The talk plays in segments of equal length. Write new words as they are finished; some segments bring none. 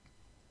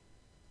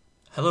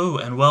Hello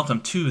and welcome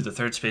to the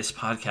Third Space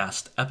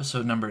Podcast,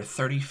 episode number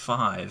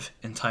 35,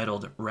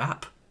 entitled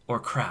Rap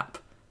or Crap.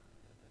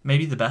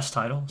 Maybe the best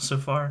title so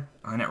far,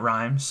 and it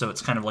rhymes, so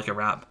it's kind of like a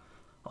rap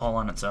all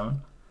on its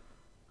own.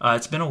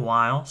 It's been a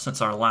while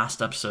since our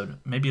last episode,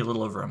 maybe a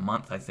little over a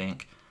month, I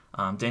think.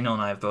 Daniel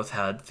and I have both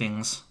had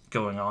things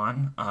going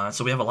on,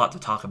 so we have a lot to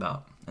talk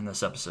about in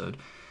this episode.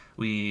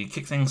 We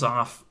kick things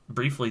off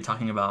briefly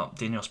talking about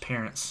Daniel's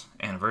parents'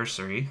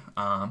 anniversary,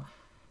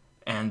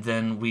 and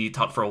then we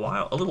talked for a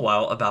little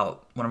while,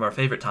 about one of our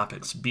favorite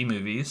topics,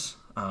 B-movies,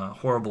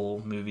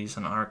 horrible movies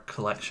in our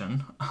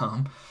collection.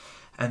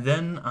 And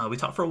then we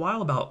talked for a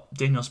while about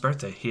Daniel's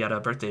birthday. He had a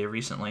birthday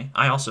recently.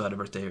 I also had a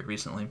birthday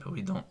recently, but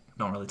we don't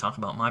really talk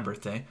about my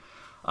birthday.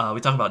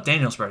 We talk about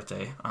Daniel's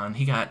birthday, and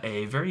he got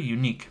a very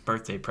unique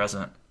birthday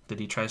present that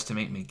he tries to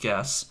make me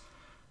guess,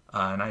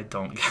 and I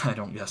don't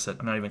guess it.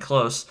 I'm not even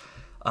close.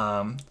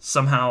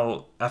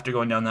 Somehow, after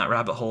going down that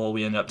rabbit hole,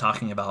 we ended up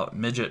talking about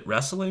midget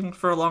wrestling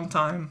for a long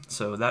time,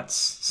 so that's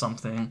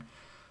something.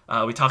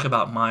 We talk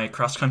about my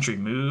cross-country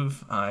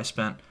move. I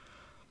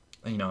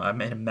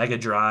made a mega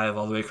drive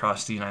all the way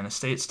across the United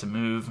States to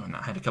move, and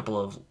I had a couple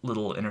of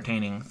little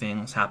entertaining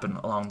things happen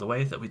along the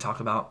way that we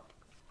talk about.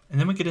 And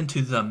then we get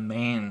into the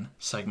main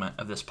segment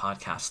of this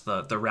podcast,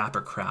 the rap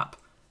or crap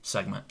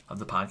segment of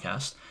the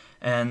podcast.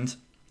 And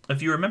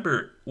if you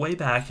remember way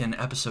back in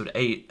episode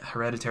 8,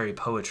 Hereditary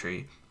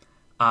Poetry,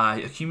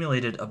 I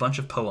accumulated a bunch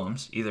of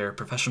poems, either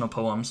professional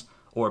poems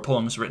or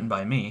poems written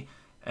by me,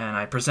 and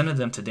I presented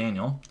them to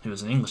Daniel, who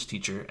is an English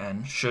teacher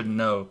and should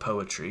know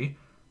poetry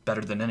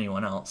better than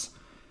anyone else.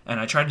 And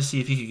I tried to see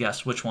if he could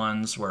guess which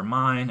ones were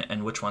mine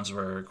and which ones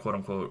were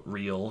quote-unquote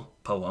real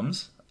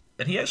poems.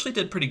 And he actually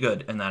did pretty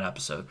good in that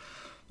episode.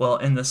 Well,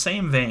 in the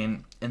same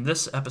vein, in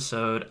this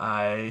episode,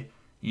 I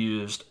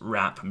used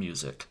rap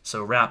music.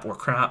 So rap or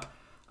crap.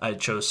 I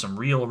chose some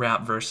real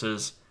rap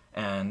verses,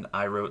 and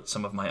I wrote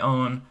some of my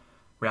own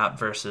rap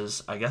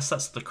verses. I guess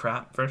that's the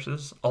crap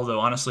verses. Although,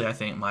 honestly, I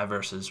think my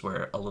verses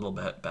were a little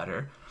bit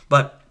better.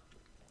 But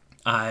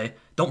I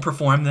don't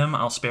perform them.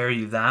 I'll spare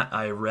you that.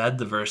 I read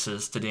the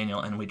verses to Daniel,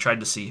 and we tried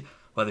to see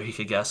whether he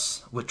could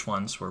guess which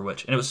ones were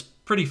which. And it was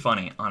pretty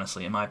funny,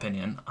 honestly, in my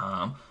opinion.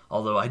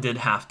 Although I did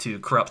have to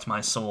corrupt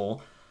my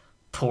soul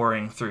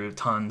pouring through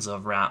tons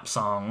of rap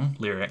song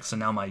lyrics,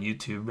 and now my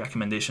YouTube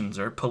recommendations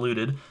are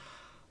polluted.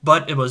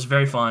 But it was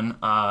very fun,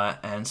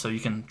 and so you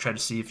can try to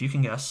see if you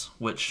can guess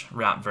which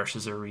rap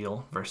verses are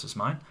real versus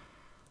mine.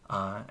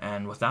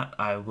 And with that,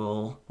 I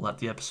will let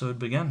the episode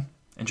begin.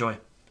 Enjoy.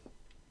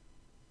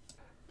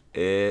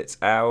 It's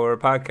our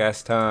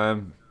podcast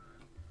time.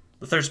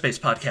 The Third Space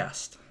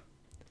Podcast.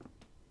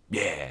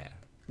 Yeah.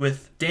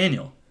 With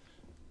Daniel.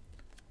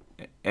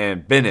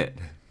 And Bennett.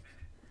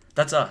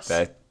 That's us.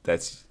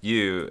 That's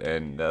you,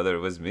 and the other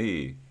was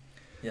me.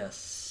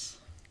 Yes.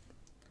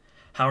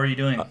 How are you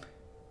doing?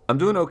 I'm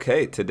doing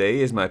okay.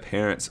 Today is my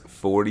parents'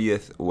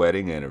 40th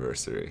wedding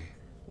anniversary.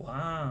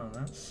 Wow,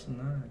 that's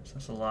nice.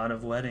 That's a lot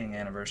of wedding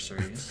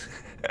anniversaries.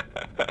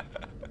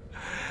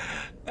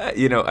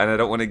 And I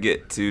don't want to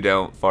get too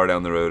far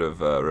down the road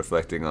of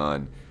reflecting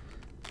on,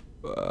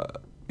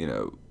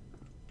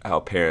 how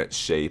parents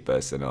shape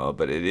us and all,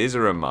 but it is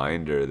a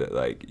reminder that,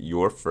 like,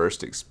 your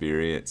first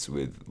experience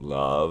with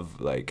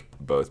love, like,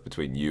 both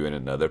between you and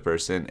another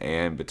person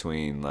and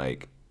between,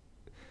 like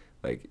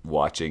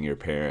watching your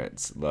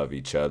parents love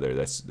each other,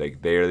 that's,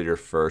 like, they're your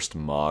first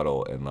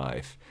model in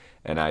life.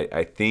 And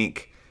I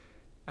think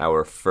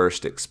our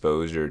first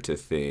exposure to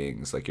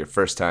things, like your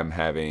first time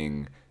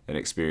having an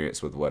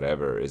experience with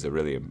whatever, has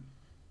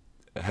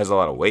a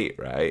lot of weight,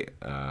 right?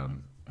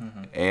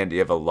 And you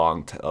have a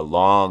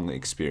long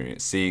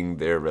experience seeing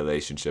their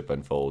relationship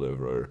unfold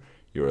over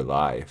your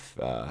life.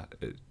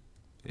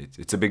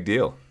 It's a big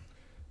deal.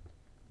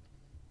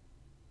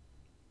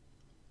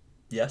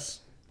 Yes.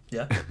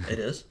 Yeah, it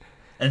is.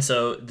 And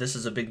so this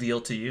is a big deal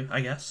to you,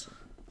 I guess?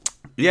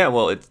 Yeah,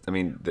 well,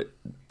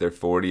 their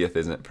 40th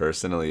isn't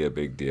personally a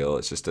big deal.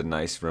 It's just a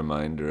nice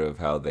reminder of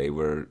how they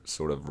were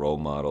sort of role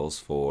models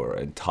for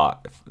and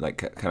taught, like,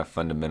 kind of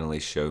fundamentally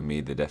showed me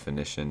the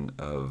definition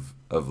of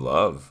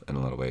love in a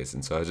lot of ways.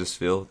 And so I just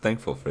feel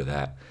thankful for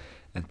that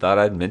and thought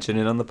I'd mention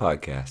it on the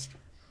podcast.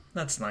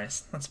 That's nice.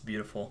 That's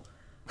beautiful.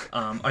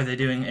 Are they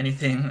doing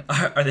anything?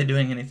 Are they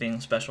doing anything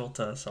special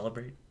to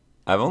celebrate?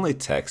 I've only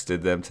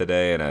texted them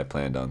today, and I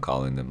planned on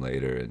calling them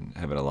later and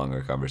having a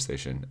longer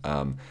conversation.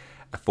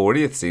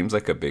 40th seems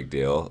like a big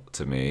deal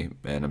to me,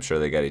 and I'm sure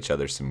they got each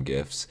other some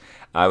gifts.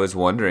 I was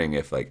wondering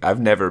if, like,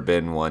 I've never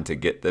been one to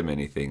get them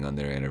anything on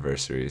their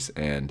anniversaries.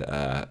 And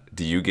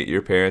do you get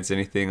your parents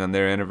anything on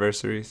their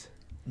anniversaries?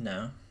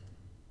 No.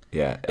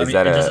 Yeah.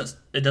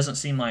 It doesn't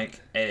seem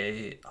like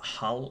a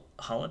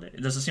holiday.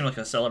 It doesn't seem like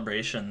a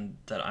celebration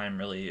that I'm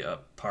really a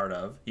part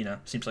of. It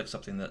seems like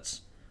something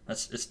that's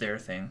it's their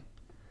thing.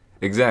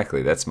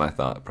 Exactly. That's my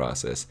thought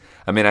process.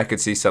 I mean, I could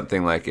see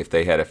something like if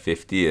they had a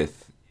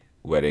 50th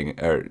wedding,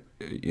 or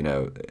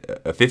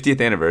a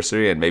 50th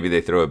anniversary, and maybe they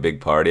throw a big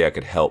party, I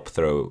could help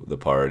throw the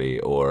party,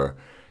 or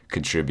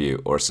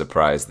contribute or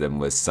surprise them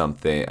with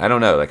something. I don't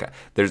know. Like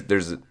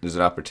there's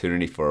an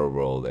opportunity for a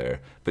role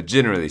there, but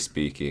generally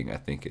speaking, I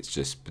think it's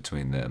just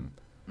between them.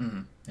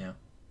 Yeah,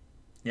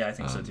 yeah, I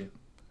think so too.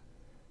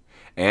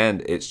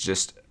 And it's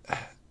just,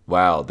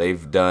 wow,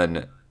 they've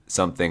done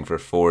something for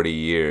 40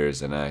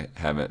 years, and I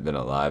haven't been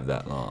alive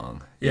that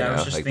long. Yeah, I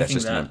was just like thinking that's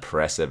just that. an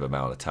impressive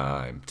amount of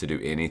time to do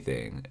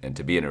anything, and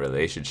to be in a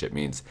relationship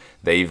means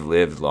they've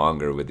lived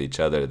longer with each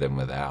other than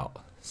without.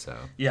 So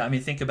Yeah, I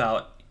mean, think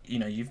about,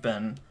 you've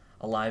been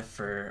alive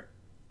for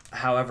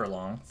however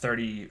long,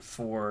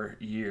 34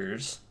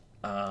 years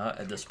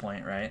at this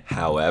point, right?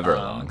 however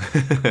long.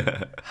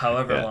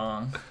 However Yeah.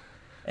 long.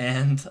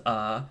 And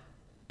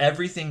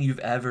everything you've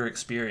ever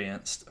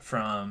experienced,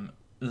 from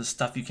the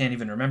stuff you can't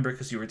even remember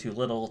because you were too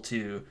little,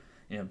 to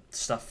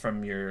stuff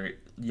from your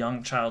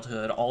young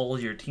childhood, all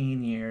your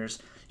teen years,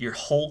 your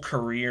whole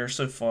career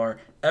so far,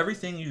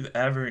 everything you've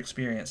ever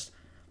experienced,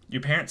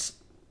 your parents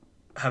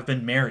have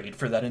been married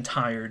for that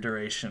entire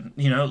duration.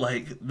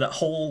 Like that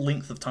whole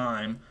length of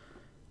time,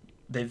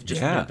 Yeah.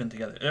 they've been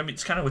together. I mean,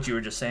 it's kind of what you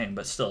were just saying,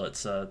 but still, it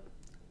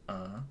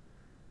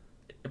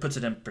puts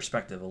it in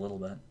perspective a little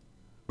bit.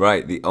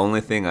 Right. The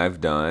only thing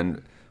I've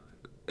done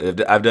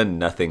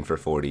nothing for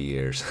 40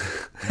 years.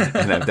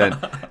 and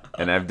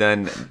I've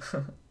done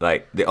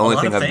like the only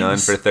lot thing of I've done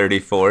things. for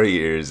 34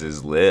 years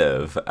is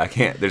live.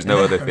 There's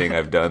no other thing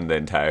I've done the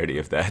entirety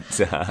of that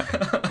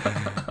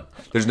time.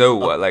 There's no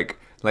like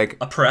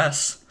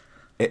Oppress.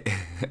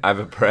 I've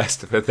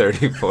oppressed for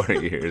 34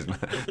 years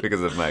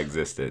because of my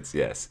existence.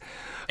 Yes.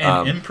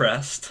 And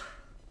impressed.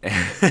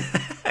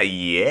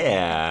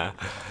 Yeah.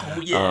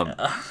 Oh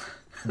yeah.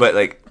 But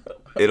like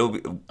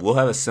we'll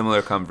have a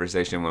similar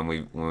conversation when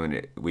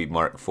we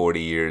mark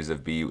 40 years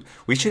of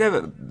we should have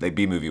a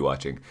B movie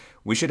watching.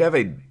 We should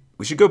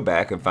go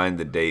back and find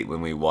the date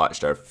when we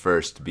watched our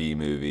first B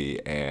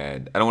movie,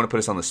 and I don't want to put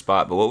us on the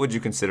spot, but what would you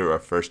consider our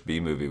first B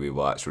movie we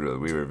watched? We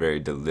were very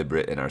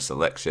deliberate in our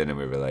selection, and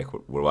we were like,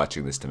 we're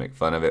watching this to make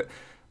fun of it.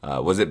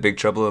 Was it Big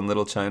Trouble in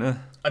Little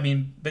China? I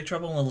mean, Big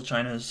Trouble in Little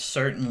China is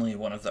certainly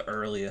one of the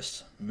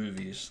earliest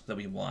movies that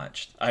we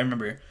watched. I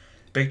remember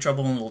Big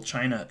Trouble in Little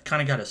China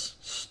kind of got us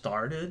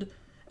started,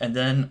 and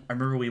then I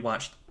remember we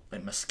watched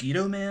like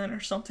Mosquito Man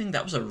or something.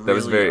 That was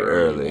really very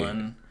early early.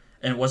 one,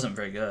 and it wasn't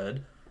very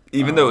good.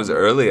 Even though it was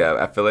early,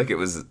 I feel like it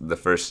was the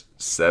first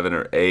 7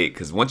 or 8.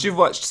 Because once you've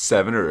watched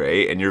 7 or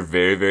 8 and you're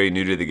very, very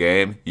new to the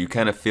game, you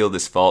kind of feel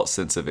this false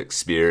sense of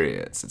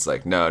experience. It's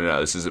like, no,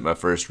 this isn't my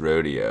first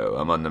rodeo.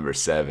 I'm on number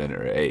 7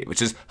 or 8,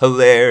 which is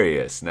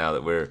hilarious now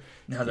that we're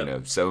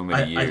so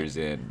many years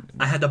in.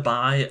 I had to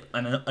buy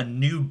a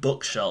new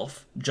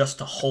bookshelf just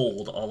to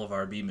hold all of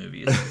our B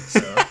movies.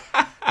 So,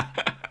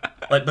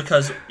 like,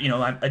 because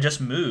I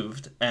just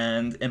moved,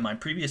 and in my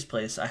previous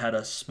place I had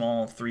a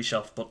small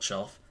 3-shelf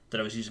bookshelf that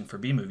I was using for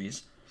B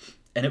movies,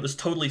 and it was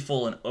totally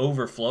full and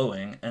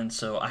overflowing, and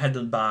so I had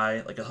to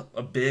buy like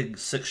a big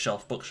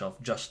 6-shelf bookshelf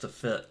just to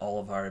fit all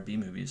of our B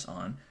movies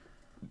on,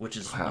 which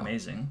is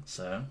amazing.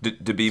 So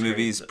do B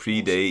movies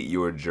predate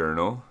your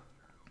journal?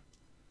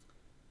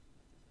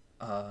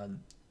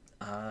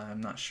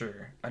 I'm not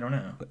sure. I don't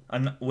know.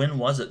 When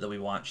was it that we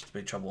watched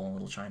Big Trouble in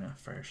Little China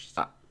first?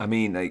 I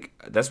mean, like,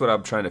 that's what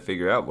I'm trying to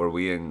figure out. Were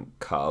we in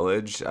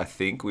college? I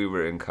think we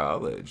were in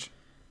college,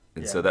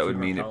 and so that if would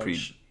we were in mean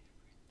college,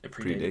 it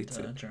predated predates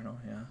the it. journal.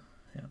 Yeah.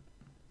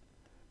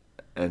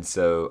 And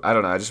so I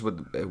don't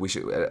know. We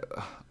should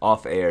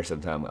off air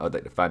sometime. I would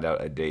like to find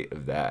out a date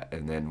of that,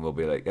 and then we'll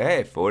be like,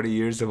 hey, 40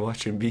 years of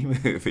watching B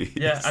movies.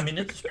 Yeah, I mean,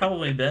 it's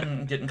probably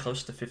been getting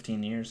close to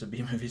 15 years of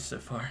B movies so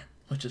far,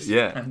 which is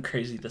Yeah. kind of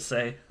crazy to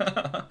say.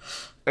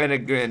 And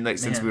again, like,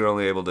 since Man. we were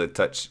only able to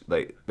touch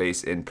like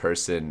base in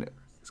person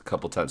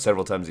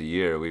several times a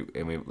year, we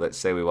let's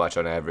say we watch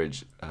on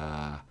average,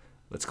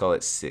 let's call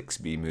it 6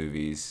 B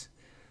movies.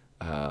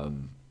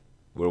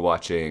 We're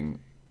watching,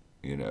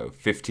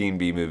 15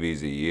 B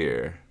movies a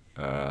year.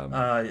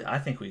 I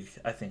think we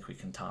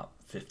can top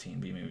 15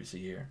 B movies a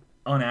year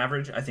on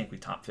average. I think we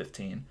top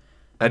 15.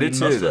 I did mean,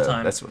 too. most of the Though.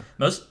 time, That's what,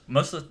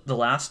 most of the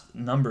last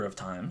number of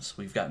times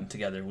we've gotten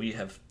together, we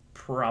have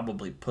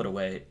probably put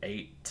away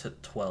 8 to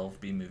 12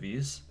 B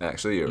movies.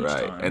 actually, you're each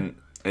right. time.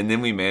 And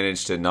then we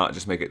managed to not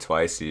just make it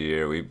twice a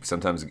year. We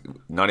sometimes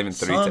not even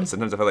 3 times.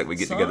 Sometimes I feel like we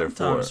get together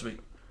 4.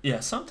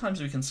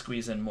 Sometimes we can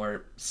squeeze in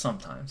more.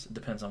 Sometimes it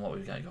depends on what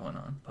we've got going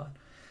on.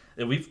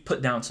 But we've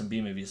put down some B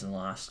movies in the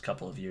last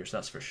couple of years,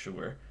 that's for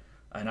sure.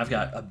 And I've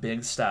got a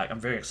big stack. I'm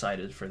very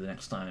excited for the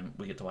next time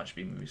we get to watch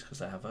B movies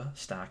because I have a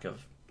stack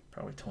of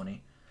probably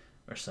 20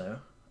 or so.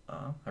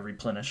 I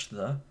replenished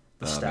the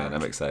stack. Man,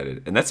 I'm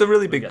excited. And that's a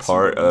really big got some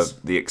part good ones.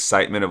 of the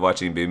excitement of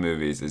watching B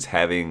movies is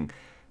having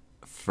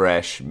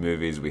fresh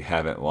movies we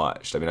haven't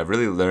watched. I mean, I've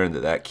really learned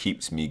that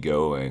keeps me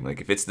going.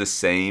 Like, if it's the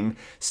same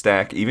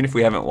stack, even if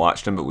we haven't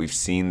watched them, but we've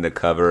seen the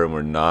cover and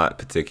we're not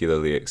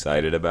particularly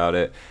excited about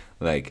it,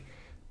 like,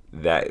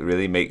 that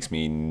really makes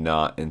me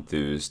not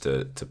enthused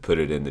to put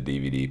it in the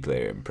DVD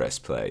player and press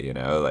play,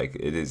 Like,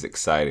 it is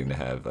exciting to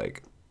have,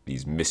 like,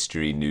 these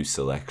mystery new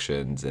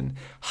selections and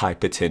high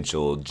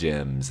potential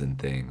gems and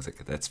things.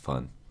 Like, that's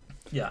fun.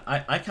 Yeah,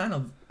 I kind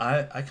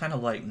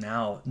of like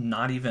now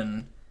not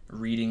even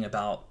reading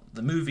about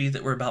the movie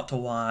that we're about to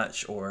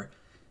watch, or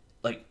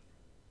like,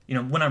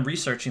 when I'm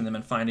researching them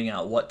and finding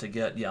out what to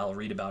get, yeah, I'll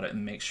read about it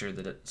and make sure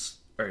that it's,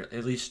 or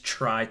at least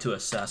try to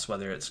assess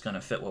whether it's going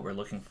to fit what we're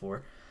looking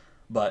for.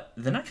 But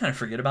then I kind of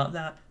forget about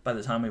that by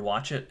the time we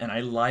watch it, and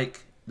I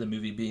like the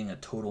movie being a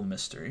total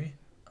mystery,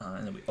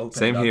 and then we open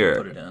Same it up here.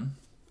 and put it in.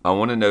 I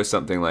want to know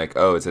something like,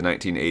 oh, it's a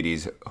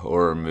 1980s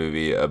horror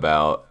movie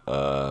about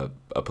a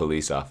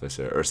police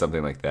officer or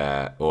something like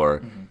that,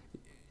 or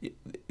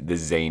the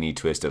zany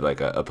twist of like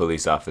a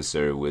police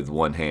officer with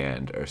one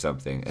hand or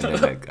something, and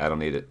then like, I don't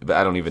need it, but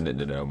I don't even need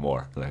to know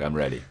more. Like I'm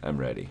ready.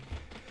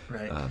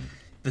 Right.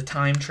 The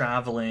time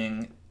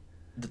traveling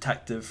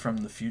detective from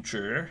the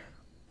future,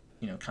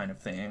 kind of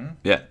thing.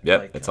 Yeah,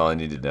 Like, that's all I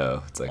need to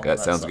know. It's like all that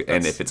that sounds stuff. good.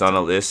 And That's- if it's on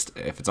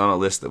a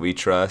list, that we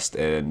trust,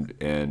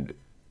 and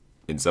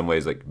in some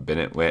ways like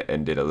Bennett went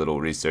and did a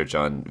little research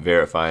on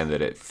verifying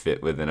that it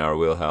fit within our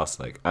wheelhouse,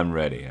 like I'm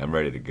ready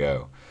to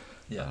go.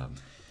 Yeah.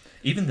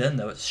 Even then,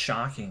 though, it's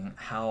shocking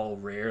how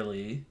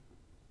rarely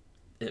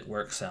it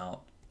works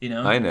out.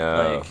 I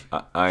know.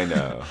 Like, I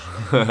know.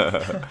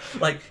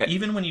 like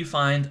even when you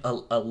find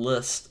a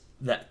list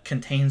that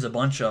contains a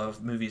bunch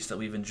of movies that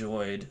we've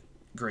enjoyed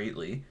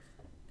greatly,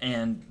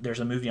 and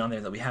there's a movie on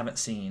there that we haven't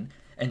seen,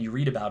 and you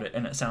read about it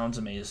and it sounds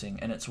amazing,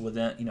 and it's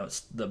within, it's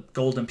the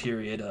golden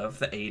period of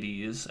the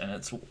 80s, and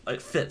it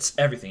fits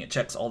everything, it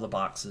checks all the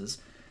boxes,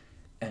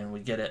 and we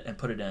get it and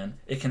put it in,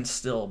 it can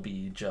still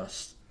be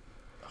just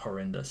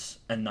horrendous,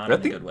 and not in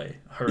a good way.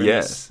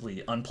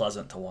 Horrendously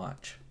unpleasant to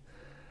watch.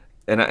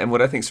 And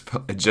what I think's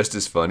just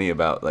as funny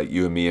about like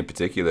you and me in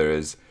particular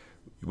is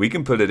we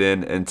can put it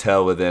in and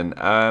tell within,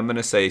 I'm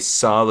gonna say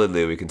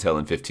solidly, we can tell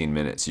in 15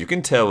 minutes. You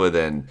can tell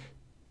within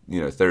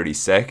 30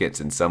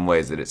 seconds in some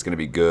ways that it's going to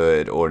be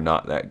good or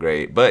not that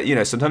great. But,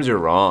 sometimes you're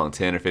wrong.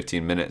 10 or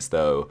 15 minutes,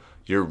 though,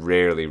 you're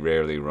rarely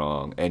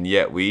wrong. And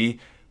yet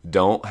we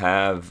don't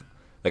have,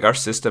 like, our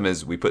system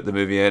is we put the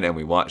movie in and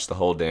we watch the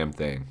whole damn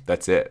thing.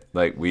 That's it.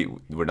 Like,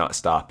 we're not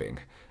stopping.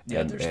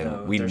 Yeah,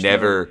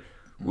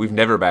 We've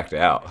never backed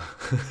out.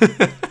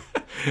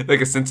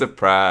 Like a sense of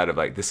pride of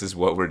like, this is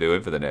what we're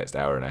doing for the next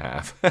hour and a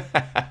half.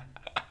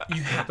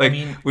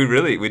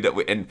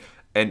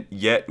 And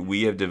yet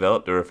we have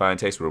developed a refined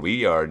taste where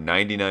we are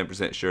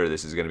 99% sure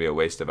this is going to be a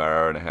waste of our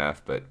hour and a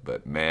half.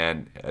 But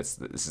man, this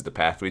is the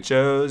path we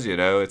chose.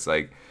 It's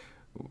like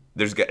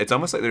it's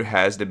almost like there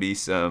has to be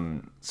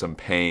some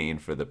pain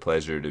for the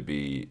pleasure to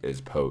be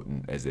as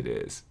potent as it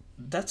is.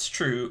 That's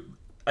true.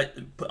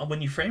 But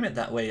when you frame it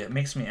that way, it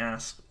makes me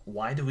ask,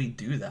 why do we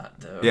do that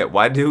though? Yeah,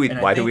 why do we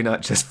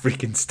not just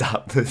freaking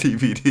stop the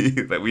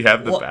DVD? Like we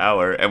have the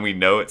power and we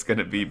know it's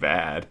gonna be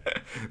bad.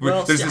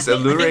 Well, there's this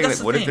alluring like,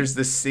 what thing. if there's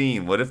this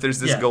scene? What if there's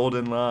this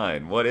golden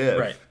line? What if?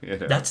 Right.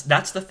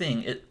 That's the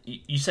thing.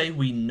 You say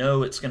we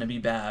know it's gonna be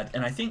bad,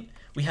 and I think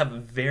we have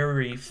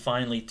very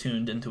finely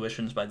tuned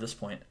intuitions by this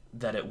point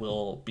that it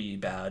will be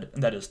bad,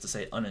 and that is to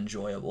say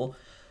unenjoyable.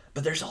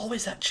 But there's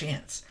always that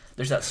chance.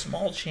 There's that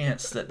small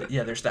chance that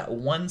there's that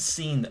one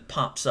scene that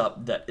pops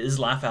up that is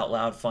laugh out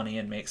loud funny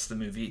and makes the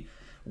movie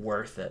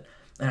worth it.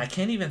 And I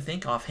can't even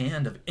think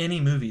offhand of any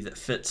movie that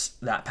fits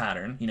that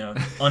pattern,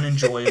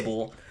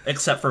 unenjoyable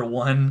except for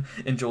one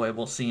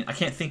enjoyable scene. I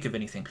can't think of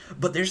anything.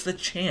 But there's the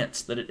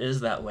chance that it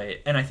is that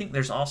way. And I think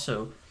there's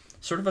also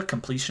sort of a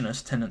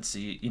completionist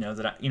tendency,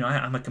 that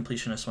I'm a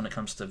completionist when it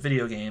comes to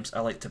video games.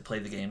 I like to play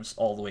the games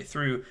all the way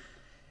through.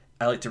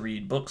 I like to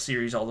read book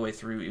series all the way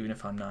through, even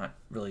if I'm not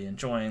really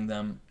enjoying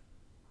them.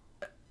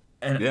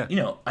 And,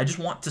 I just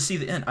want to see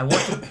the end.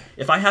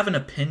 If I have an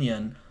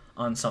opinion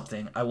on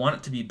something, I want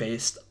it to be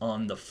based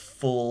on the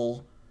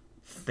full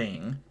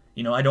thing.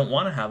 I don't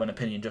want to have an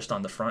opinion just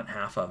on the front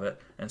half of it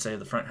and say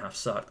the front half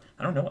sucked.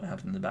 I don't know what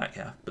happened in the back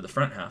half, but the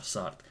front half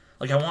sucked.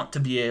 Like, I want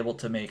to be able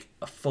to make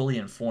a fully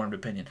informed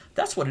opinion.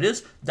 That's what it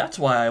is. That's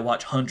why I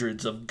watch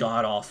hundreds of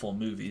god-awful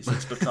movies.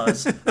 It's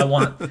because I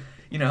want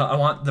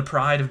the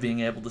pride of being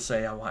able to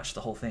say I watched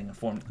the whole thing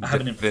informed. I have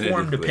an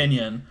informed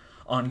opinion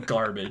on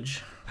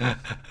garbage.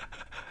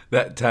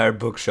 That entire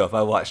bookshelf,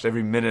 I watched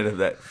every minute of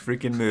that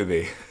freaking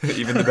movie,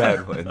 even the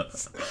bad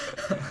ones.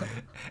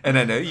 And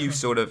I know you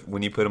sort of,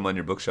 when you put them on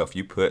your bookshelf,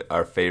 you put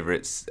our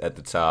favorites at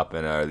the top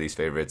and our least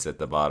favorites at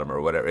the bottom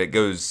or whatever. It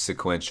goes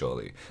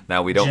sequentially.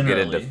 Now, we don't get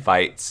into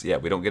fights. Yeah,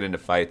 we don't get into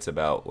fights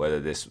about whether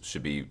this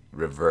should be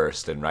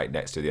reversed and right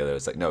next to the other.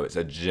 It's like, no, it's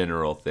a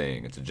general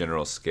thing. It's a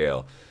general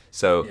scale.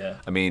 So,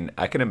 I mean,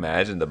 I can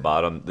imagine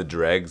the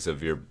dregs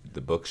of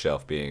the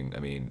bookshelf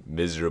being,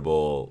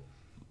 miserable,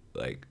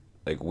 like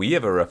we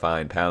have a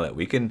refined palate.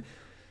 We can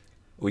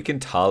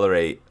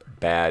tolerate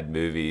bad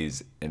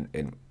movies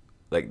and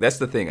like that's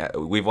the thing.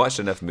 We've watched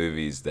enough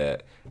movies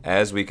that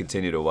as we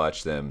continue to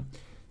watch them,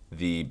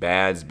 the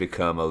bads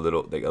become a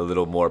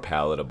little more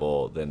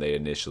palatable than they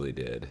initially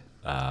did.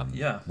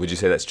 Would you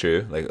say that's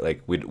true?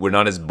 Like we're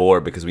not as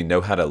bored because we know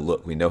how to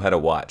look, we know how to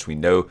watch, we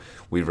know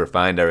we've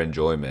refined our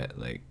enjoyment.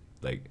 Like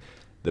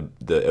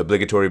the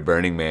obligatory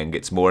Burning Man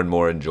gets more and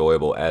more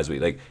enjoyable as we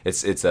like.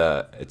 It's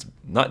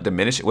not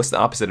diminishing. What's the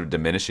opposite of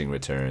diminishing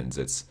returns?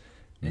 It's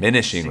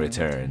minishing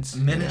returns.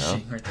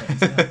 Minishing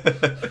returns.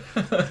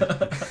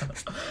 Yeah.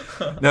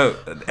 No,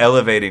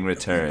 elevating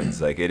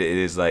returns. Like it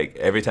is like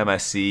every time I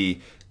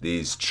see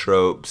these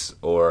tropes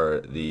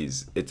or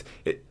these,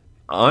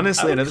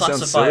 honestly, I know this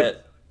sounds silly.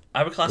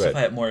 I would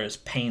classify it more as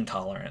pain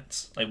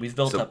tolerance. Like we've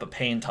built up a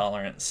pain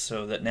tolerance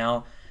so that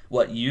now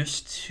what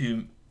used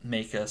to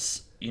make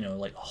us,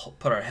 like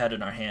put our head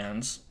in our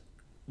hands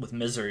with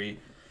misery,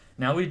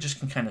 now we just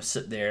can kind of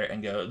sit there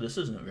and go, this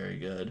isn't very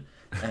good,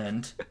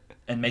 and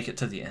make it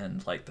to the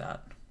end like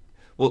that.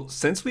 Well,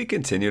 since we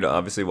continue to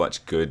obviously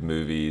watch good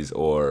movies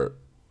or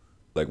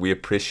like we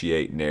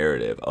appreciate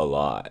narrative a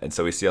lot, and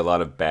so we see a lot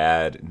of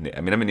bad.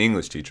 I mean, I'm an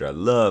English teacher. I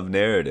love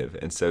narrative,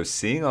 and so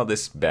seeing all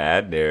this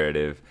bad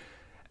narrative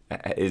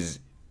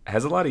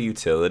has a lot of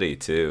utility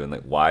too. And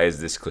like, why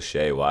is this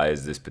cliche? Why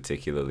is this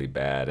particularly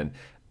bad? And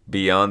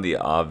beyond the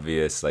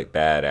obvious like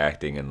bad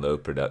acting and low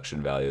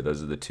production value,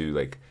 those are the two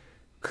like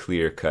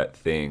clear cut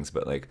things.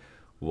 But like,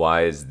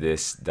 why is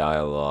this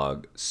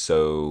dialogue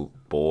so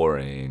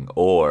boring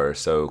or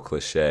so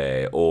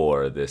cliche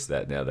or this,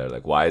 that, and the other?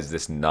 Like, why is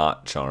this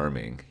not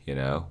charming?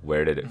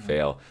 Where did it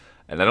fail?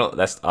 And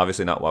that's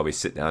obviously not why we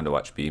sit down to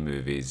watch B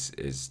movies,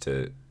 is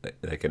to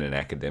like in an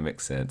academic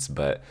sense.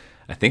 But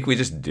I think we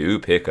just do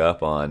pick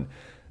up on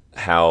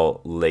how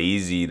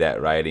lazy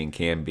that writing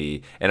can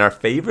be. And our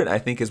favorite, I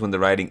think, is when the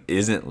writing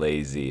isn't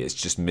lazy. It's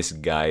just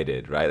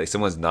misguided, right? Like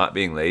someone's not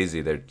being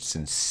lazy. They're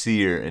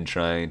sincere in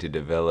trying to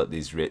develop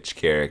these rich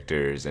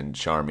characters and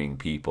charming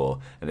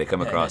people. And they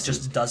come across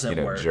as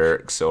work.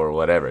 Jerks or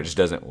whatever. It just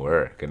doesn't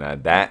work. And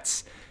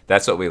that's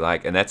what we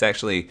like. And that's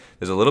actually,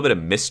 there's a little bit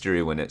of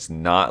mystery when it's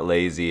not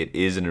lazy. It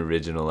is an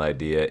original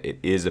idea. It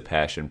is a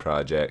passion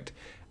project.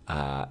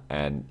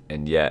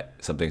 And yet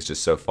something's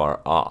just so far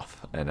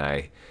off. And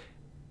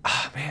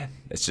man,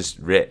 it's just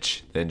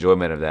rich. The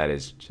enjoyment of that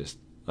is just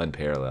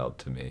unparalleled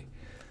to me.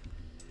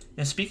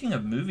 And speaking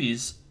of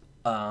movies,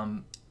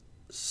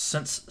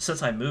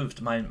 since I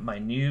moved, my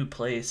new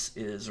place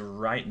is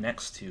right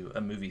next to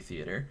a movie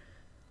theater.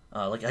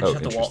 I just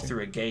have to walk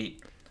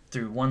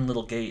through one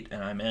little gate,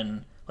 and I'm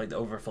in like the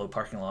overflow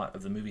parking lot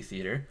of the movie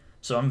theater.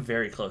 So I'm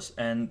very close.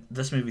 And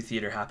this movie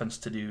theater happens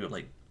to do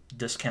like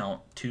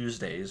discount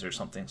Tuesdays or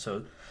something.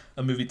 So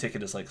a movie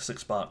ticket is like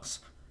 $6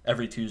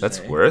 every Tuesday.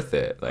 That's worth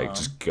it. Like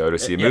just go to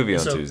see a movie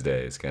on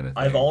Tuesdays kind of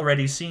thing. I've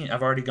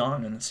already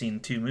gone and seen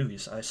 2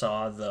 movies. I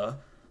saw the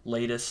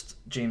latest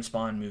James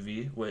Bond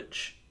movie,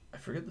 which I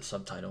forget the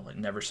subtitle, like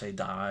Never Say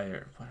Die,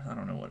 or I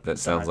don't know what. That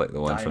sounds like the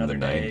one from the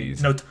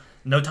 90s.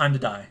 No Time to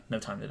Die. No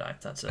Time to Die.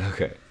 That's it.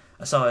 Okay.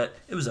 I saw it.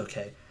 It was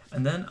okay.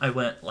 And then I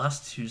went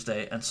last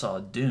Tuesday and saw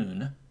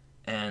Dune,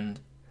 and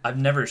I've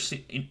never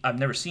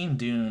seen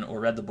Dune or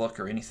read the book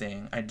or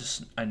anything.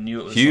 I knew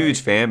it was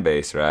huge fan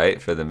base,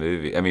 right, for the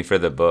movie. I mean, for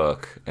the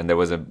book. And there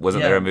wasn't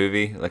there a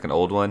movie, like an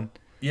old one?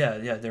 Yeah.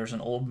 There was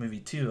an old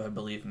movie too, I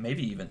believe.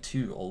 Maybe even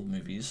 2 old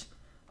movies.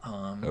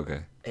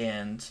 Okay.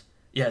 And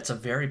yeah, it's a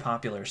very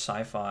popular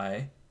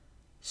sci-fi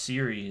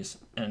series,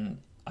 and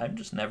I've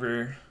just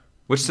never.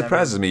 Which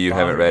surprises me you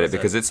haven't read it,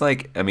 because it's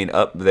like, I mean,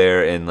 up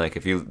there in like,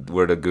 if you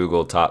were to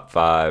Google top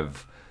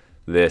 5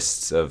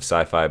 lists of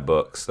sci-fi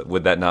books,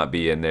 would that not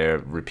be in there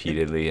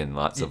repeatedly in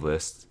lots of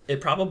lists? It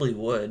probably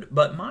would,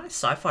 but my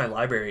sci-fi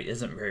library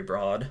isn't very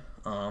broad.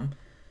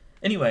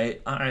 Anyway,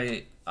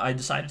 I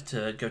decided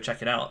to go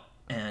check it out,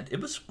 and it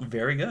was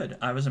very good.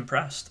 I was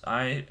impressed.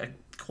 I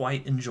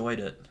quite enjoyed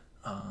it.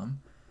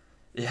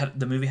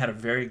 The movie had a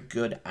very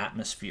good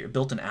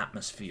built-in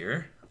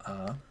atmosphere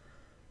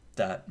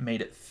that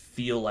made it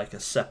feel like a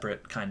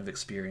separate kind of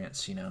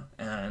experience,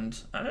 And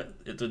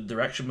the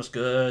direction was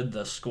good.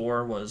 The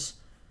score was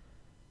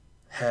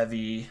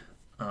heavy.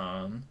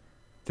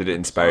 Did it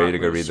inspire you to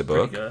go read the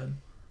book? Good.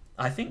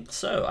 I think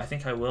so. I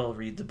think I will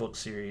read the book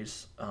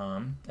series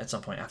at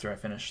some point after I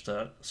finish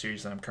the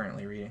series that I'm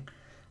currently reading.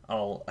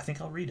 I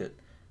think I'll read it.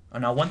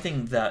 Now, one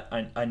thing that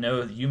I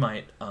know you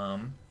might,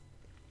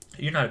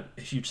 you're not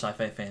a huge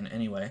sci-fi fan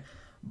anyway,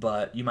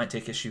 but you might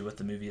take issue with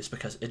the movie is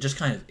because it just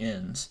kind of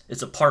ends.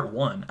 It's a part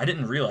 1. I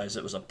didn't realize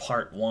it was a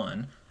part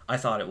 1. I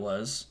thought it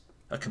was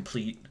a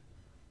complete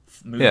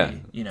movie. Yeah,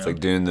 it's like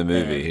Dune the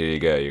movie. Here you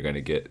go. You're going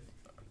to get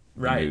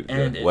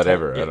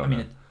whatever. I don't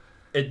know.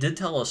 It did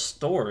tell a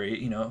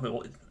story.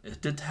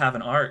 It did have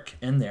an arc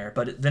in there,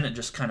 but then it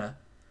just kind of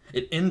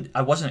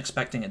I wasn't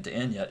expecting it to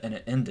end yet, and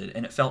it ended,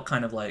 and it felt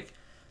kind of like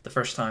the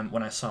first time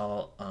when I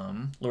saw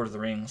Lord of the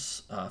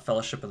Rings,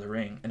 Fellowship of the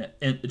Ring, and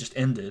it just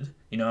ended.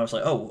 I was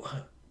like, oh,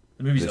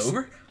 the movie's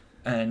over,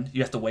 and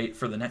you have to wait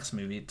for the next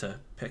movie to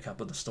pick up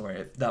with the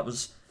story. That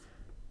was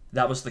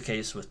the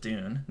case with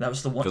Dune. That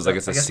was the one. Feels like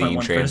it's a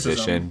scene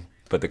transition,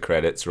 but the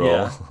credits roll.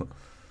 Yeah,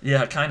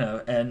 yeah, kind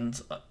of. And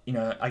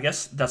I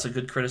guess that's a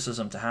good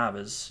criticism to have.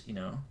 Is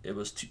it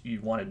was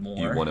you wanted more.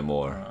 You wanted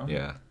more.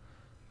 Yeah.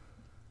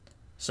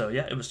 So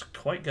yeah, it was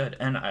quite good,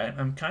 and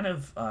I'm kind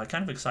of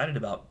excited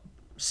about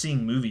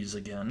seeing movies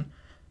again,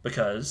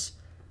 because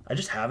I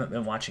just haven't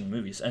been watching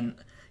movies. And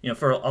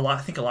for a lot,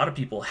 I think a lot of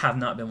people have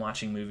not been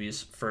watching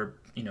movies for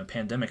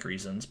pandemic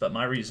reasons. But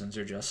my reasons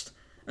are just,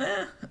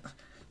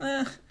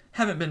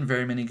 haven't been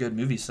very many good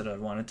movies that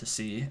I've wanted to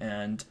see,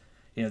 and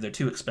they're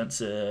too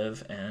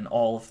expensive, and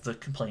all of the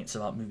complaints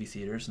about movie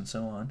theaters and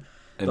so on.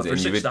 But for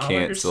And you had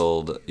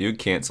 $6,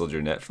 canceled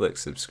your Netflix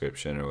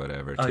subscription or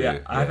whatever too. oh yeah,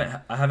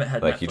 I haven't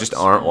had Like Netflix you just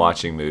aren't in-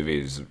 watching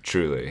movies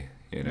truly,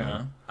 you know.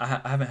 No, I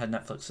haven't had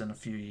Netflix in a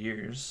few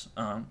years.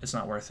 It's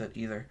not worth it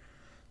either.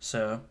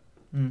 So,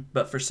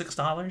 but for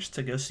 $6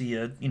 to go see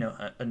a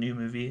new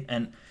movie,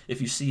 and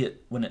if you see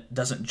it when it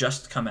doesn't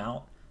just come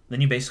out,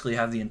 then you basically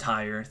have the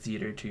entire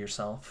theater to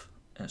yourself,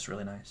 and it's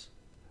really nice.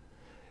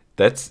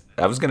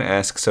 I was gonna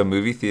ask. So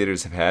movie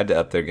theaters have had to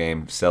up their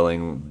game,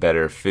 selling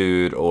better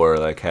food or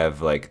like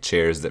have like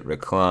chairs that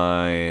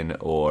recline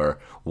or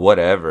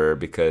whatever,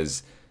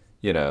 because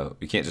you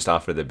can't just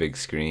offer the big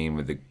screen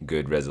with the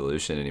good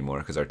resolution anymore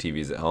because our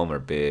TVs at home are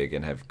big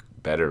and have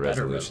better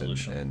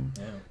resolution. And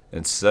Yeah.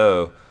 and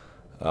so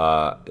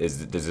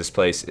does this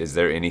place, is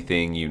there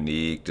anything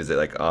unique? Does it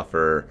like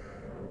offer,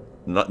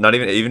 not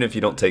even if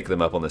you don't take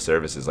them up on the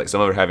services, like some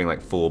of them are having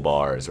like full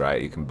bars,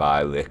 right? You can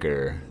buy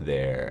liquor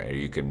there, or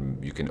you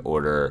can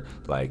order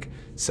like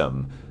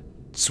some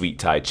sweet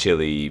Thai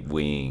chili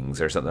wings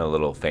or something a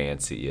little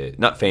fancy,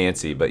 not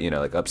fancy, but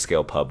like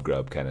upscale pub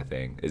grub kind of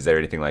thing. Is there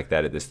anything like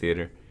that at this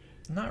theater?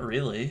 Not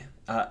really.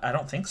 I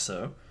don't think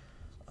so.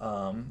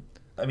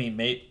 I mean,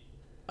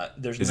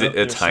 Is it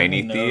a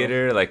tiny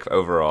theater like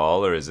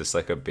overall, or is this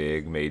like a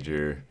big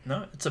major?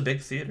 No, it's a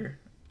big theater.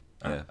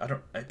 Yeah. I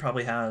don't. It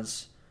probably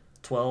has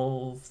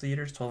 12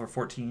 theaters, 12 or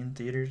 14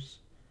 theaters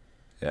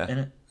Yeah. in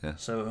it. Yeah.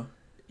 So,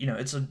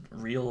 it's a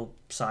real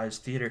size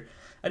theater.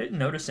 I didn't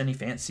notice any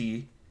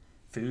fancy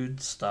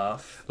food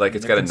stuff. Like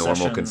it's The got a normal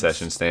concessions-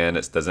 concession stand.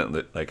 It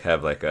doesn't like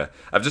have like a.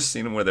 I've just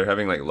seen them where they're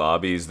having like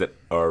lobbies that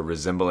are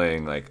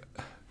resembling like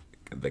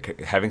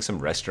having some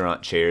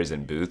restaurant chairs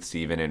and booths,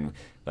 even in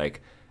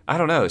like, I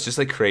don't know. It's just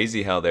like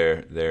crazy how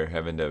they're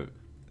having to.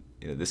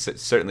 This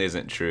certainly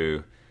isn't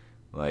true,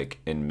 like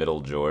in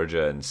Middle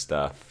Georgia and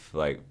stuff.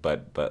 Like,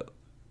 but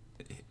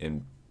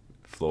in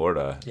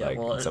Florida, Yeah, like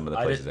well, in some of the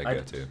I places did- I I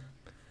go to.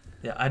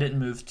 Yeah, I didn't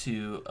move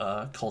to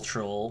a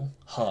cultural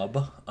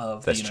hub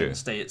of That's the true. United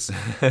States.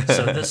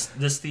 So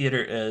this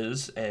theater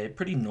is a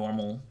pretty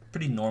normal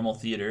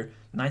theater.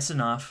 Nice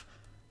enough,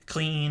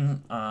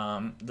 clean.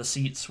 The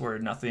seats were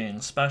nothing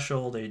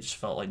special. They just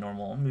felt like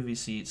normal movie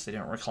seats. They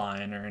didn't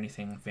recline or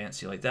anything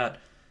fancy like that.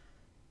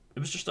 It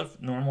was just a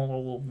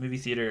normal movie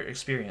theater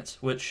experience,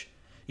 which,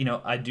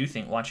 I do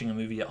think watching a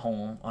movie at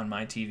home on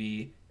my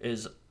TV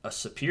is a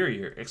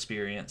superior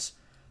experience.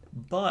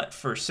 But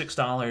for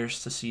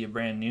 $6 to see a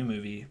brand new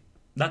movie,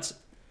 that's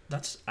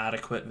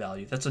adequate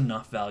value. That's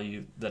enough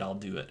value that I'll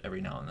do it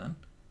every now and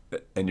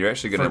then. And you're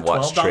actually going For to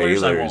watch $12, I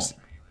trailers.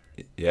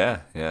 won't.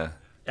 Yeah.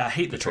 I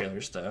hate the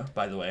trailers, though,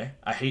 by the way.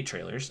 I hate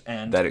trailers.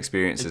 And That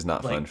experience is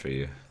not like, fun for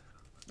you.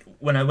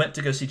 when I went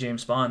to go see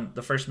James Bond,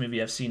 the first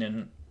movie I've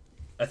seen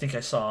I think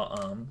I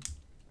saw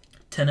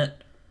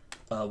Tenet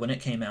when it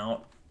came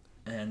out.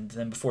 And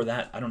then before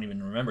that, I don't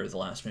even remember the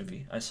last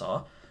movie I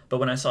saw. But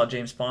when I saw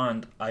James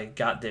Bond, I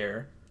got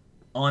there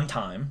on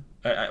time,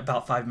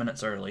 about 5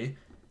 minutes early.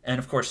 And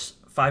of course,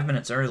 5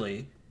 minutes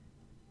early,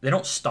 they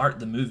don't start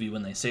the movie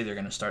when they say they're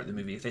going to start the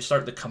movie. They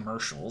start the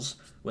commercials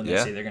when they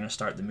say they're going to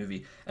start the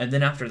movie. And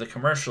then after the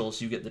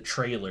commercials, you get the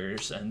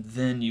trailers, and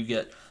then you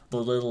get the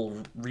little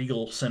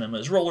Regal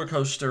Cinemas roller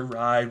coaster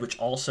ride, which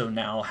also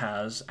now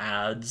has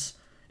ads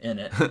in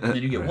it. And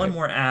then you get one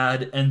more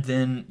ad, and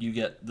then you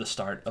get the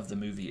start of the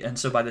movie. And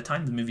so by the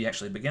time the movie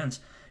actually begins,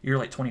 you're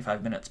like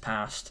 25 minutes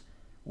past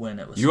when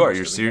it was. You're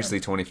supposed to seriously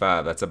begin.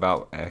 25. That's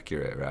about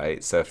accurate,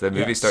 right? So if the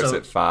movie Yeah, starts so-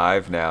 at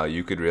 5 now,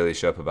 you could really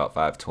show up about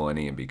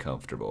 5:20 and be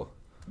comfortable.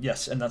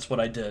 Yes, and that's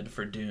what I did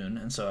for Dune,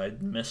 and so I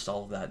missed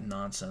all of that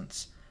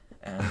nonsense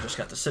and just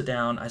got to sit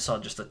down. I saw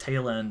just the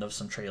tail end of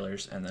some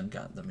trailers and then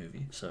got the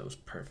movie, so it was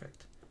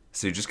perfect.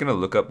 So you're just going to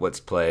look up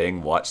what's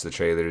playing, watch the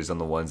trailers on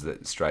the ones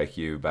that strike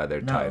you by their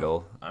No,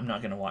 title. I'm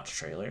not going to watch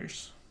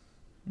trailers.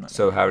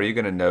 So how are you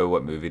going to know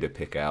what movie to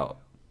pick out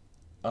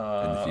in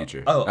the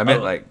future? I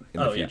meant like in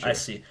the future. Yeah, I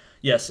see.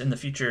 Yes, in the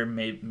future,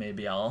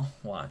 maybe I'll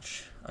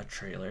watch a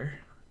trailer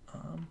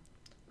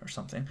or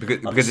something.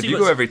 Because if you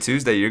go every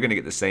Tuesday, you're going to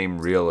get the same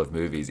reel of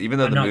movies, even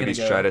though I'm the not gonna movies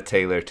go- try to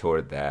tailor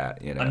toward that.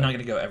 I'm not going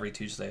to go every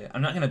Tuesday.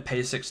 I'm not going to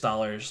pay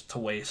 $6 to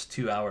waste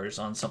 2 hours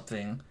on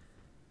something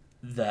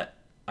that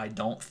I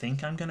don't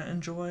think I'm going to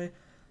enjoy.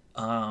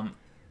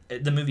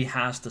 The movie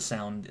has to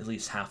sound at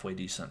least halfway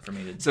decent for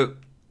me to. So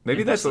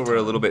maybe that's invest the where we're a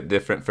time. little bit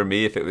different. For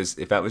me,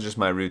 if that was just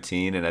my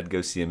routine and I'd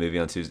go see a movie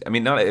on Tuesday. I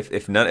mean, not if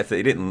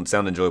they didn't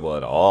sound enjoyable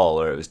at all,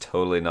 or it was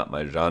totally not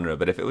my genre.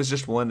 But if it was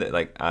just one that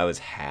like I was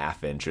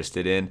half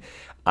interested in,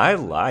 I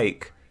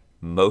like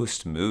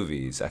most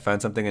movies. I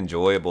find something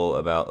enjoyable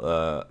about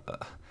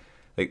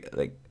like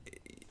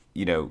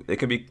it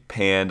can be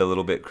panned a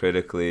little bit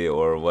critically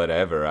or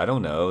whatever. I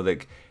don't know.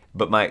 Like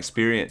But my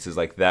experience is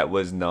like that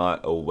was not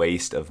a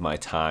waste of my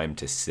time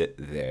to sit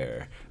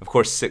there. Of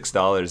course,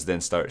 $6 then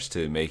starts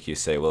to make you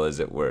say, well, is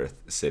it worth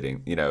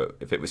sitting? You know,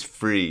 if it was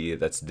free,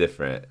 that's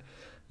different.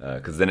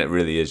 Because then it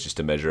really is just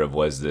a measure of,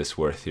 was this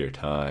worth your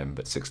time?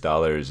 But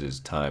 $6 is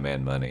time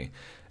and money.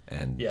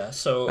 And Yeah,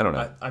 so I don't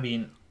know. I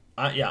mean,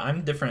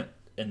 I'm different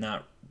in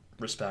that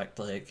respect.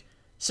 Like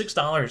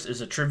 $6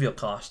 is a trivial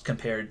cost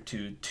compared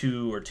to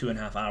 2 or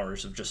 2.5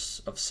 hours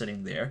of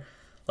sitting there.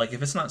 Like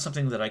if it's not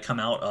something that I come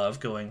out of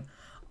going,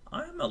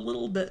 I'm a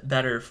little bit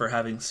better for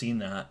having seen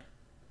that,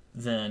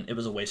 then it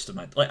was a waste of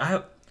my like I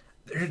have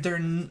there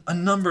are a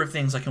number of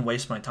things I can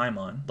waste my time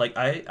on. Like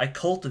I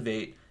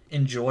cultivate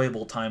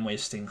enjoyable time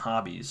wasting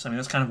hobbies. I mean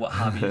that's kind of what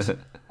hobbies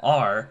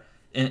are.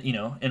 In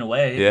a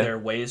way, Yeah. they're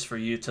ways for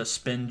you to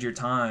spend your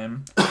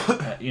time,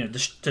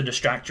 to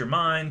distract your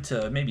mind,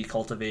 to maybe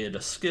cultivate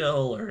a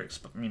skill or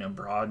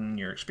broaden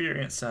your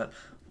experience set.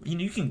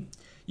 You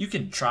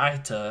can try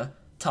to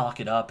talk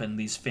it up in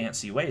these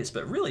fancy ways,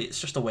 but really it's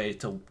just a way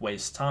to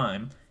waste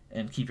time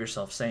and keep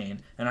yourself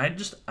sane. And I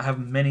have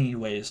many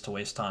ways to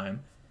waste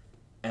time,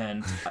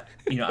 and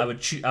I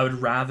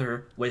would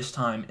rather waste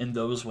time in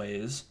those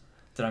ways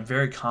that I'm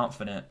very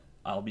confident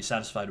I'll be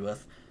satisfied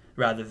with,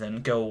 rather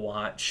than go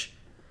watch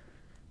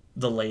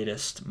the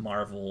latest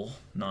Marvel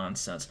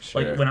nonsense.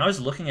 Sure. Like when I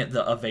was looking at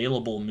the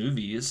available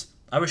movies,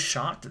 I was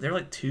shocked that there were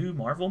like 2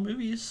 Marvel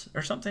movies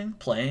or something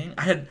playing.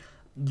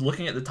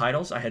 Looking at the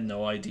titles, I had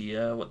no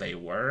idea what they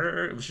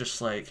were. It was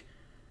just like,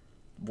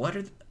 what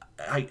are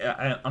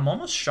I'm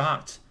almost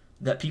shocked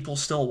that people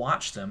still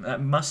watch them.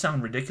 That must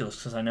sound ridiculous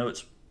because I know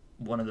it's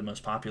one of the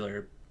most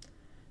popular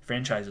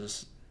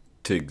franchises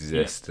To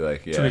exist, to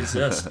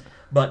exist.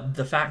 But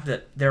the fact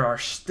that there are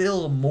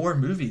still more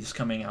movies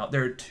coming out,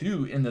 there are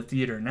 2 in the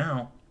theater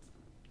now.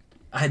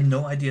 I had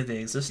no idea they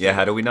existed. Yeah,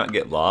 how do we not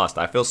get lost?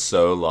 I feel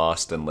so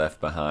lost and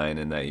left behind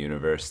in that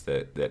universe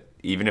that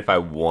even if I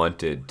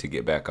wanted to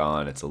get back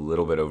on, it's a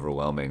little bit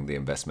overwhelming, the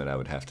investment I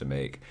would have to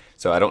make.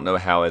 So I don't know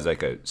how, as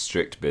like a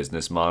strict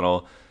business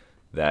model,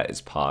 that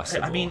is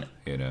possible. I mean,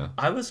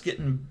 I was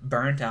getting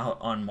burnt out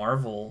on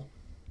Marvel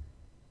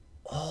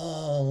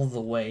all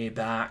the way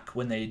back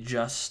when they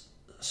just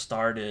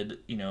started,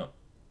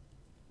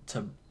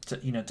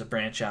 to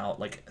branch out,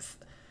 like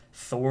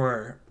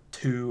Thor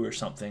 2 or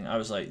something. I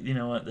was like, you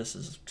know what, this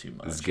is too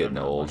much. It's getting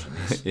old.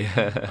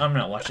 Yeah. I'm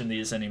not watching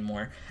these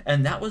anymore.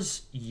 And that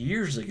was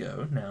years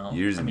ago now.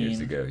 Years and years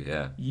ago,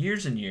 yeah.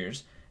 Years and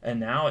years. And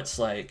now it's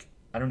like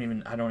I don't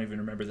even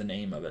remember the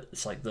name of it.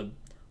 It's like the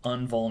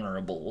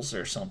Unvulnerables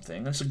or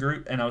something. It's a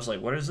group, and I was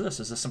like, what is this?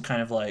 Is this some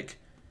kind of like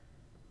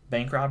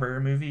bank robber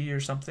movie or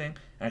something?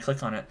 And I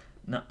click on it,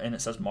 and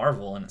it says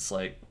Marvel, and it's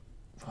like,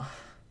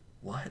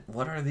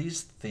 what are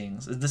these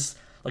things? Is this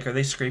like, are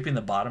they scraping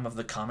the bottom of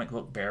the comic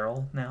book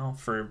barrel now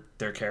for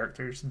their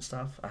characters and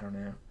stuff? I don't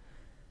know.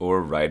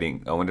 Or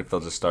writing. I wonder if they'll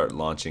just start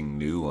launching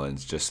new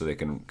ones just so they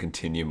can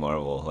continue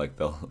Marvel. Like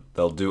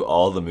they'll do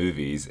all the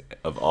movies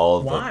of all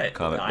of the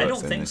comic books. I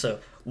don't think so.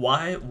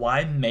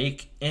 Why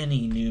make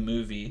any new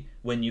movie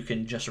when you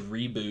can just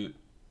reboot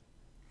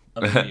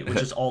a movie,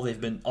 which is all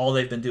they've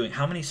been doing?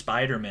 How many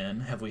Spider-Man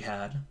have we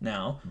had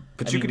now?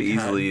 But you could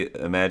easily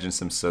imagine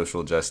some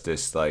social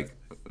justice like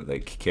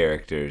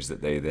characters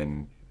that they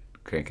then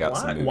crank out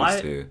some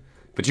movies too.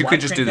 But you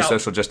could just do the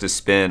social justice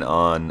spin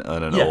on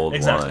an old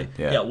one.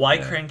 Why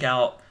crank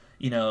out,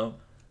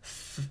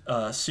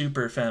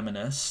 super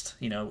feminist,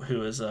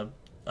 who is a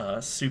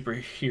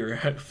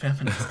superhero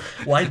feminist?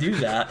 Why do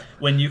that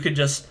when you could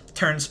just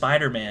turn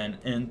Spider-Man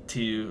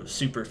into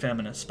super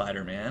feminist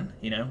Spider-Man?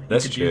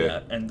 That's you could true. Do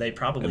that, and they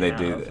probably and they have.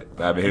 do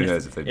that. I mean, who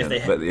knows if they've done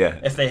it? But yeah,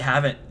 if they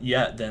haven't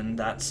yet, then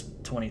that's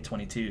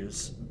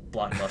 2022's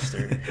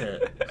blockbuster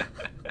hit.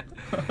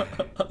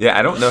 Yeah,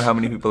 I don't know how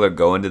many people are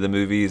going to the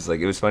movies.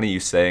 Like, it was funny you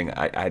saying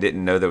I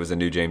didn't know there was a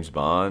new James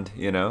Bond,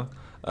 Yeah.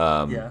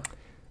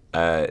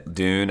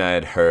 Dune I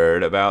had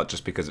heard about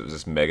just because it was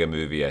this mega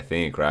movie, I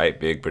think, right?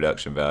 Big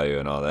production value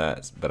and all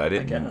that. But I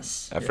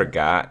didn't. I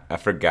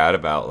forgot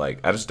about, like,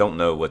 I just don't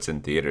know what's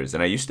in theaters.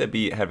 And I used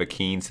to have a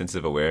keen sense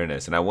of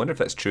awareness, and I wonder if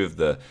that's true of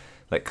the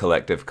like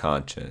collective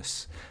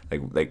conscious.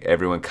 Like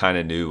everyone kind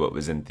of knew what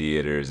was in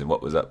theaters and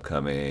what was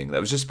upcoming. That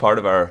was just part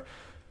of our.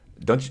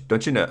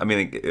 Don't you know? I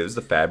mean, it was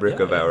the fabric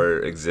of our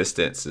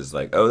existence. Is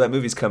like, oh, that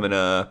movie's coming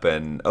up,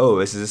 and oh,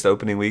 is this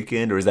opening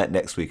weekend or is that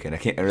next weekend? I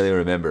can't really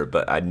remember,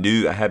 but I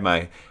knew I had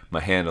my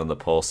hand on the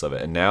pulse of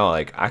it, and now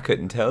like I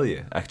couldn't tell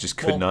you. I just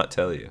could not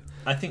tell you.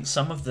 I think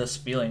some of this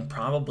feeling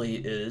probably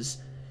is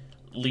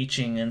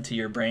leaching into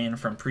your brain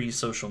from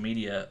pre-social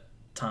media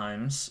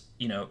times.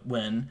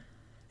 When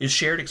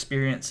shared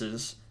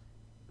experiences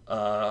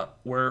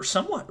were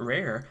somewhat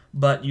rare,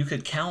 but you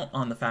could count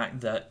on the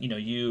fact that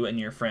you and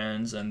your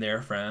friends and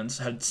their friends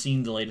had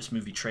seen the latest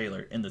movie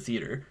trailer in the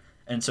theater,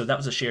 and so that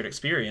was a shared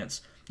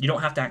experience. You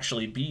don't have to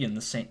actually be in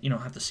the same. You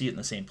don't have to see it in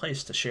the same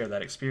place to share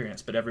that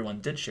experience, but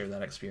everyone did share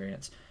that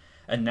experience.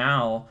 And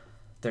now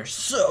there's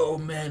so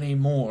many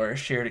more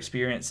shared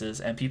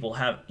experiences, and people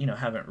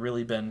haven't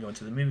really been going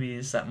to the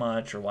movies that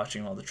much or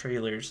watching all the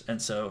trailers,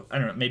 and so I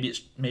don't know,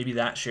 maybe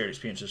that shared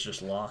experience is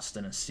just lost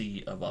in a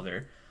sea of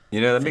other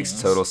That makes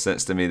things. total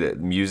sense to me that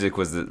music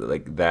was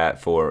like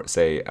that for,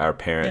 say, our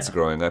parents Yeah,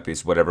 growing up.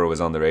 Is whatever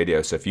was on the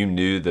radio. So if you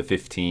knew the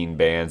 15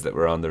 bands that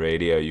were on the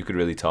radio, you could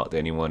really talk to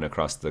anyone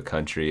across the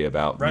country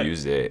about right.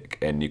 music.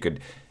 And you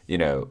could,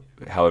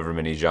 however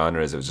many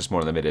genres, it was just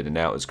more limited. And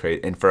now it was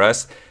crazy. And for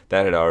us,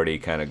 that had already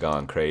kind of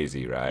gone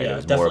crazy, right? It Yeah,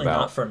 was more definitely not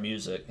about for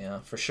music. Yeah,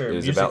 for it sure.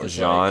 was Music about is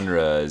like,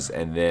 genres,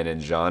 and then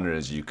in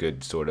genres you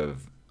could sort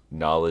of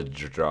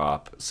knowledge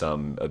drop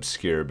some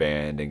obscure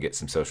band and get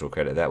some social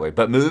credit that way.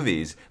 But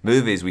movies,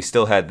 we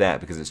still had that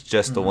because it's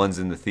just the ones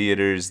in the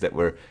theaters that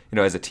were,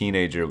 as a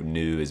teenager,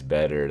 new is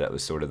better. That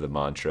was sort of the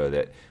mantra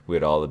that we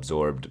had all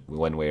absorbed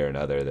one way or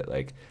another. That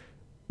like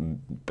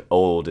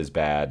old is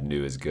bad,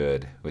 new is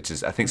good, which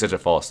is I think such a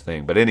false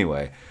thing. But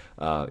anyway,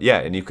 yeah,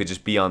 and you could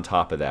just be on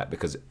top of that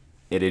because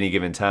at any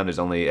given time there's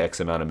only X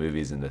amount of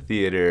movies in the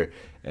theater,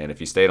 and if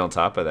you stayed on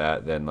top of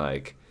that, then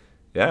like,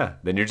 yeah,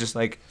 then you're just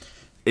like,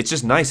 it's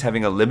just nice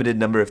having a limited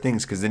number of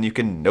things because then you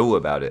can know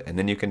about it and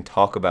then you can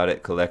talk about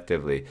it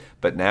collectively.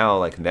 But now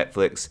like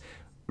Netflix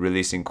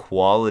releasing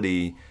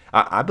quality,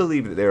 I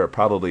believe that there are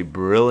probably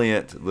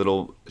brilliant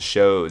little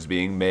shows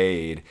being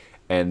made,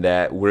 and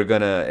that we're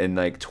gonna in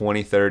like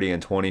 2030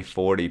 and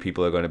 2040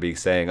 people are going to be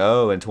saying,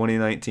 oh, in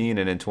 2019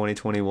 and in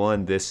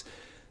 2021 this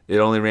it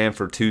only ran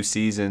for 2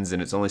 seasons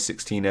and it's only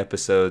 16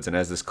 episodes and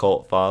has this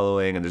cult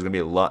following, and there's going to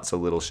be lots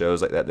of little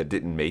shows like that that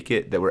didn't make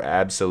it that were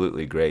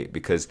absolutely great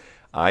because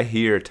I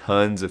hear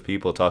tons of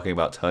people talking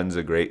about tons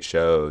of great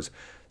shows.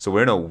 So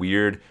we're in a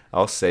weird,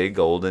 I'll say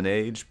golden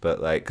age,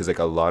 but like, because like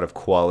a lot of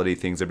quality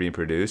things are being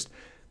produced,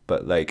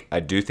 but like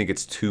I do think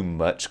it's too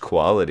much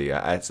quality.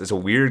 It's a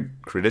weird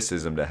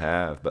criticism to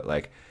have, but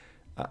like,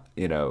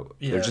 there's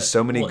yeah. just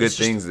so many Well, good it's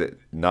just things that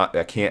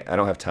I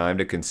don't have time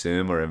to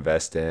consume or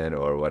invest in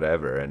or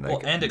whatever, and well,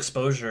 like, and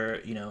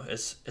exposure,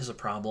 is a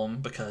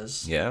problem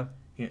because yeah.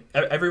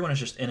 everyone is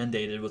just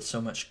inundated with so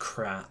much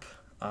crap,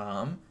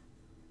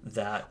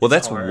 that Well,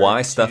 it's that's why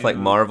hard stuff like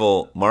to.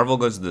 Marvel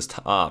goes to this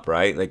top,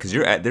 right? Like, because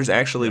there's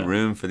actually Yeah.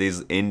 room for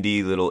these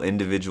indie little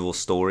individual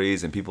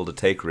stories and people to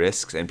take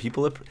risks, and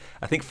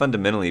I think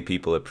fundamentally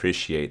people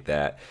appreciate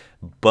that,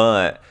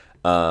 but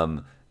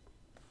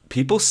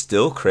people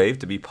still crave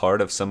to be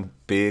part of some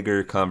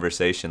bigger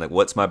conversation. Like,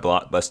 what's my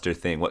blockbuster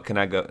thing? What can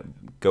I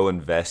go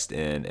invest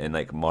in? And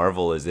like,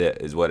 Marvel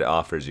is what it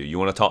offers you. You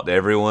want to talk to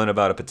everyone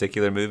about a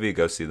particular movie?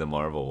 Go see the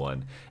Marvel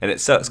one. And it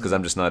sucks because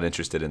I'm just not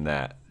interested in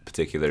that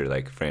particular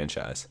like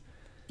franchise.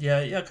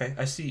 Yeah, yeah, okay.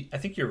 I see. I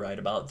think you're right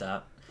about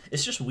that.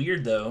 It's just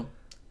weird though.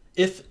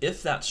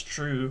 If that's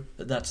true,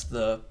 that that's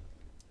the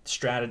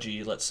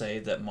strategy, let's say,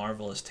 that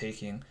Marvel is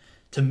taking.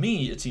 To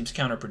me, it seems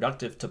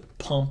counterproductive to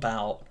pump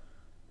out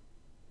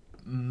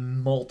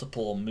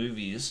multiple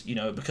movies,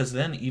 because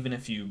then even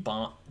if you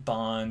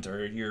bond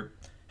or you're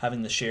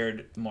having the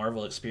shared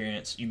Marvel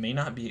experience, you may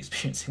not be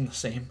experiencing the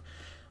same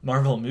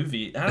Marvel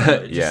movie. I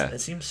don't know. Yeah.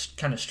 It seems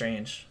kind of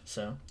strange.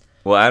 So,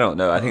 Well, I don't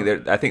know. um,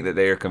 I think that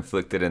they are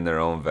conflicted in their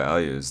own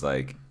values.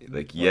 Like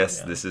well, yes,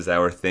 yeah, this is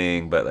our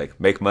thing, but like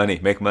make money,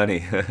 make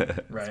money.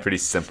 It's right. pretty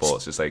simple.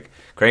 It's just like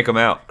crank them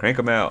out, crank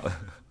them out.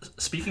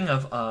 Speaking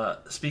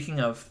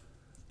of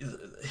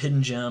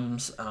hidden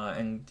gems,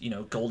 and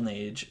golden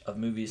age of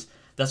movies.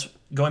 That's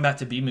going back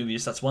to B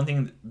movies. That's one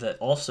thing that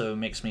also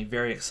makes me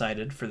very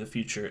excited for the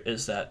future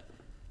is that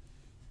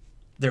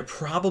they're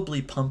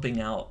probably pumping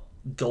out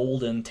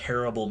golden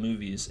terrible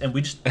movies, and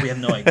we have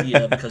no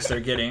idea because they're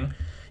getting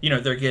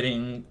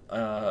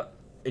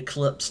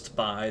eclipsed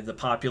by the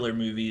popular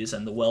movies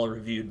and the well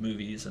reviewed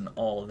movies and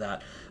all of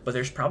that. But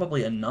there's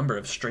probably a number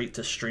of straight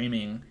to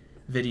streaming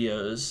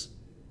videos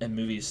and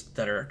movies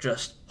that are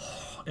just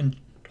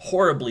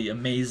horribly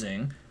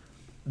amazing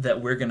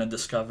that we're going to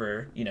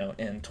discover,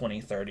 in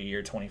 2030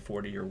 or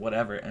 2040 or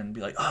whatever, and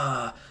be like,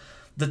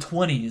 the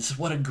 20s,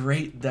 what a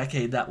great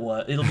decade that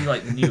was. It'll be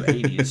like the new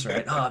 80s,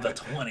 right? The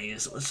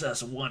 20s,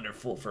 that's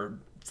wonderful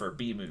for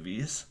B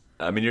movies.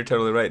 I mean, you're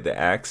totally right. The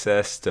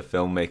access to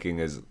filmmaking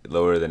is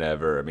lower than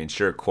ever. I mean,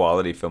 sure,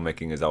 quality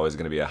filmmaking is always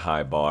going to be a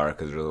high bar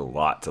because there's a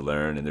lot to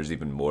learn, and there's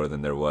even more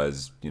than there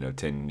was,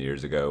 10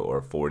 years ago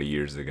or 40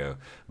 years ago.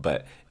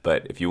 But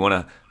if you want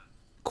to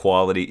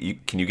quality,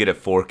 can you get a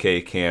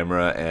 4K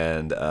camera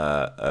and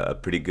a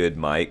pretty good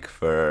mic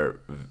for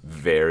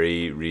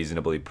very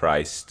reasonably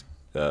priced,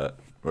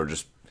 or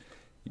just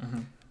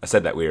I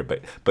said that weird,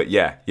 but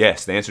yeah,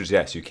 yes, the answer is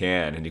yes, you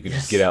can, and you can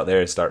just get Yes. out there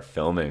and start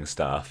filming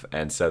stuff.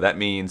 And so that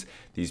means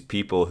these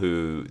people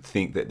who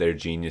think that they're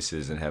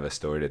geniuses and have a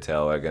story to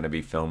tell are going to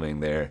be filming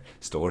their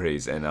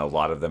stories, and a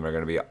lot of them are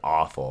going to be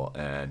awful.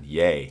 And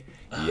yay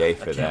I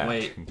for can't that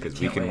wait. because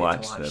we Can't can wait to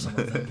watch watch some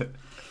of them.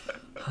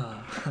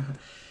 them.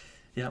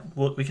 Yeah,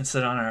 we can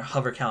sit on our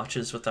hover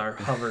couches with our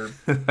hover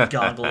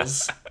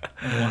goggles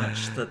and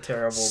watch the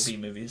terrible B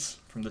movies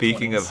from the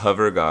Speaking of 20s.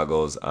 hover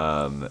goggles,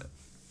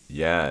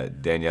 yeah,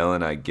 Danielle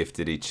and I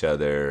gifted each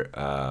other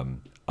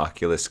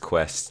Oculus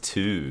Quest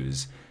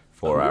 2s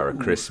for our Ooh.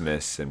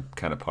 Christmas and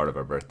kind of part of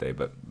our birthday,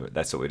 but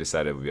that's what we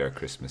decided would be our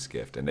Christmas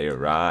gift, and they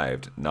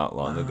arrived not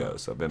long ago.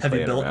 So I've been Have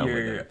you playing built around with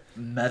them. your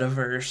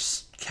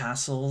metaverse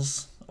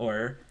castles,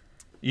 or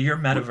your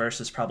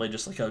metaverse is probably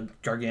just like a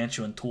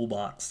gargantuan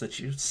toolbox that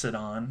you sit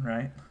on,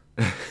 right?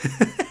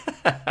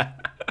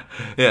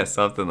 Yeah,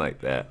 something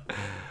like that.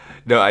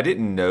 No, I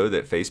didn't know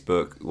that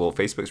Facebook. Well,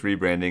 Facebook's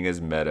rebranding as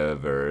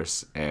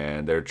Metaverse,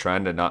 and they're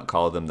trying to not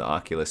call them the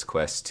Oculus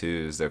Quest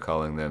 2s. They're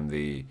calling them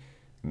the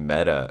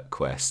Meta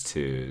Quest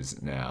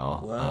 2s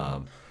now.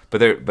 Whoa.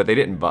 But they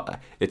didn't buy.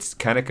 It's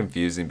kind of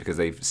confusing because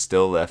they've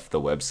still left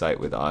the website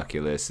with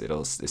Oculus.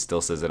 It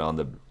still says it on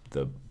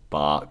the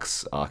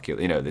box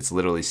Oculus. It's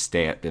literally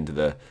stamped into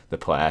the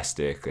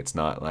plastic. It's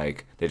not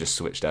like they just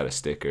switched out a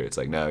sticker. It's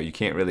like, no, you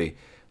can't really.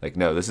 Like,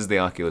 no, this is the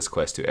Oculus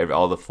Quest 2.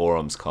 All the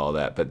forums call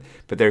that, but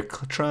they're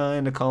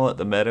trying to call it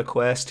the Meta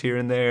Quest here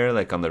and there,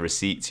 like on the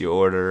receipts you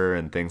order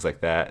and things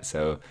like that.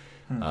 So,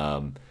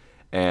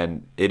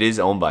 and it is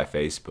owned by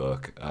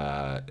Facebook.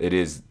 It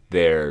is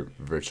their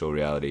virtual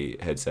reality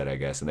headset, I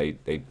guess, and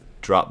they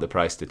dropped the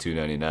price to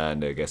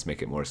 $299 to, I guess,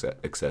 make it more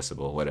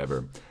accessible,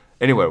 whatever.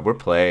 Anyway, we're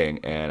playing,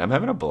 and I'm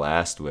having a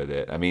blast with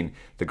it. I mean,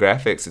 the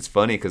graphics, it's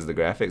funny because the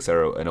graphics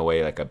are, in a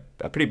way, like a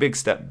pretty big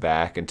step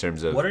back in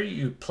terms of... What are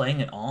you playing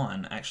it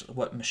on, actually?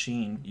 What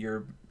machine?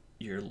 Your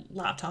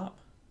laptop?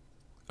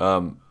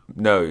 No,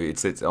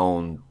 it's its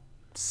own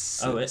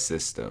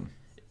system.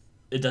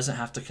 It doesn't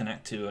have to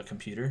connect to a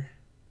computer?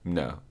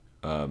 No.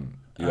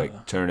 You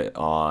turn it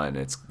on.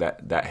 It's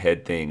that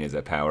head thing is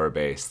a power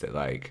base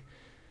that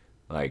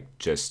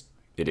just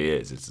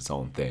it's its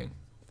own thing.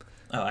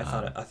 Oh, I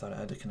thought it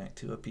had to connect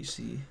to a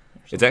PC.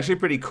 It's actually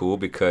pretty cool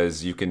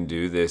because you can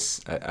do this.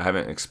 I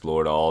haven't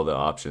explored all the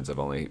options. I've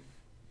only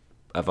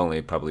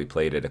probably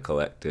played it a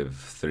collective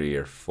 3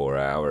 or 4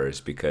 hours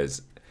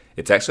because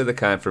it's actually the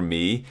kind for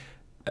me,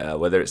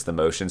 whether it's the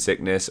motion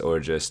sickness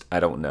or just I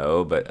don't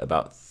know, but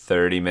about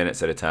 30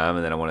 minutes at a time,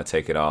 and then I want to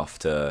take it off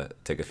to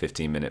take a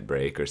 15-minute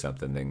break or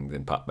something,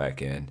 then pop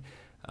back in.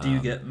 Do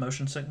you get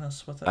motion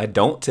sickness with it? I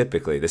don't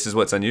typically. This is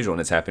what's unusual,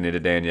 and it's happening to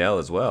Danielle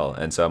as well.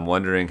 And so I'm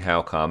wondering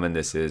how common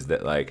this is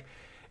that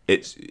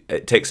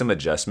it takes some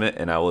adjustment,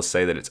 and I will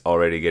say that it's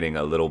already getting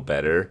a little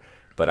better.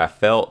 But I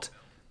felt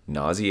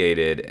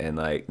nauseated and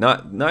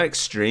not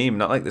extreme,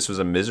 not like this was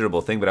a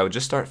miserable thing, but I would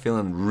just start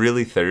feeling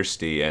really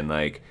thirsty and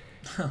I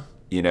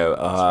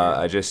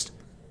just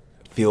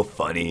feel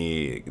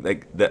funny.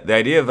 Like the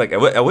idea of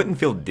I wouldn't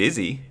feel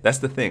dizzy. That's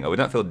the thing. I would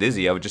not feel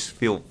dizzy. I would just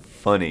feel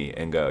funny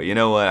and go, you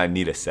know what, I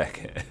need a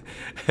second.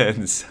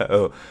 And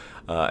so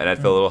and I'd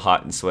feel a little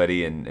hot and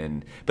sweaty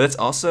but it's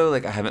also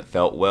I haven't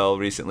felt well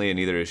recently, and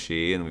neither has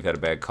she, and we've had a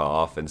bad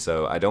cough, and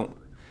so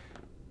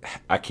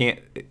I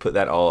can't put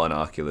that all on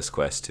Oculus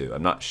Quest 2.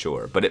 I'm not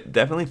sure, but it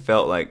definitely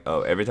felt like,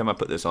 every time I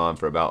put this on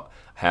for about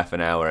half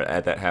an hour,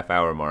 at that half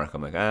hour mark,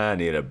 I'm like, I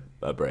need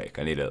a break.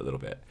 I need a little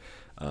bit.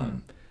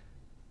 And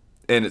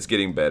it's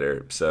getting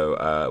better,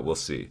 so we'll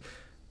see.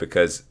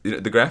 Because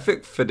the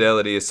graphic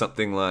fidelity is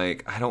something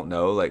like, I don't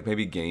know,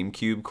 maybe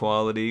GameCube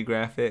quality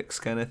graphics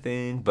kind of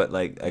thing, but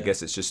I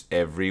guess it's just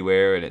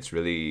everywhere, and it's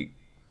really,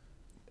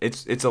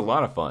 it's a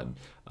lot of fun.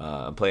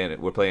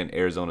 We're playing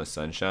Arizona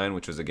Sunshine,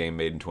 which was a game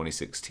made in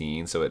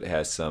 2016, so it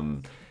has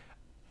some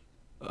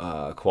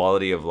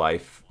quality of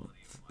life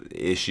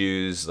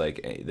issues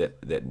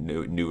that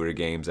newer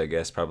games, I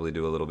guess, probably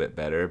do a little bit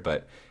better,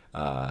 but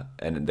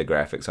and the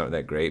graphics aren't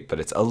that great, but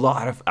it's a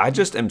lot of... I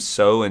just am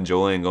so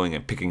enjoying going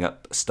and picking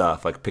up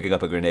stuff, like picking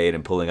up a grenade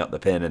and pulling out the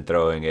pin and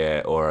throwing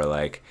it, or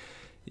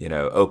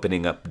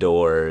opening up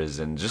doors,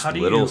 and just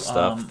little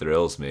stuff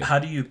thrills me. How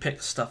do you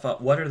pick stuff up?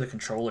 What are the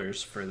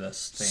controllers for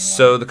this thing?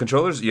 So the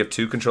controllers, you have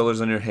 2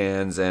 controllers on your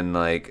hands, and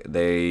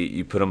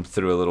you put them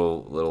through a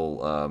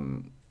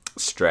little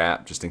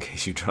strap just in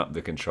case you drop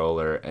the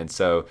controller, and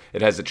so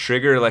it has a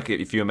trigger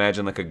if you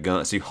imagine a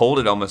gun, so you hold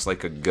it almost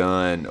like a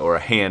gun or a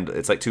hand.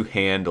 It's 2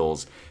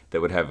 handles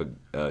that would have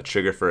a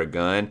trigger for a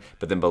gun,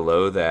 but then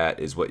below that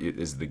is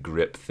is the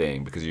grip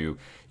thing, because you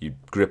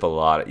grip a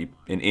lot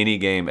in any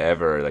game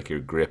ever, you're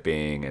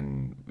gripping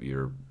and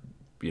you're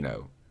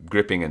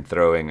gripping and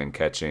throwing and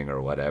catching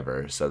or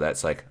whatever. So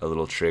that's a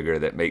little trigger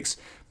that makes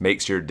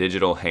your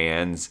digital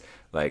hands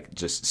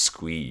just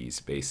squeeze,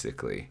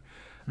 basically.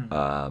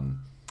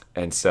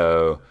 And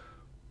so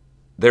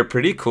they're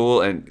pretty cool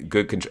and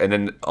good control. And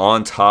then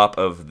on top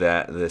of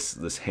that,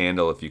 this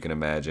handle, if you can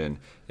imagine,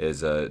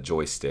 is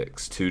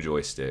joysticks, 2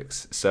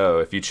 joysticks. So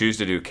if you choose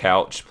to do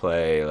couch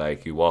play,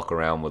 you walk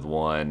around with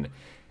one,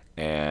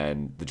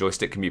 and the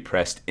joystick can be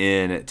pressed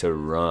in to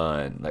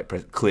run,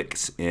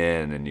 clicks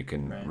in, and you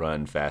can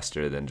run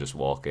faster than just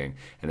walking.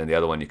 And then the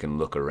other one, you can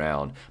look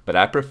around. But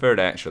I prefer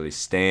to actually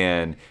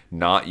stand,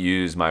 not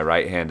use my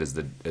right hand as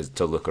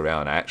to look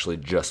around. I actually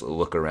just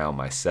look around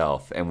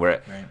myself. And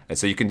and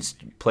so you can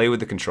play with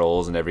the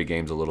controls, and every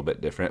game's a little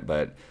bit different,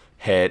 but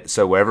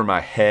so wherever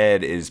my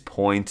head is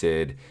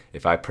pointed,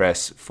 if I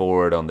press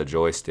forward on the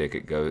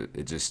joystick,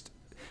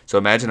 so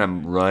imagine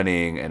I'm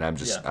running, and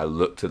I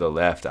look to the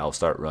left, I'll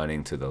start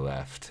running to the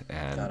left,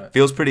 and it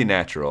feels pretty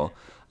natural.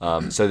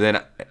 So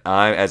then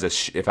I,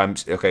 if I'm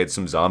okay,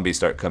 some zombies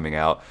start coming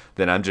out,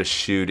 then I'm just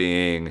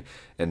shooting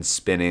and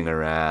spinning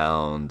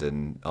around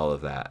and all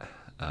of that.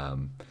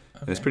 And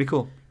it's pretty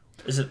cool.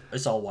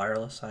 It's all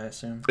wireless, I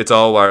assume? It's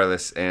all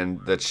wireless,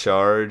 and the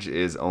charge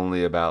is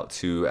only about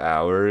 2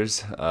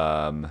 hours.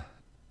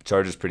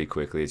 Charges pretty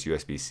quickly. It's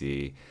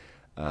USB-C.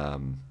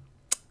 And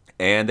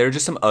there are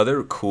just some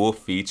other cool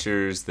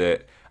features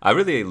that I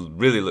really,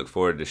 really look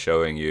forward to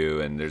showing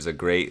you. And there's a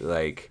great,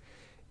 like,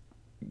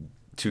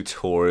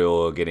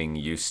 tutorial getting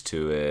used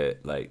to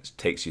it, like,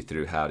 takes you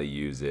through how to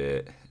use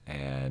it.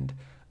 And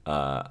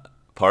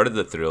part of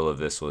the thrill of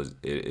this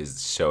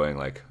is showing,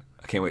 like,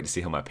 I can't wait to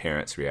see how my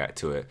parents react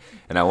to it.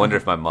 And I wonder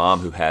if my mom,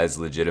 who has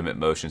legitimate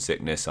motion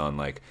sickness on,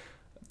 like,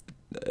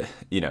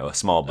 a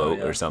small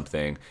boat or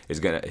something,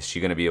 is she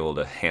gonna be able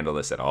to handle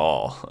this at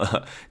all?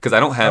 Because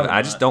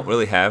I just don't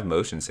really have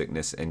motion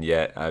sickness, and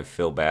yet I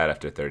feel bad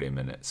after 30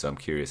 minutes. So I'm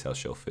curious how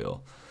she'll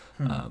feel.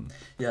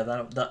 Yeah,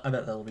 I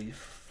bet that'll be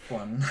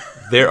fun.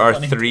 There are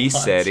 3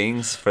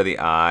 settings for the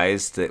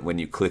eyes that when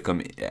you click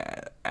them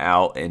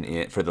out and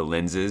in for the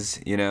lenses,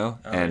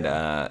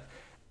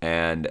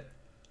 and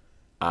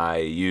I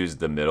use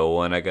the middle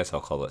one. I guess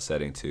I'll call it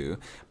setting 2.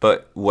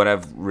 But what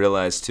I've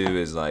realized too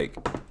is, like,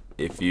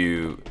 if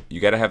you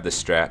got to have the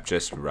strap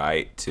just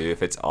right too.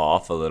 If it's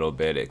off a little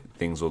bit,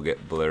 things will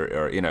get blurry.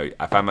 Or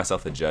I find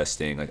myself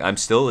adjusting. Like, I'm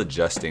still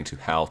adjusting to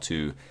how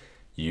to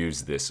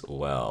use this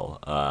well,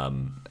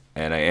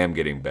 and I am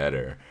getting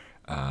better.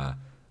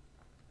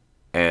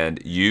 And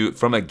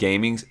from a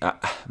gaming,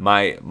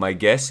 my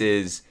guess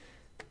is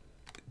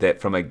that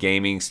from a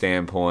gaming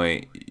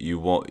standpoint, you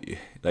won't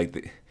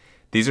like.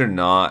 These do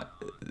not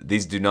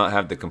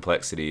have the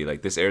complexity.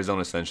 Like, this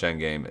Arizona Sunshine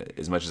game,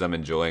 as much as I'm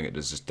enjoying it,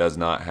 just does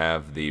not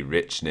have the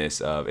richness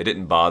of, it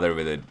didn't bother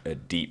with a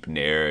deep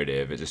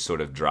narrative. It just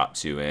sort of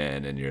drops you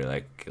in and you're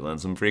like killing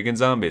some freaking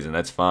zombies, and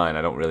that's fine.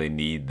 I don't really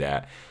need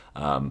that.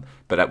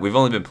 But we've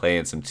only been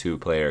playing some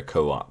 2-player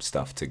co-op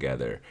stuff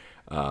together.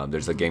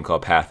 There's a game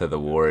called Path of the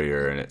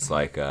Warrior, and it's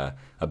like a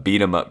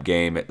beat-em-up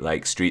game at,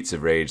 like, Streets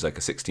of Rage, like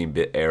a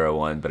 16-bit era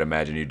one. But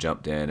imagine you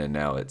jumped in, and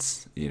now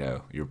it's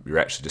you're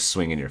actually just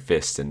swinging your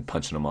fists and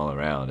punching them all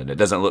around, and it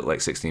doesn't look like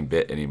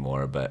 16-bit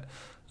anymore. But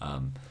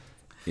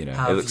it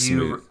looks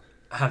smooth.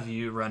 Have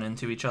you run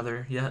into each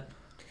other yet?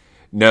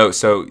 No,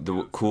 so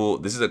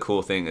this is a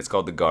cool thing. It's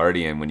called the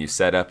Guardian. When you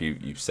set up,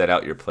 you set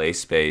out your play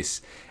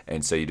space,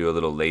 and so you do a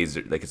little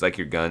laser, like, it's like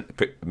your gun.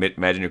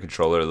 Imagine your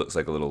controller looks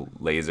like a little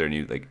laser, and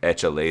you, like,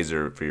 etch a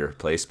laser for your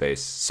play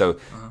space. So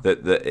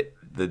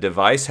the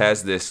device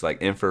has this, like,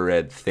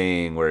 infrared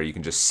thing where you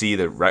can just see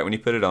right when you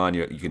put it on,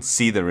 you can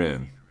see the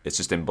room. It's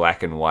just in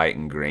black and white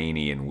and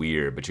grainy and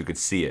weird, but you can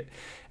see it.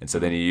 And so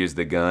then you use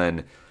the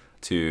gun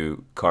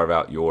to carve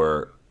out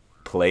your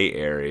play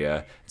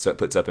area, so it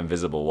puts up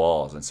invisible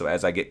walls. And so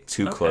as I get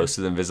too close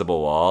to the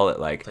invisible wall,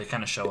 they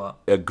kind of show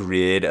up. A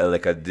grid,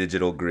 like a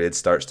digital grid,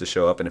 starts to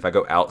show up. And if I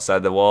go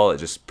outside the wall, it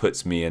just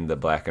puts me in the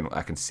black, and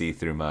I can see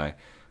through my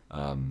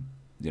I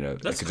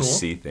can just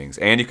see things.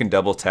 And you can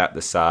double tap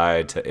the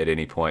side at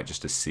any point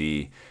just to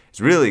see.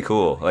 It's really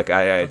cool. Like,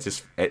 I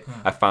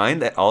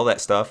find that all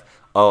that stuff.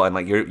 Oh, and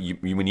like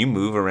when you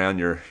move around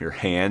your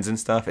hands and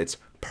stuff, it's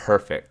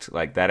perfect.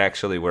 Like, that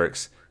actually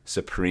works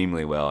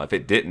supremely well. If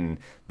it didn't,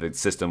 the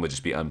system would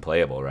just be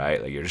unplayable,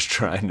 right? Like, you're just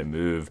trying to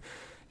move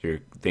your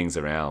things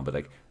around. But,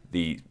 like,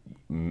 the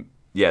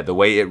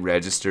way it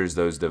registers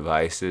those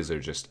devices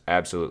are just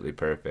absolutely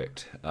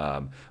perfect.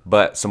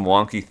 But some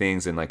wonky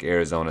things in, like,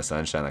 Arizona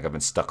Sunshine, like, I've been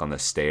stuck on the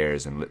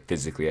stairs and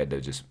physically had to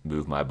just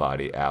move my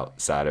body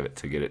outside of it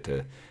to get it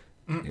to.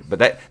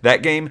 But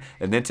that game,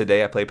 and then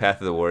today I played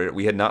Path of the Warrior.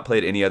 We had not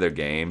played any other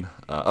game.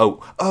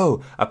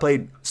 I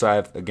played, so I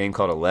have a game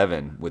called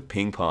 11 with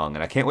ping pong,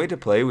 and I can't wait to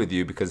play with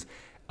you because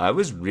I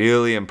was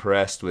really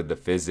impressed with the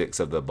physics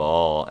of the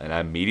ball, and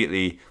I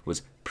immediately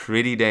was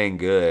pretty dang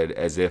good,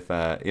 as if,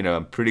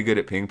 I'm pretty good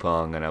at ping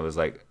pong, and I was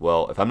like,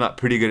 well, if I'm not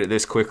pretty good at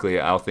this quickly,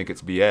 I'll think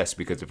it's BS,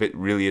 because if it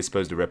really is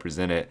supposed to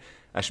represent it,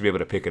 I should be able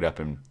to pick it up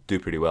and do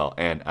pretty well,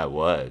 and I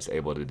was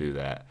able to do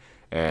that.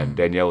 And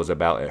Danielle was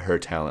about at her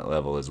talent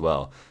level as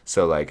well.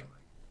 So, like,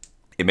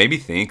 it made me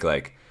think,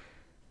 like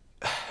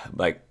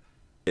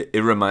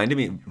it reminded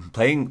me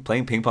playing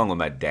ping pong with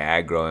my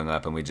dad growing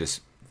up, and we just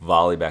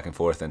volley back and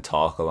forth and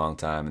talk a long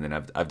time. And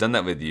then I've done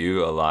that with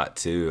you a lot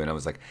too. And I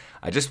was like,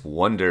 I just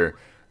wonder,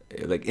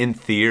 like, in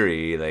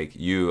theory, like,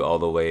 you all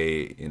the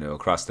way,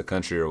 across the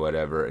country or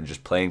whatever, and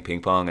just playing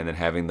ping pong and then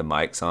having the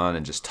mics on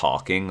and just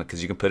talking,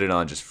 because you can put it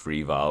on just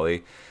free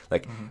volley,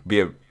 like,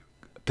 be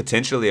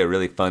potentially a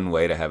really fun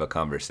way to have a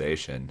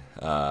conversation,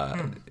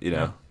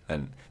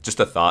 and just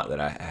a thought that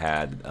I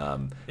had,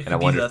 and I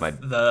wonder if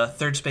the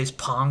Third Space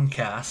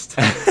Pongcast.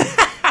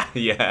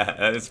 Yeah,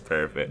 that is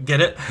perfect.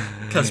 Get it?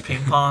 Because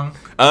ping pong.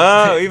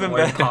 Oh, even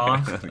better.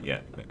 Pong. Yeah.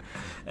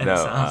 And it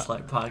sounds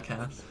like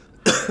podcast.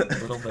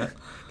 A little bit.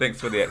 Thanks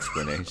for the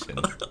explanation.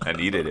 I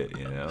needed it,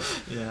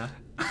 Yeah.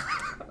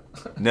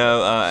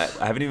 No, I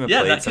haven't even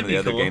Yeah, played that some could of the be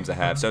other cool. games I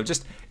have. So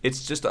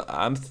it's just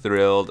I'm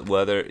thrilled.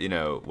 Whether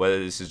whether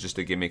this is just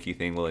a gimmicky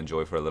thing we'll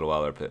enjoy for a little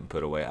while or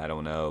put away, I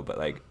don't know. But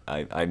like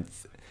I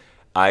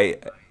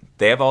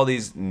they have all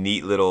these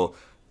neat little.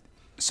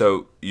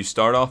 So you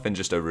start off in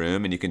just a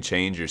room and you can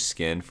change your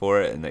skin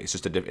for it, and it's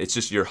just it's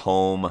just your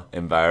home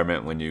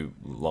environment when you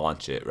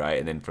launch it, right?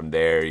 And then from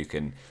there you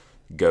can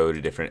go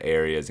to different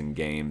areas and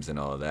games and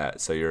all of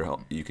that. So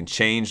you can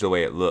change the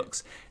way it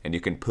looks, and you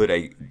can put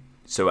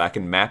so I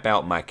can map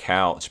out my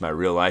couch, my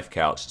real life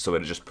couch, so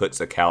it just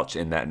puts a couch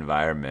in that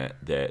environment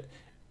that,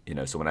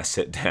 so when I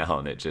sit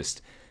down, it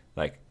just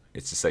like,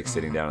 it's just like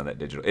sitting down on that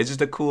digital. It's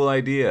just a cool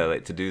idea,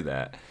 like, to do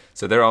that.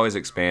 So they're always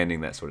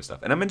expanding that sort of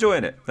stuff, and I'm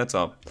enjoying it. That's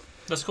all.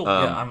 That's cool.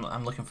 Yeah,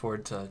 I'm looking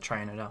forward to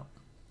trying it out.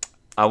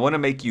 I want to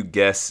make you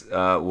guess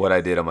what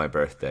I did on my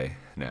birthday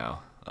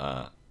now.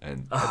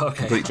 And Okay.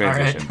 complete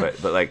transition, All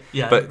right. but like,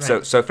 Yeah, but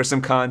right. so for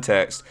some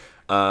context,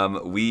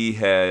 we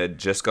had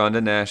just gone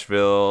to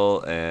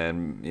Nashville,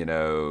 and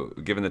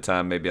given the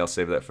time, maybe I'll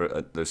save that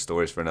for those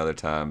stories for another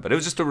time. But it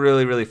was just a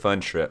really, really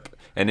fun trip,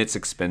 and it's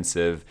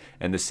expensive,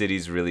 and the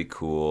city's really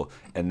cool,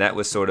 and that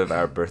was sort of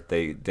our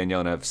birthday.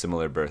 Danielle and I have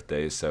similar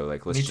birthdays, so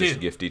like, let's Me too. just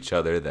gift each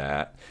other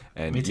that.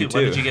 And Me too. you too.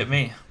 What did you get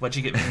me? What'd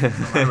you get me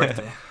for my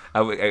birthday?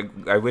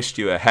 I wished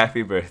you a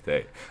happy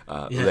birthday.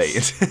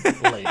 Yes.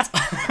 Late. Late.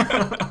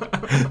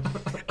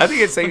 I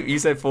think you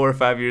said 4 or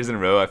 5 years in a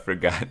row. I've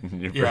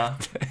forgotten your Yeah.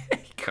 birthday.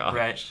 Gosh.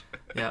 Right.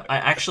 Yeah.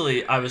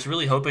 I was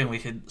really hoping we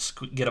could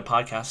get a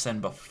podcast in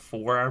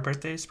before our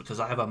birthdays, because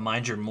I have a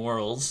Mind Your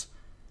Morals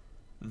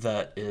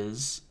that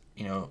is,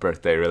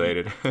 Birthday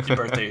related. your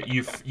birthday.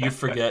 You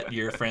forget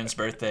your friend's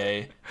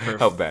birthday for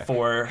How bad?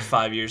 4 or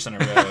 5 years in a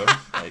row.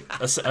 Like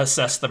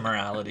assess the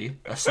morality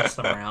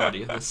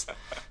of this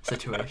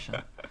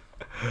situation.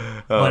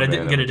 But I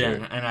didn't get it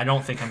in, and I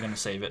don't think I'm going to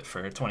save it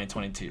for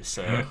 2022.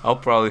 So I'll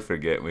probably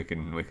forget. We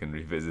can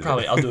revisit.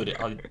 probably it. I'll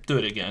do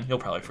it again. You'll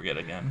probably forget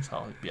again, so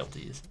I'll be able to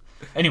use it.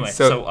 Anyway,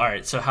 so all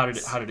right. So how did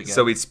it go?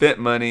 So we spent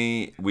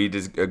money. We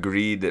just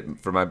agreed that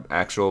for my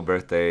actual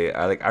birthday,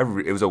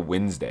 it was a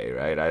Wednesday,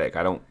 right?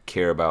 I don't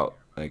care about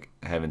like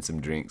having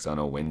some drinks on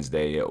a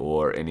Wednesday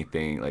or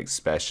anything like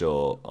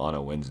special on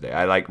a Wednesday.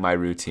 I like my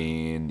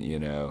routine,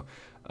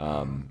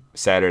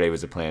 Saturday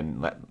was a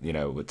plan,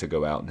 to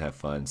go out and have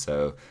fun.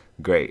 So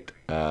great.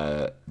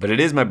 But it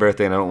is my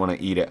birthday, and I don't want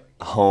to eat at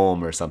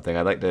home or something.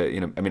 I'd like to,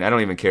 I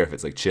don't even care if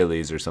it's like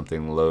Chili's or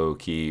something low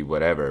key,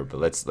 whatever. But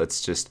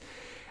let's just.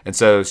 And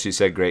so she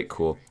said, great,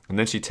 cool. And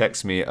then she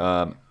texts me,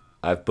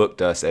 I've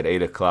booked us at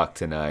 8:00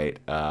 tonight,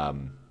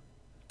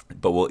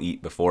 but we'll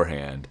eat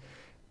beforehand.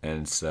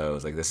 And so I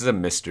was like, this is a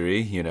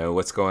mystery,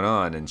 what's going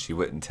on? And she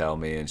wouldn't tell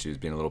me, and she was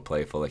being a little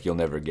playful, like, you'll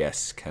never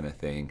guess kind of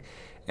thing.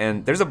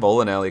 And there's a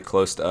bowling alley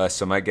close to us,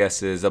 so my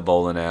guess is a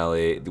bowling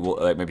alley.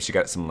 Like maybe she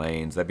got some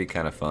lanes. That'd be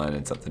kind of fun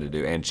and something to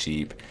do, and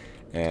cheap.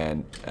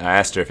 And I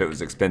asked her if it was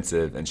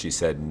expensive, and she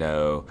said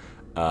no.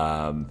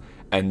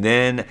 And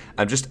then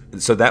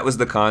so that was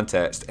the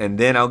context. And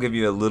then I'll give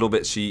you a little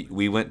bit.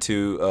 We went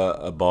to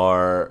a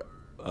bar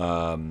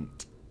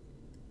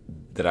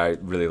that I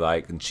really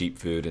like, and cheap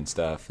food and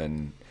stuff.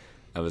 And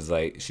I was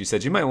like, she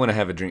said, you might want to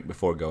have a drink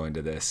before going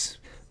to this.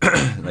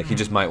 Like, you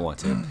just might want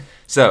to.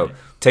 So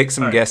take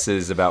some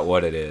guesses about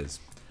what it is.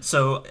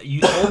 So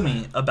you told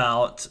me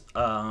about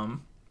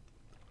some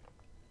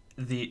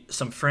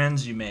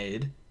friends you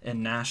made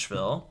in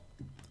Nashville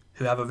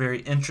who have a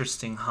very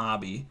interesting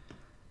hobby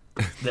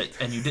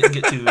and you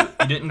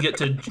didn't get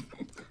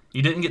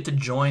to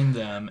join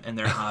them in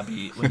their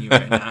hobby when you were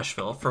in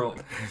Nashville for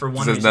one reason.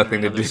 This has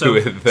nothing or to another. do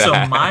with that.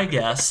 So my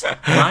guess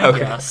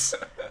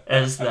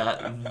is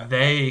that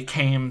they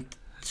came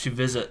to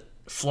visit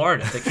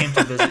Florida. They came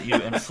to visit you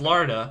in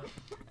Florida,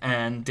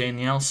 and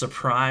Danielle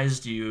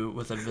surprised you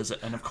with a visit.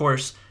 And of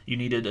course, you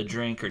needed a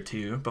drink or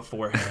two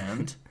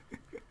beforehand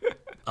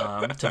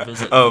to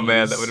visit. Oh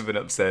man, that would have been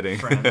upsetting.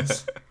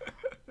 Friends.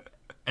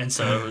 And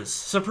so it was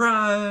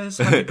surprise,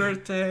 happy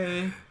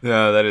birthday.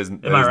 No, that is.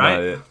 Am I right?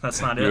 Not it.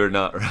 That's not it. You were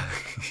not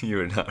right. You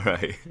were not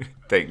right.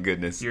 Thank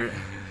goodness. Your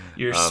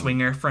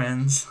swinger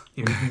friends.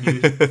 Your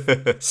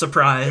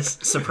surprise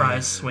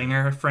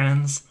swinger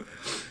friends.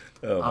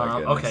 Oh my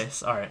goodness. Okay,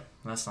 so, all right,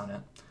 that's not it.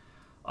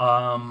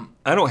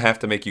 I don't have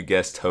to make you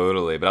guess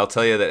totally, but I'll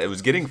tell you that it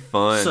was getting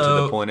fun to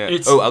the point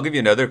of. I'll give you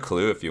another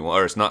clue if you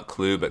want, or it's not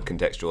clue, but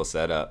contextual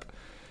setup.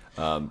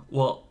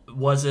 Well,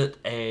 was it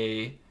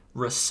a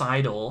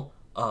recital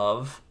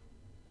of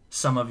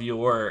some of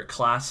your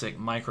classic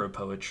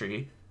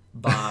micropoetry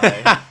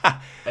by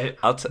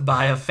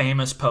by a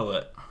famous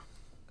poet?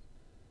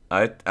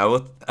 I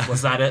will.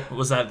 Was that it?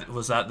 Was that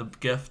the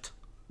gift?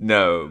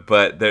 No,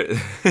 but no,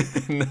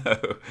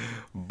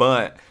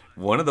 but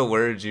one of the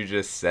words you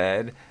just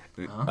said,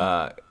 I'm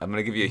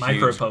gonna give you a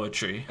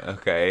micropoetry.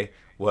 Okay,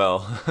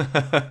 well,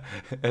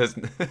 I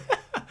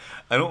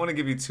don't want to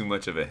give you too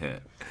much of a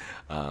hint.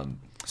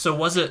 So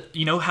was it?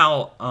 You know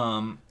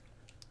how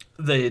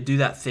they do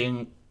that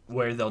thing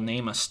where they'll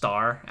name a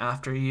star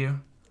after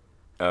you?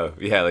 Oh,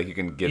 yeah, like you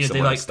can give You know, they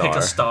someone like a star. pick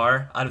a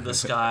star out of the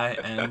sky,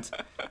 and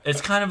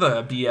it's kind of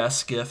a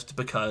BS gift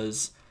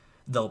because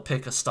they'll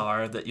pick a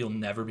star that you'll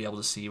never be able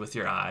to see with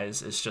your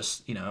eyes. It's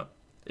just, you know,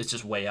 it's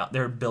just way out.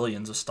 There are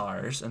billions of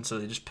stars, and so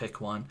they just pick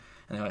one,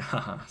 and they're like,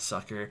 haha,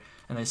 sucker,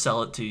 and they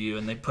sell it to you,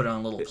 and they put it on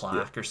a little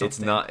plaque or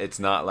something. It's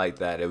not like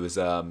that.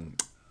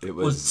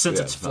 Well, since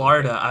yeah, it's not like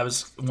Florida, that. I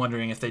was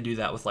wondering if they do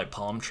that with like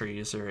palm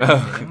trees or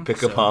anything. Pick a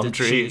So palm did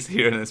tree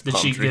here in this Did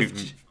palm she tree.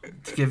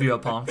 give you a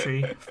palm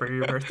tree for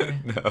your birthday?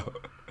 No.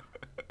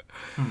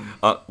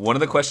 One of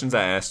the questions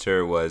I asked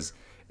her was,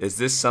 "Is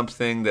this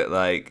something that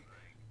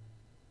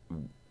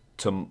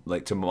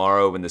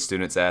tomorrow when the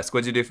students ask,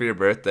 'What'd you do for your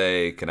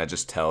birthday?' Can I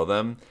just tell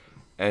them?"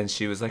 And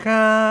she was like,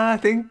 "I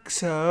think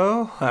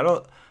so. I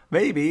don't.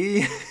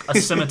 Maybe." A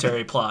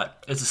cemetery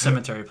plot. It's a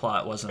cemetery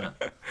plot, wasn't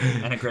it?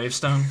 And a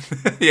gravestone.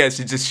 Yeah,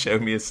 she just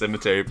showed me a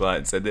cemetery plot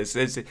and said, "This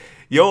is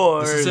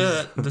yours. This is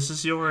it. This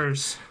is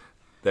yours.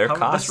 They're That's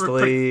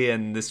costly,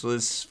 and this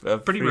was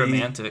Pretty free."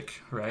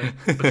 romantic, right?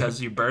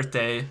 Because your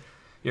birthday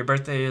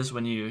is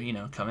when you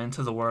know, come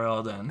into the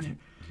world, and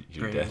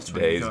Your grave death is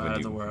day is go when out of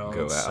you the world.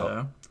 go out.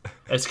 So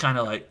it's kind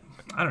of like,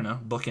 I don't know,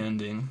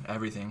 bookending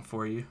everything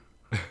for you.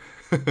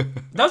 That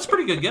was a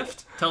pretty good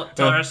gift. Tell her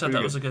I said pretty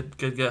that was a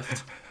good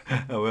gift.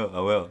 I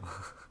will.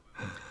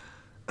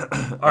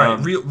 All right,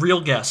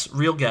 real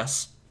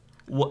guess.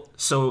 What?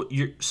 So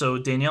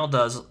Danielle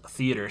does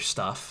theater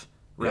stuff,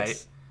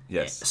 right?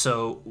 Yes.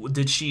 So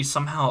did she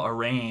somehow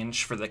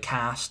arrange for the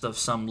cast of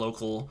some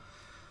local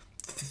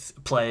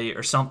play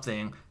or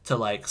something to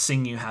like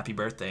sing you happy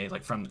birthday,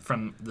 like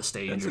from the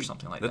stage or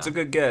something like That's that? a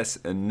good guess.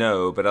 And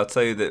no, but I'll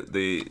tell you that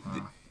the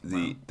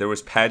there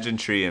was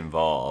pageantry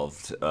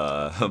involved,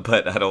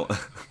 but I don't.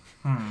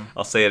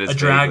 I'll say it as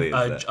vaguely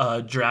as that.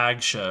 A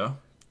drag show.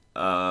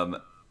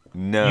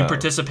 No, You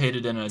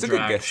participated in a good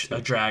drag guess, too.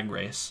 a drag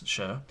race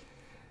show.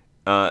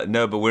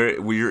 No, but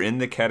we're in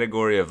the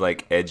category of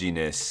like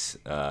edginess.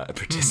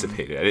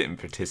 Participated. I didn't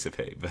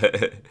participate,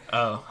 but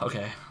Oh,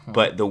 okay.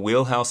 but the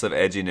wheelhouse of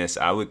edginess,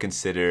 I would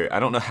consider. I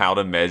don't know how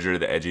to measure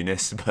the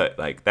edginess, but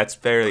like that's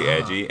fairly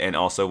edgy, and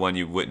also one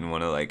you wouldn't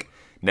want to like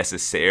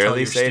necessarily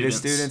your say to students.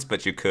 students,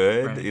 but you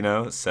could, Right. you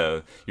know.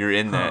 So you're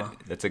in that.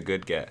 That's a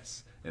good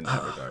guess in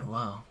that regard.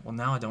 Wow. Well,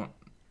 now I don't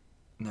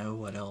know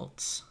what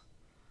else.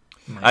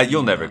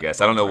 You'll never guess.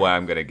 I don't know why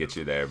I'm gonna get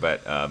you there,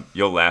 but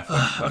you'll laugh when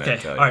I Okay.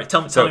 tell All you. right.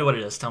 Tell me what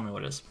it is. Tell me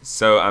what it is.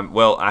 So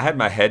well, I had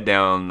my head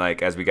down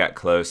like as we got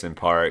close and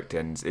parked,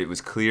 and it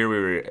was clear we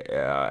were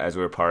as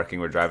we were parking,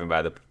 we're driving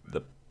by the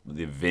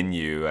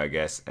venue, I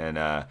guess, and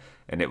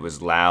it was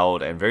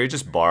loud and very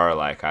just bar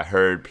like. I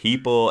heard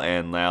people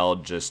and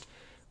loud just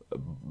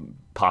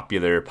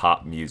popular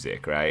pop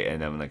music, right?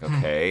 And I'm like,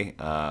 okay.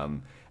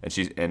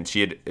 And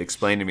she had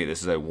explained to me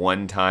this is a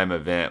one-time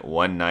event,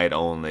 one night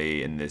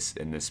only in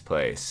this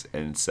place.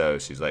 And so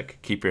she's like,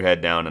 keep your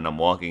head down. And I'm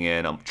walking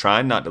in. I'm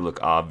trying not to look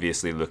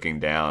obviously looking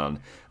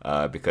down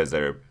because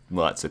there are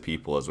lots of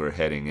people as we're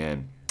heading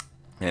in.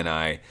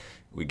 And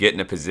we get in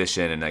a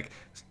position and like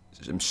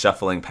I'm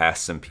shuffling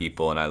past some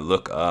people and I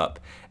look up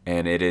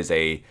and it is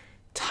a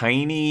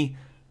tiny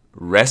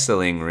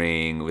wrestling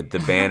ring with the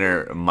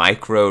banner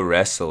Micro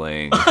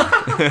Wrestling.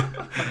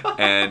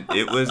 And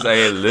it was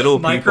a little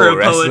people Micro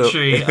wrestling.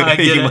 poetry. I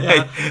get it.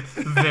 Yeah.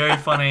 Very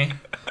funny.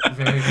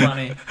 Very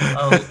funny.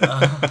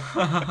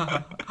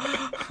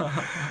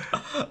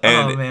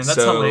 And oh man, that's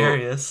so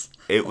hilarious.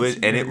 It was,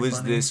 That's and it very was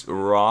funny. this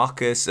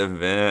raucous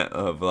event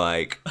of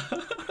like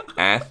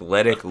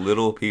athletic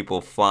little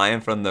people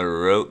flying from the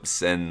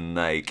ropes and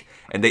like,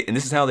 and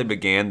this is how they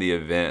began the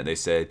event. They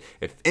said,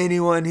 if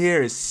anyone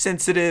here is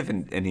sensitive,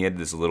 and he had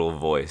this little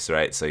voice,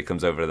 right? So he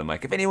comes over to the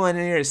mic. If anyone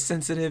here is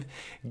sensitive,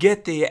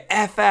 get the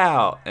F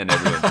out, and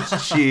everyone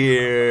just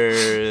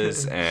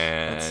cheers.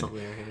 That's And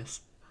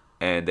hilarious.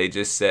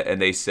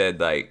 and they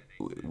said like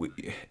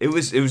it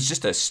was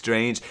just a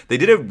strange. They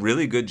did a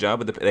really good job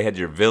with they had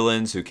your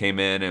villains who came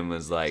in and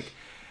was like,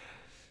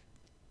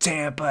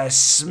 Tampa is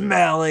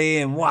smelly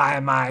and why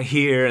am I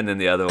here? And then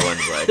the other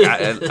one's like,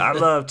 I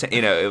love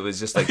it was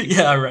just like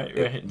Yeah,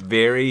 right.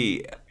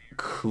 very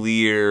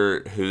clear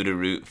who to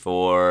root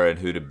for and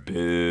who to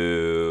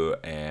boo.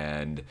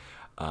 And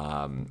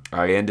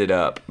I ended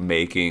up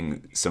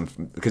making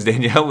because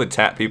Danielle would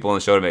tap people on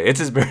the shoulder, it's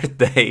his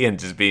birthday, and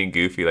just being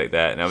goofy like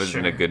that, and I was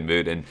in a good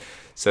mood. And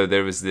so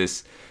there were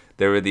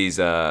these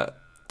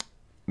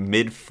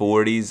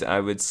mid-40s, I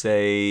would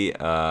say,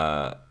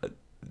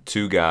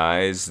 two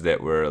guys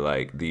that were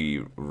like had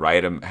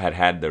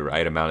the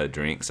right amount of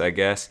drinks, I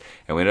guess,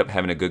 and we ended up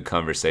having a good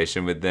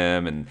conversation with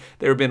them, and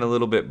they were being a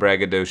little bit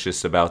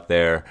braggadocious about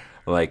their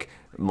like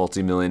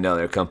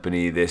multi-million-dollar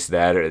company, this,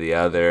 that, or the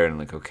other, and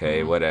like,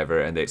 okay,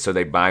 whatever. And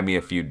they buy me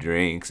a few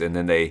drinks, and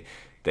then they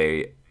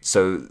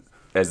so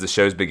as the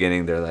show's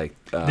beginning, they're like,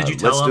 Did you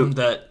tell them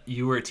that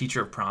you were a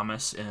teacher of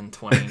promise in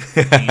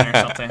 2015 or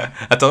something?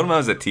 I told them I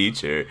was a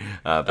teacher,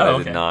 but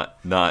I did not.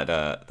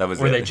 That was.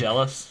 Were they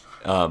jealous?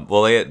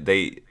 Well,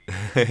 they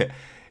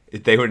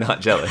they were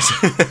not jealous.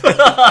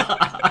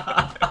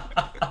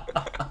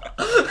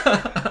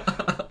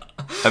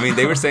 I mean,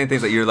 they were saying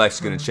things like, your life's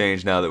going to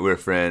change now that we're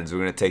friends. We're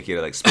going to take you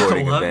to like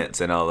sporting What?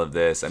 events and all of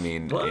this. I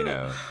mean, What? you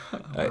know,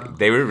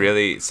 they were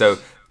really so.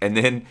 And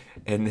then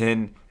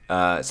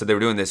so they were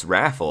doing this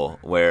raffle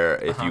where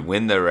if you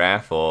win the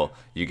raffle,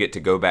 you get to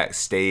go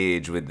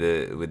backstage with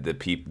the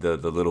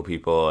little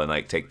people and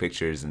like take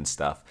pictures and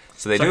stuff.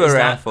 So they do a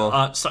raffle.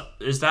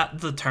 Is that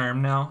the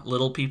term now?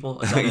 Little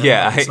people? Is that it?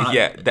 Yeah, It's not,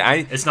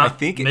 it's not I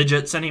think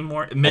midgets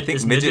anymore. I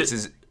think midgets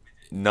is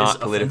not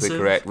is politically offensive?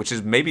 correct, which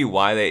is maybe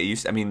why they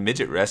used. I mean,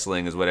 midget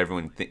wrestling is what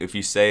everyone. If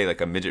you say like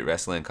a midget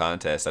wrestling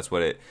contest, that's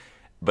what it.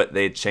 But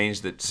they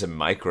changed it to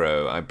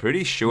micro. I'm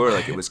pretty sure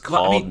like it was Well, I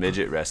called mean-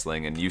 midget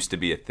wrestling and used to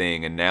be a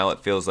thing, and now it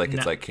feels like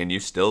it's No. like, can you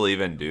still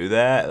even do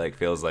that? Like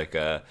feels like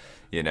a,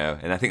 you know.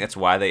 And I think that's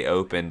why they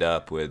opened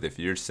up with, if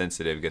you're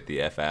sensitive, get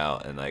the F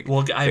out, and like.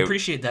 Well, I they-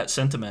 appreciate that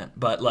sentiment,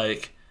 but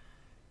like,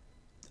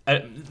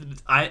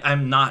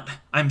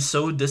 I'm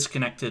so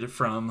disconnected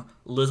from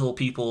little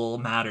people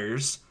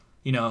matters.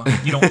 You know,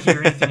 you don't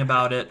hear anything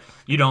about it.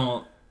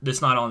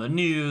 It's not on the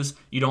news.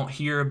 You don't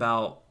hear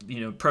about,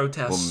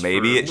 protests. Well,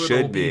 maybe for it little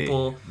should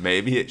people. be.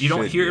 Maybe it You should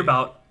don't hear be.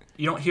 about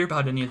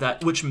any of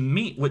that, which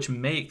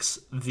makes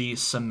the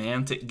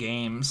semantic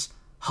games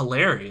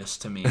hilarious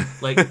to me.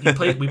 Like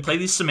we play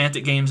these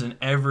semantic games in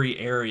every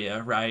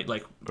area, right?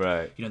 Like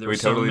Right. there We were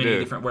so totally many do.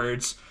 different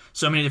words.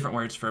 So many different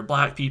words for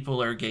black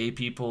people or gay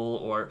people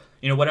or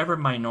whatever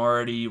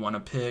minority you want to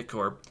pick,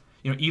 or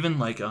even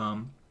like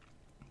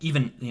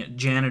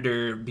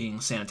janitor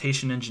being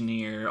sanitation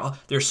engineer.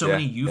 There's so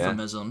many Yeah.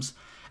 euphemisms,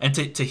 and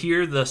to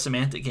hear the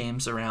semantic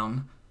games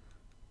around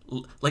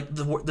like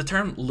the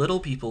term little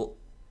people.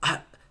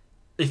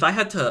 If I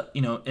had to,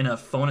 in a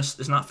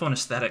it's not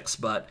phonesthetics,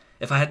 but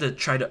if I had to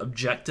try to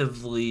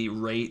objectively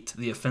rate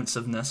the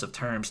offensiveness of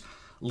terms,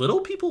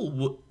 little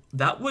people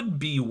that would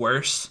be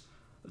worse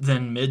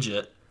than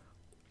midget.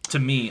 To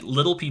me,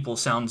 little people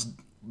sounds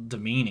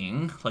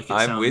demeaning. Like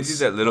I'm with you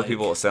that little like-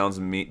 people sounds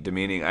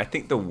demeaning. I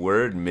think the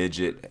word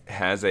midget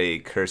has a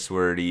curse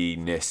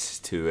wordiness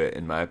to it,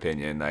 in my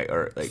opinion. Like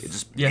it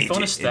just Yeah, midget,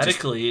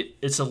 phonesthetically,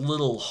 it's a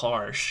little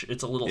harsh.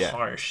 It's a little Yeah.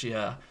 harsh,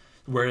 yeah.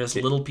 Whereas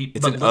little people,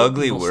 it's an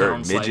ugly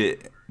word.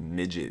 Midget.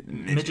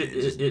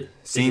 It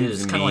Seems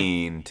is kinda like-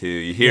 mean too.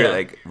 You hear Yeah. it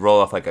like roll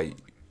off like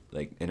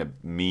in a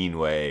mean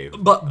way.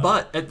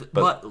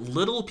 But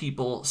little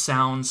people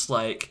sounds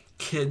like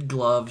kid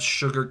gloves,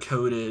 sugar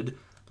coated,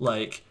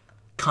 like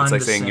It's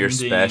like saying you're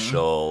condescending.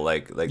 special,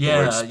 like the Yeah,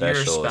 word you're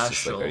special. It's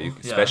just like, are you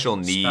special. Yeah, special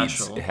needs?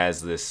 special. It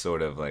has this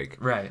sort of like,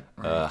 Right.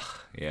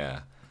 yeah.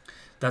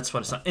 That's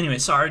what it's not. Anyway,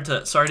 sorry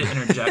to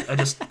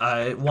interject.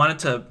 I wanted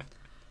to,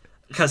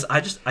 because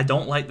I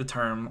don't like the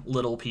term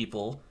little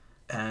people,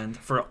 and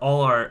for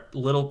all our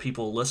little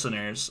people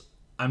listeners,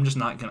 I'm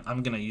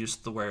gonna use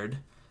the word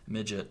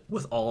midget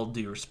with all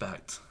due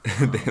respect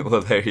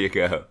Well, there you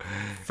go.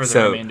 for the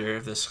So- remainder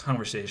of this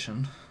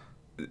conversation.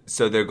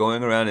 So they're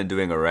going around and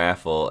doing a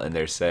raffle, and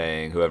they're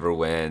saying whoever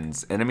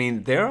wins. And I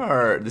mean,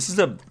 this is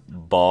a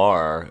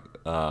bar.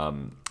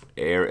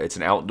 It's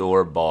an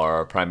outdoor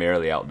bar,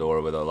 primarily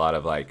outdoor, with a lot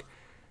of like.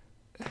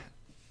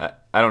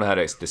 I don't know how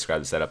to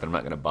describe the setup, and I'm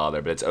not going to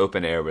bother. But it's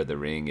open air where the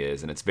ring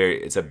is, and it's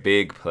a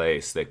big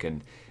place that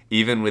can,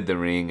 even with the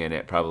ring in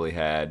it, probably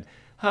had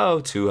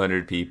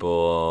 200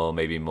 people,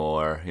 maybe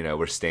more.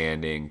 We're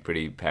standing,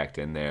 pretty packed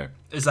in there.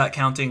 Is that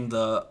counting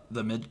the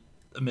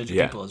midget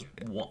Yeah. people as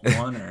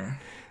one or?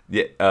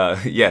 Yeah,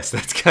 yes,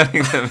 that's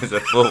counting them as a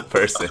full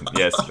person.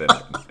 Yes, Bennett.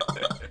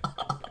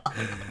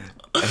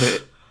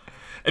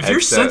 If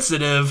you're so-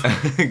 sensitive,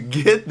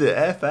 Get the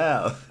F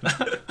out.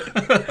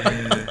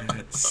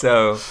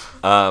 So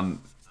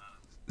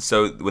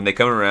when they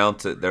come around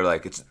they're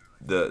like, it's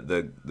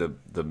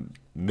the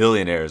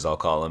millionaires, I'll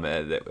call them,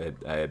 that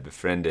I had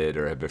befriended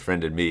or had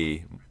befriended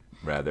me,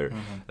 rather.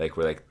 Like,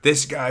 we're like,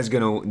 this guy's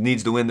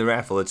needs to win the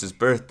raffle. It's his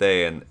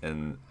birthday,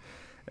 and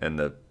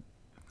the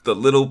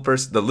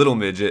little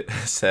midget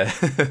said,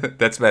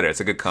 that's better. It's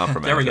a good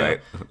compromise. there we go.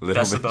 Right? Little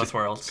Best of midget both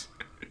worlds.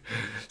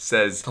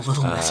 says The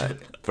little midget.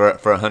 for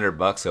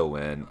 $100 he'll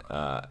win,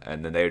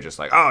 and then they're just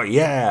like, oh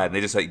yeah, and they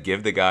just like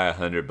give the guy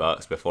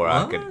 $100 before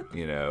I could,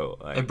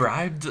 like,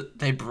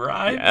 They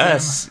bribed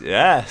yes,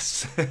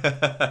 yes. him.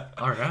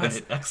 All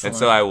right, excellent. And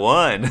so I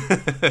won.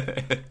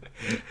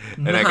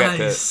 And I got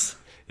to, nice.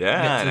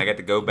 and I got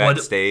to go What-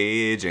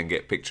 backsstage and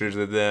get pictures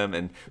with them.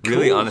 And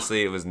really, Cool.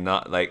 honestly, it was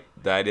not like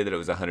the idea that it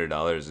was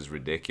 $100 is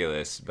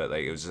ridiculous, but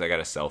like it was just I got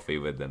a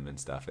selfie with them and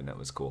stuff, and that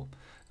was cool.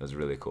 It was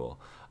really cool.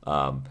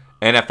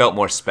 And I felt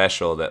more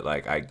special that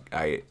like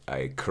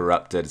I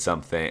corrupted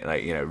something,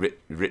 like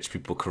rich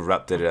people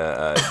corrupted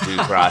a due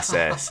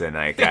process, and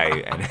like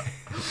Right.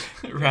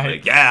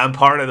 like, yeah, I'm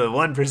part of the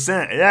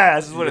 1%. Yeah,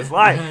 this is what it's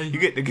like. Yeah, You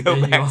get to go yeah,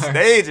 you are.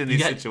 backstage in You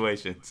these got-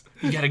 situations.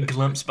 You got a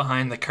glimpse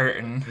behind the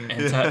curtain,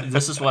 and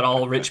this is what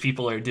all rich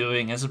people are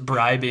doing: is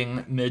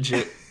bribing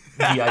midget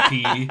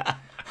VIP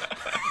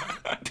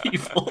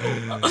people.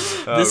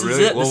 This is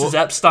really? it. Well, This is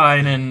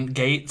Epstein and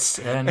Gates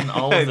and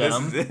all of This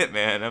them. is it,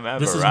 man. I'm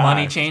This is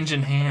money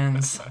changing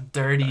hands.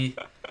 Dirty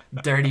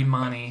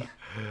money.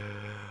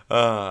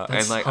 And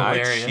That's like I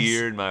hilarious.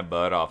 cheered my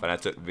butt off, and I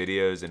took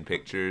videos and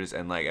pictures,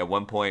 and like at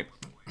one point,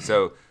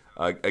 so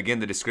again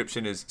the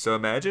description is, so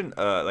imagine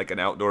like an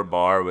outdoor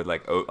bar with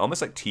like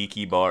almost like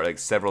tiki bar, like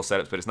several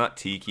setups, but it's not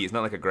tiki, it's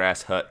not like a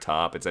grass hut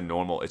top, it's a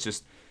normal, it's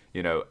just,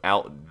 you know,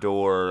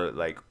 outdoor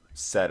like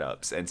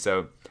setups. And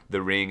so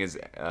the ring is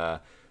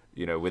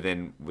you know,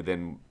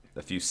 within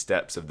a few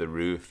steps of the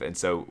roof. And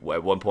so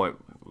at one point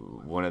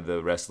one of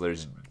the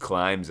wrestlers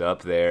climbs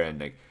up there, and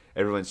like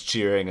everyone's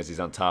cheering as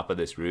he's on top of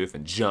this roof,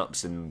 and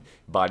jumps and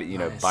body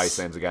Nice.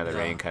 slams the guy in the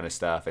Yeah. ring kind of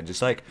stuff. And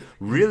just like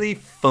really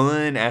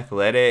fun,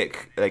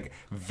 athletic, like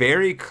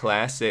very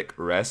classic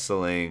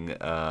wrestling,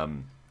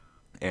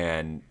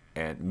 and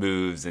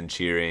moves and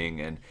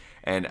cheering.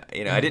 And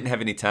you know, I didn't have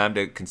any time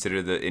to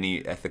consider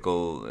any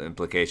ethical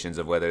implications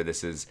of whether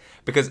this is,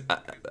 because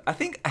I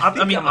think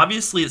I mean, I'm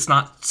obviously, it's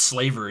not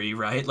slavery,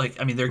 right? Like,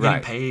 I mean, they're getting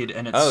right. paid,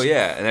 and it's Oh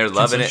yeah, and they're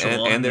loving it,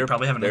 consensual, and they're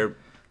probably having they're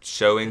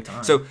showing.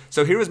 time.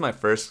 So here was my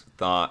first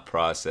thought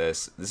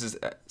process. This is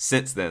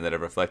since then that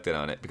I've reflected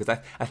on it, because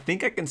I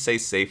think I can say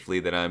safely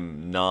that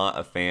I'm not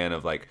a fan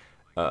of like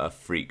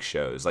freak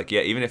shows. Like,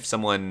 yeah, even if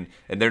someone,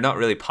 and they're not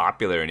really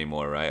popular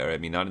anymore, right? Or I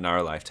mean, not in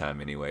our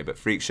lifetime anyway. But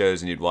freak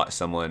shows, and you'd watch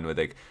someone with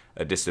like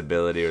a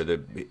disability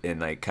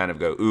and like kind of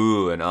go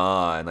ooh and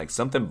ah, and like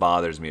something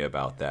bothers me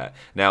about that.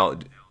 Now,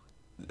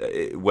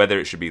 whether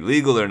it should be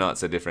legal or not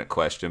is a different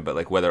question, but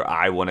like whether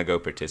I want to go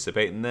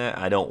participate in that,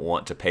 I don't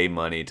want to pay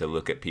money to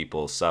look at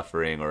people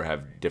suffering or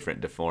have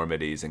different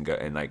deformities and go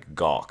and like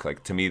gawk.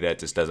 Like, to me, that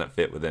just doesn't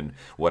fit within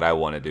what I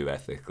want to do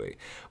ethically.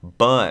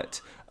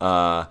 But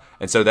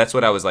and so that's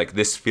what I was like,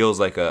 this feels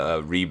like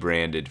a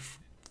rebranded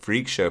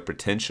freak show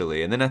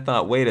potentially. And then I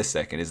thought, wait a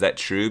second, is that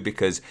true?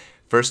 Because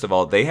first of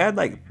all, they had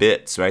like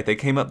bits, right? They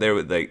came up there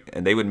with like,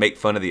 and they would make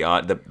fun of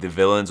the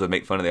villains would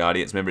make fun of the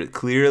audience. Remember,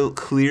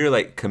 clear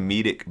like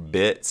comedic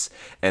bits,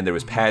 and there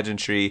was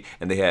pageantry,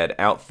 and they had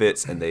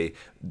outfits, and they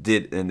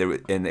did, and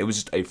it was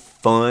just a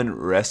fun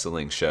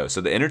wrestling show.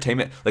 So the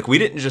entertainment, like we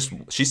didn't just,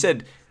 she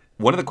said,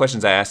 one of the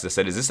questions I asked, I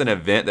said, is this an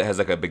event that has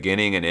like a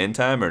beginning and end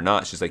time or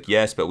not? She's like,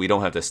 yes, but we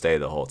don't have to stay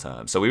the whole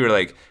time. So we were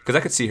like, because I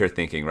could see her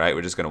thinking, right,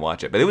 we're just going to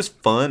watch it. But it was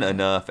fun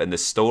enough, and the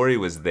story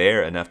was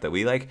there enough that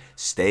we like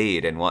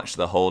stayed and watched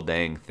the whole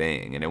dang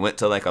thing. And it went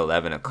to like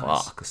 11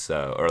 o'clock,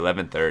 so, or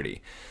 11:30.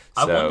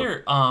 I So,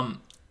 wonder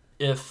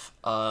if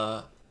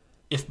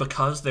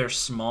because they're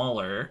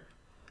smaller,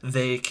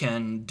 they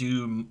can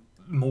do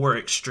more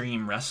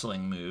extreme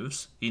wrestling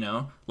moves. You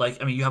know, like,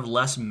 I mean, you have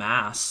less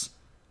mass,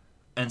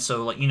 and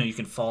so, like, you know, you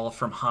can fall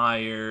from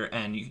higher,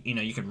 and you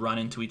know, you can run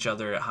into each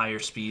other at higher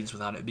speeds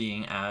without it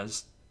being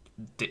as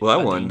well,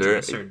 I wonder,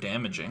 dangerous or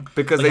damaging.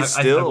 because Like, they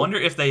I still, wonder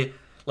if they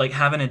like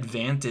have an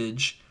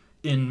advantage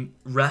in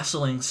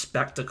wrestling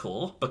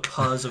spectacle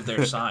because of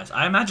their size.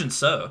 I imagine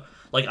so.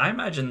 Like, I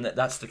imagine that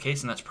that's the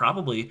case, and that's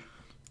probably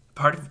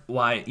part of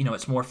why, you know,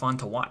 it's more fun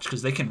to watch,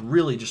 because they can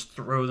really just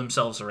throw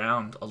themselves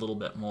around a little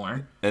bit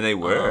more and they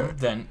were.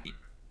 than,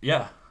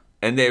 yeah.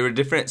 And they were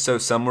different, so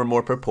some were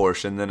more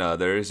proportioned than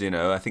others, you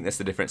know. I think that's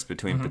the difference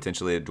between Mm-hmm.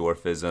 potentially a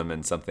dwarfism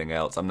and something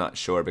else. I'm not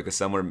sure, because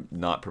some were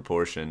not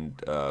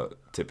proportioned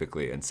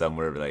typically, and some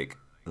were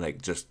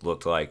like just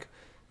looked like,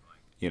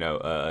 you know,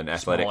 an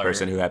athletic Smaller,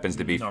 person who happens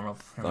to be normal,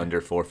 right.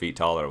 under 4 feet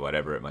tall or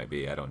whatever it might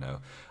be. I don't know.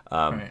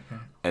 Right.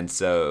 And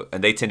so,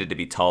 and they tended to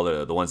be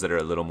taller. The ones that are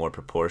a little more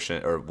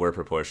proportioned or were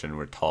proportioned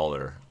were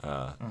taller.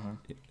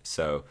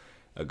 So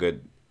a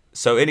good.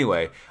 So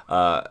anyway,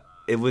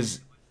 it was.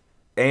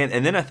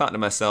 And then I thought to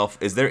myself,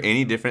 is there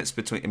any difference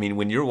between, I mean,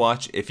 when you're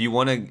if you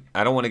want to,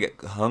 I don't want to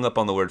get hung up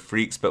on the word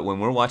freaks, but when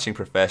we're watching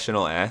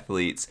professional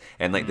athletes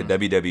and like the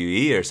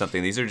WWE or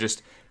something, these are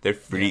just, they're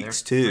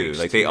freaks too. freaks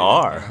Like they too,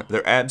 are. yeah.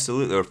 They're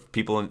absolutely, or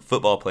people in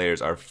football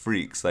players are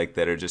freaks, like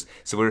that are just,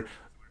 so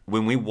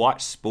when we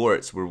watch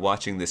sports, we're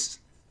watching this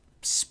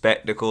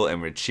spectacle,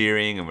 and we're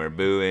cheering and we're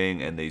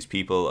booing, and these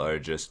people are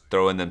just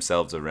throwing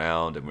themselves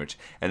around, and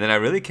then I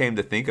really came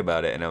to think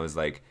about it, and I was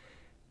like,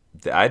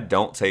 I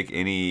don't take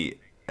any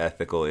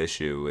ethical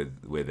issue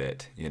with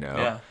it, you know.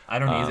 Yeah, I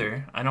don't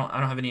either. I don't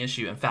have any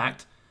issue. In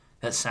fact,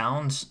 that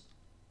sounds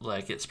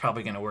like it's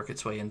probably going to work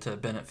its way into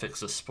Bennett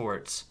Fix's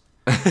Sports,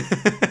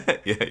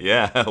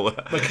 yeah.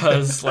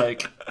 because,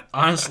 like,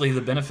 honestly,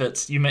 the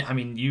benefits you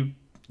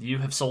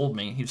have sold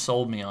me. You've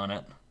sold me on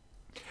it.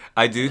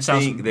 I do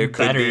sounds think there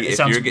could better. be, It if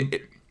sounds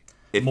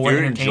if more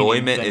your entertaining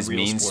enjoyment than is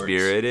real sports.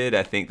 mean-spirited,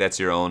 I think that's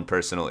your own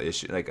personal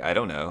issue. Like, I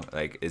don't know,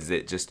 like, is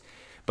it just,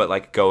 but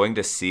like going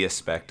to see a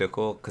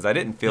spectacle, because I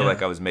didn't feel Yeah.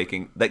 like I was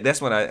making, like, that's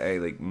what I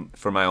like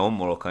for my own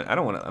moral I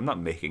don't want to, I'm not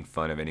making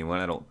fun of anyone.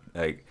 I don't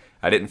like,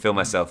 I didn't feel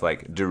myself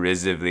like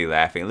derisively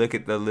laughing, look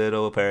at the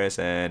little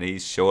person,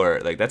 he's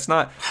short. Like, that's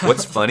not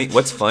what's funny.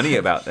 What's funny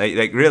about,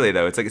 like really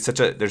though, it's like, it's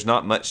such a, there's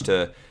not much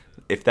to,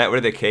 if that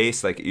were the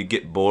case, like, you'd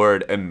get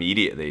bored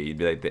immediately. You'd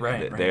be like,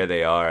 Right. there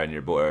they are, and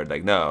you're bored.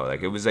 Like, no,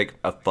 like, it was like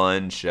a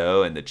fun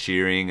show, and the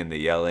cheering and the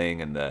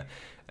yelling and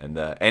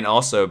and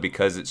also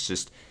because it's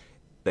just,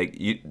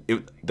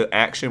 the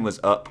action was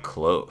up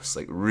close,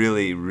 like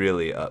really,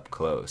 really up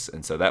close,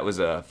 and so that was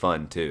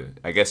fun too.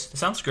 I guess it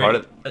sounds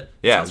great.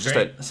 Yeah, it was just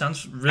it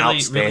sounds really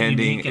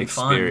outstanding really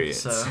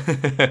experience.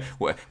 Fun,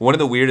 so. One of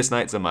the weirdest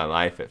nights of my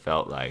life. It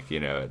felt like,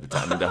 at the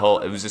time. And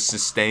it was just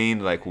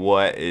sustained. Like,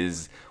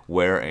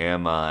 where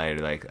am I?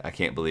 Like, I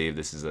can't believe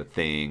this is a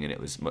thing, and it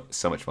was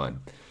so much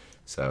fun.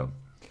 So,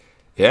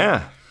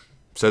 yeah.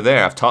 So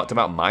there, I've talked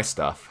about my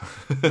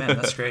stuff. Man,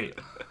 that's great.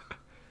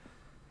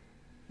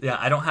 Yeah,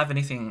 I don't have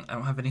anything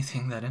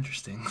that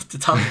interesting to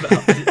talk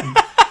about.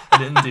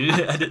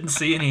 I didn't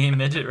see any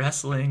midget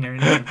wrestling or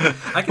anything.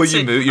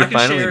 You're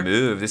finally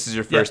moved. This is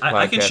your first podcast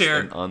I can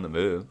share, on the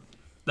move.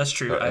 That's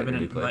true. I've been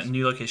in my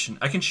new location.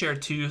 I can share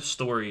two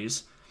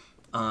stories,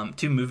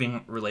 two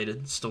moving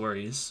related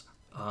stories.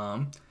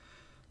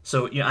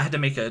 So I had to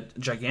make a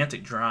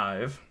gigantic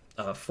drive,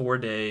 a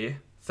 4-day,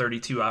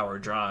 32-hour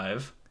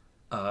drive,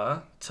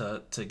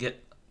 to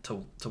get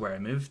to where I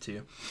moved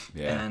to.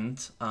 Yeah.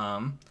 And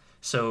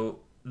so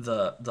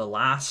the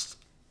last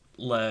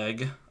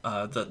leg,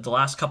 the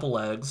last couple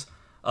legs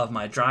of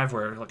my drive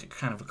were like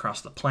kind of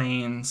across the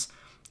plains,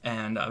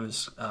 and I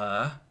was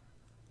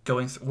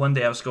one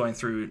day I was going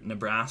through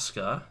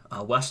Nebraska,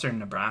 western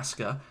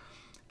Nebraska,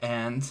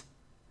 and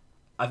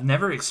I've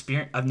never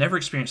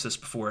experienced this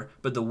before,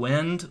 but the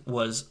wind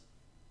was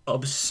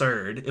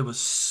absurd. It was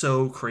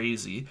so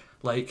crazy.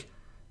 Like,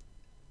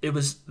 it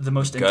was the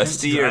most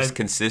gusty intense drive. Or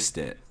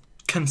consistent?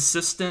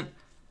 Consistent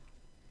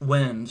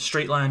wind,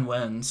 straight line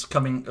winds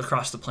coming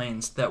across the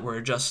plains that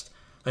were just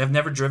like, I've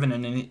never driven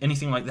in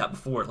anything like that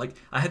before. Like,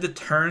 I had to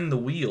turn the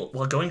wheel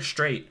while going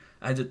straight.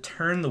 I had to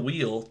turn the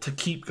wheel to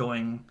keep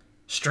going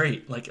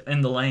straight, like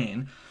in the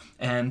lane,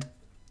 and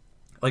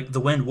like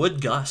the wind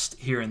would gust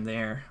here and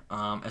there,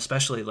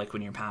 especially like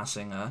when you're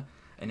passing an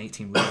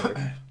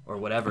 18-wheeler or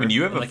whatever. I mean,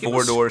 you have a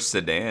 4-door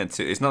sedan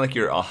too. It's not like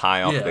you're all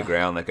high off the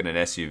ground like in an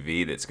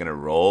SUV that's gonna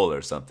roll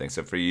or something.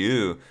 So for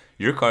you,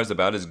 your car's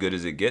about as good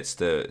as it gets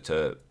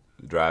to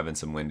drive in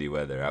some windy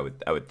weather.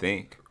 I would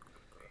think.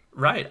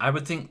 Right, I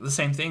would think the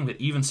same thing. But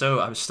even so,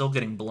 I was still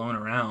getting blown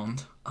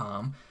around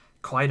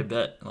quite a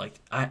bit. Like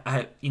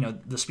I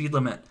the speed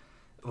limit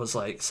was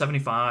like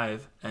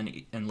 75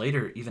 and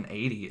later even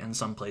 80 in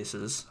some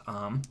places,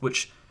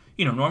 which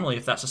normally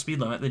if that's a speed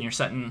limit, then you're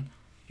setting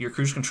your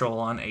cruise control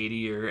on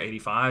 80 or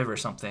 85 or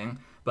something.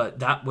 But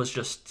that was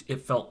just,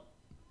 it felt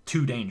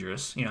too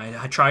dangerous.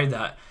 I tried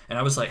that, and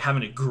I was like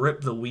having to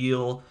grip the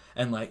wheel,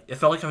 and like it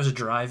felt like I was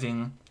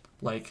driving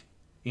like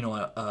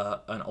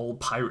an old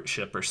pirate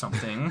ship or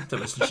something that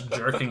was just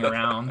jerking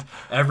around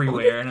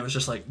everywhere, and it was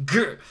just like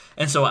grr.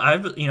 And so I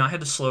had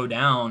to slow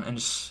down, and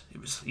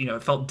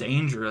it felt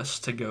dangerous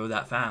to go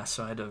that fast,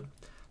 so I had to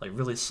like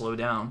really slow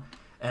down.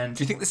 And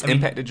do you think this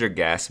impacted your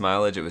gas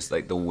mileage? It was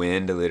like the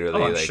wind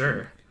literally. Oh, I'm like,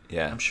 sure.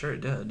 Yeah, I'm sure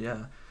it did.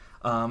 Yeah.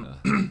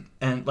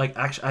 And like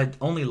actually, I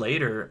only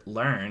later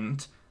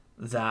learned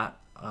that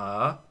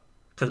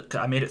because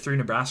I made it through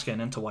Nebraska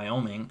and into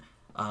Wyoming.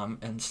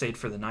 And stayed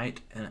for the night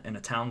in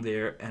a town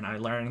there, and I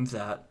learned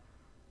that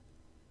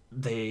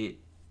they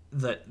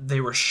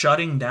were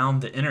shutting down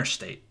the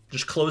interstate,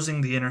 just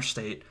closing the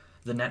interstate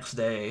the next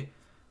day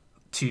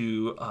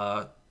to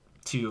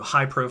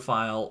high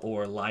profile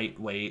or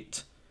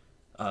lightweight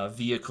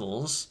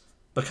vehicles,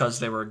 because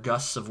there were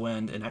gusts of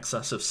wind in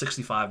excess of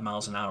 65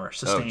 miles an hour,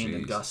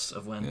 sustained gusts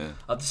of wind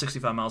up to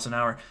 65 miles an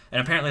hour, and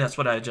apparently that's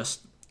what I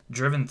just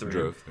driven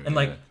through. And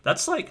like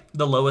that's like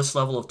the lowest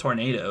level of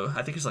tornado.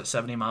 I think it's like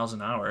 70 miles an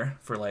hour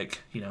for like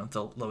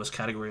the lowest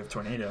category of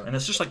tornado, and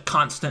it's just like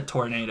constant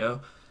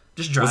tornado,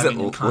 just driving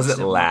in constant. Was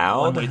it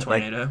loud? One-way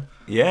tornado. Like,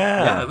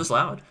 yeah, it was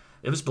loud.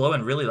 It was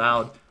blowing really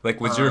loud.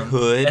 Like, was your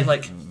hood and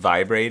like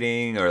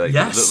vibrating or like?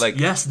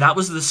 Yes, that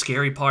was the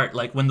scary part.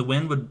 Like when the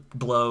wind would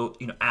blow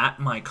at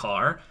my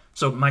car.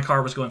 So my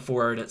car was going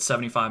forward at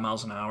 75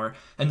 miles an hour,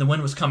 and the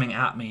wind was coming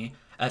at me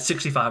at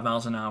 65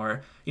 miles an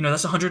hour.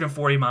 That's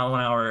 140 mile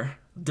an hour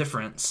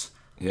difference.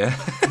 Yeah.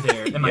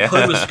 There. And my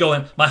hood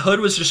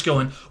was just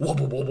going whoa,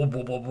 whoa, whoa,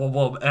 whoa, whoa, whoa,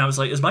 whoa. And I was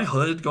like, is my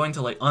hood going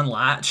to like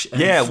unlatch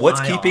and what's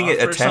keeping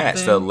it attached?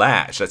 Something? The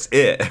latch. That's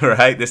it,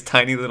 right? This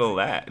tiny little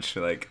latch.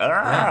 Like,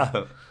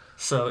 Yeah.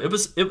 So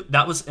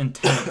that was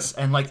intense.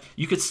 And like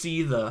you could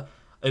see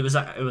it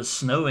was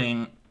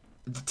snowing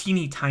the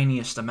teeny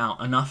tiniest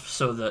amount, enough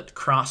so that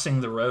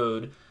crossing the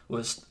road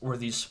were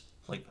these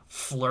like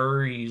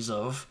flurries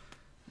of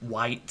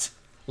white.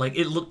 Like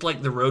it looked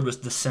like the road was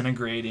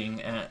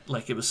disintegrating, and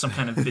like it was some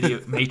kind of video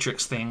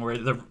Matrix thing where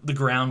the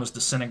ground was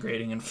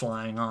disintegrating and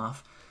flying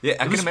off. Yeah,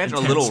 I can imagine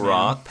intense, a little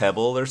rock,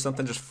 pebble or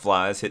something just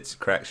flies,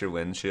 cracks your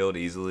windshield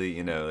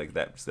easily. Like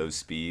those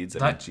speeds.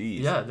 I mean,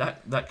 geez. Yeah,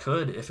 that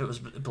could, if it was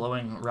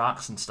blowing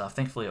rocks and stuff.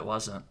 Thankfully, it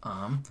wasn't.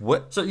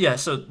 What? So yeah,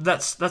 so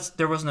that's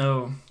there was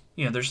no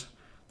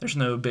there's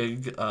no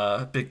big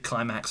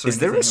climax. Is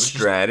there a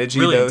strategy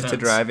really though intense to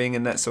driving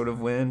in that sort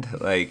of wind?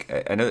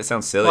 Like I know that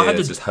sounds silly. Well,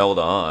 it's just held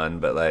on,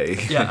 but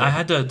like yeah, I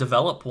had to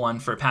develop one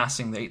for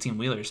passing the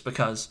 18-wheelers,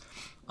 because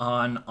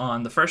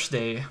on the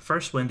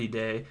first windy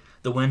day,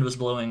 the wind was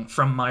blowing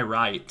from my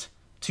right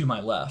to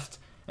my left,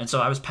 And so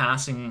I was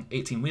passing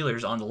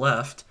 18-wheelers on the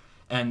left,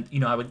 and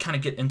I would kind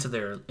of get into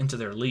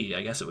their lee,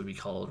 I guess it would be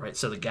called, right?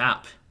 So the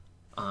gap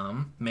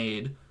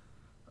made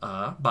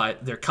by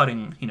they're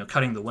cutting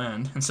the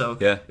wind, and so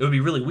it would be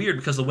really weird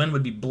because the wind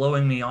would be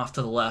blowing me off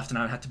to the left, and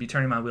I would have to be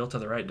turning my wheel to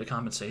the right to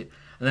compensate.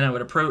 And then I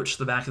would approach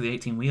the back of the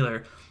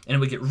 18-wheeler, and it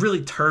would get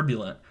really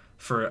turbulent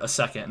for a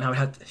second, and I would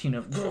have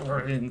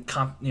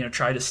to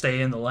try to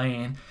stay in the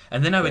lane,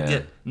 and then I would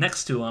get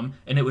next to him,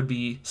 and it would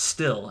be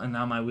still, and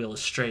now my wheel is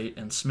straight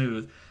and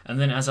smooth. And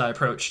then as I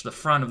approach the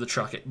front of the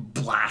truck, it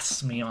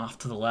blasts me off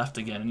to the left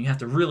again, and you have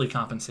to really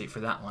compensate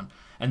for that one.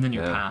 And then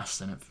you're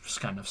past, and it's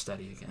kind of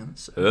steady again.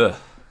 So, ugh.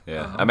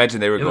 Yeah, I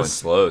imagine they were going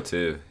slow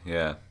too.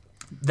 Yeah,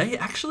 they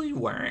actually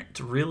weren't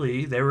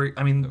really. They were.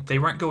 I mean, they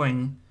weren't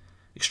going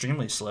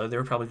extremely slow. They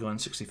were probably going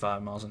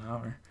 65 miles an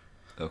hour.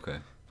 Okay.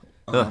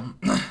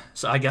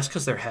 So I guess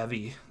because they're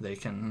heavy, they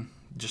can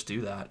just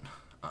do that.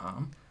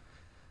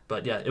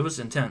 But yeah, it was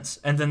intense.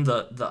 And then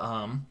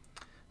the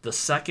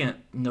second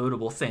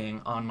notable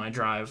thing on my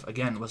drive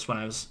again was when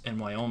I was in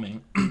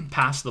Wyoming,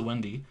 past the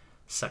windy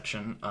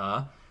section.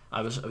 I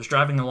was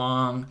driving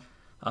along.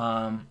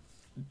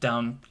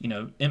 Down,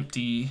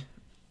 empty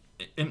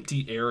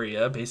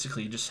area,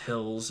 basically just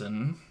hills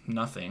and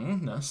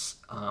nothingness.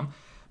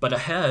 But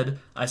ahead,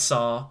 I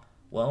saw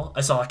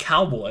a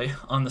cowboy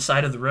on the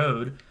side of the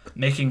road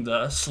making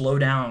the slow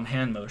down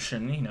hand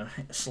motion.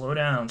 Slow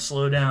down,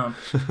 slow down.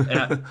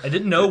 And I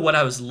didn't know what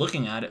I was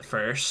looking at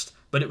first,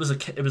 but it was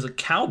a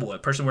cowboy,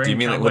 person wearing. Do you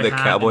mean like with a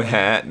cowboy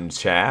hat and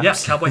chaps? Yeah,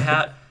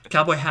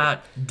 cowboy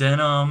hat,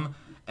 denim.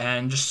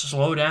 And just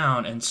slow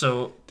down, and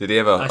so. Did he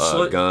have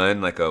a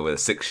gun, like with a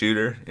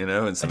 6-shooter,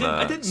 and some?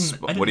 I didn't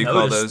what do you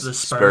call those?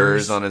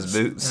 Spurs on his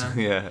boots.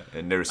 Yeah,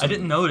 and there was. I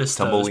didn't notice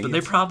those, but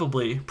they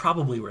probably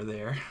were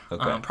there.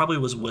 Okay. Probably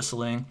was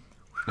whistling.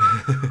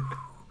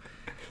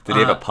 Did he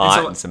have a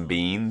pot and some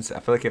beans? I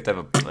feel like you have to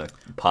have a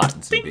pot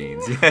and some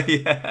beans.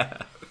 Yeah.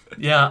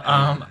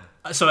 Yeah.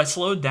 So I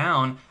slowed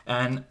down,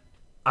 and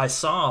I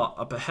saw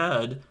up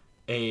ahead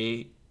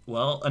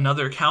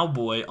another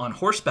cowboy on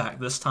horseback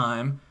this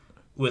time.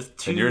 With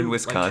two, and you're in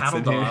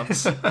Wisconsin, cattle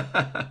dogs.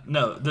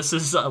 No, this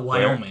is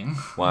Wyoming.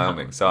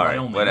 Wyoming. Sorry,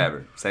 Wyoming.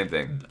 Whatever. Same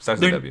thing. Starts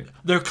with W.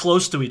 They're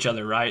close to each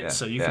other, right? Yeah,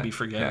 so you could be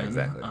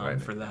forgiven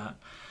for that.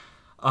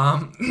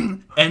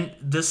 And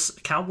this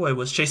cowboy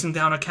was chasing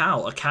down a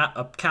cow. A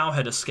cow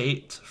had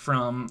escaped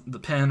from the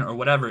pen or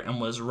whatever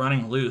and was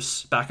running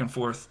loose back and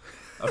forth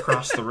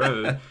across the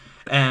road.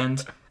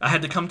 And I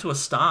had to come to a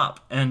stop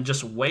and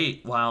just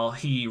wait while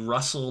he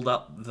rustled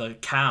up the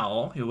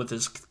cow with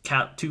his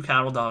two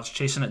cattle dogs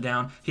chasing it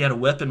down. He had a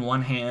whip in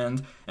one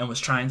hand and was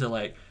trying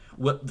to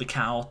whip the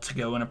cow to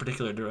go in a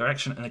particular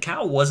direction. And the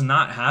cow was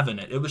not having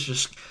it. It was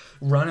just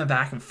running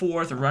back and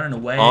forth and running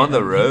away. On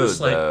the road,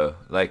 though.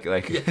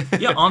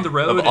 Yeah, on the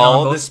road.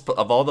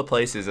 Of all the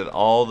places and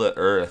all the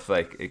earth,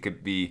 it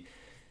could be...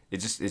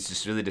 It's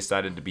just really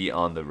decided to be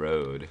on the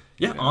road.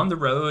 Yeah, on the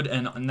road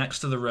and next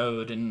to the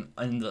road and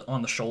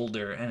on the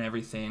shoulder and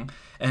everything.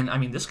 And I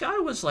mean, this guy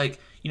was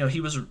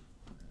he was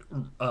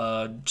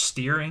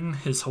steering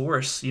his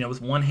horse,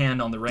 with one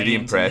hand on the reins. Did he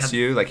impress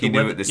you? He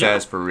knew this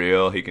guy's for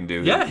real. He can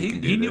do. Yeah,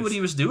 he knew what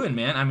he was doing,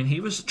 man. I mean, he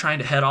was trying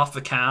to head off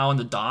the cow, and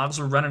the dogs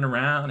were running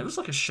around. It was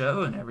like a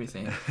show and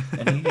everything.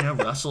 And he,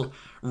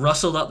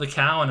 rustled up the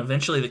cow, and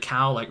eventually the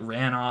cow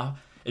ran off.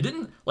 It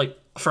didn't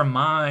from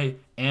my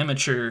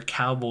amateur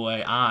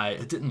cowboy eye,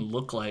 it didn't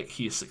look like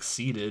he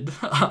succeeded.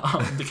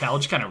 The cow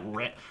just kind of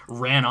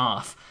ran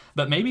off.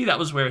 But maybe that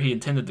was where he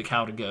intended the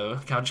cow to go.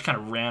 The cow just kind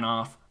of ran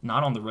off,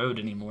 not on the road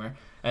anymore.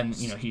 And,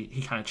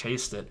 he kind of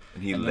chased it.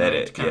 And he let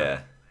it,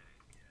 yeah.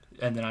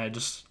 And then I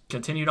just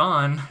continued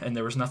on, and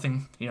there was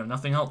nothing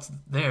else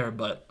there,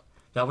 but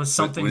that was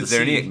something was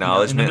there any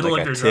acknowledgement,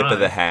 like a tip of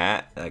the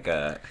hat, like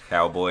a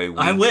cowboy wink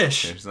I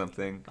wish. Or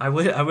something? I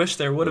wish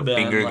there would have been.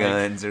 Finger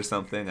guns or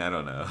something? I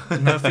don't know.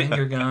 No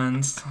finger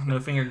guns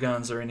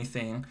or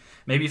anything.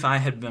 Maybe if I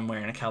had been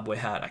wearing a cowboy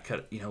hat, I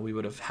could, we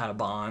would have had a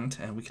bond,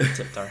 and we could have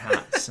tipped our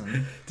hats.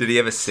 And did he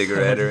have a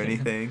cigarette or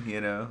anything, I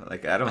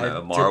don't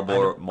know,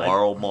 Marlboro?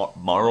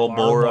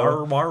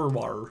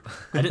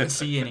 I didn't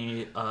see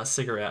any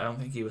cigarette. I don't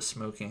think he was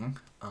smoking.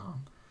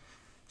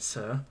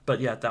 So,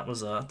 but yeah, that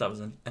was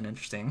an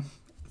interesting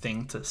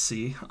thing to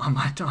see on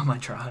my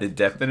drive. It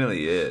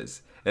definitely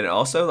is, and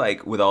also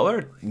with all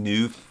our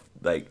new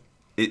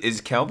is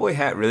cowboy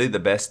hat really the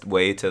best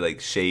way to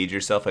shade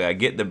yourself? I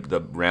get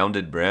the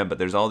rounded brim, but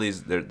there's all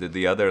these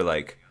the other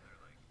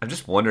I'm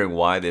just wondering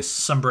why this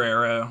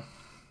sombrero.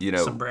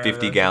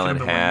 50-gallon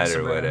hat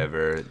or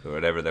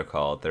whatever they're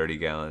called,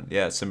 30-gallon.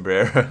 Yeah,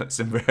 sombrero.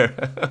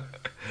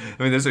 I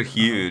mean, those are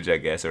huge, I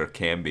guess, or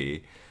can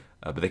be.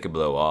 But they could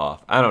blow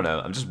off. I don't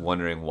know. I'm just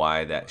wondering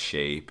why that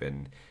shape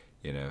and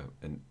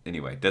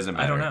anyway, it doesn't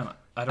matter. I don't know.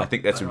 I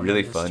think that's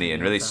really funny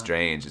and really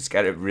strange. It's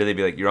got to really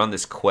be you're on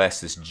this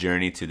quest, this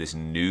journey to this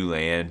new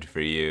land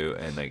for you,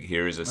 and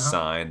here is a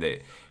sign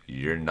that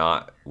you're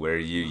not where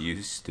you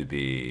used to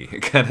be,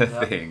 kind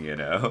of thing,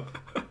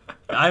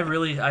 I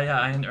really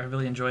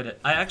enjoyed it.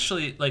 I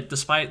actually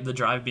despite the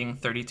drive being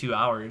 32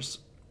 hours,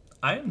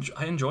 I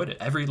enjoyed it.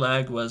 Every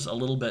leg was a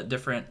little bit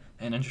different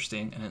and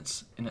interesting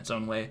in its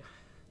own way.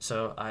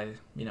 So I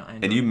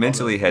enjoyed And you all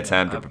mentally had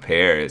time to I-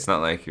 prepare. It's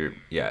not like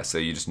so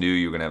you just knew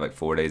you were going to have like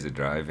 4 days of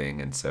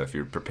driving. And so if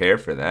you're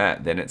prepared for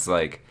that, then it's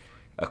like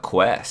a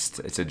quest.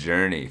 It's a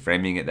journey.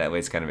 Framing it that way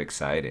is kind of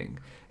exciting,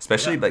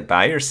 especially Yeah. like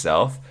by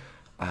yourself.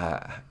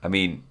 I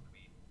mean,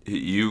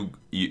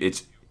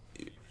 it's,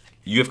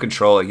 you have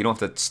control. Like, you don't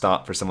have to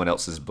stop for someone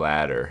else's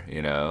bladder,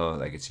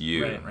 like it's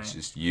you. Right, It's right.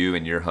 just you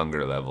and your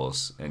hunger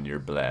levels and your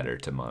bladder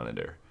to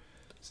monitor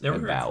There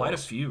and were quite a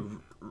bowels.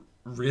 few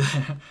really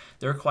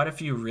there were quite a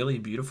few really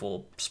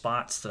beautiful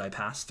spots that I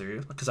passed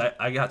through because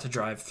I got to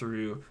drive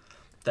through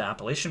the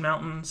Appalachian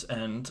Mountains,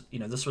 and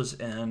this was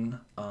in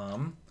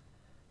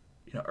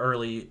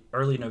early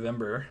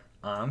November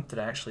that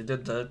I actually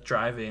did the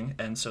driving,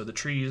 and so the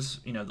trees,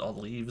 all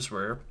the leaves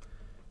were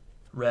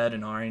red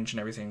and orange and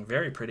everything,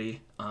 very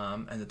pretty,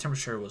 and the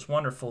temperature was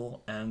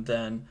wonderful, and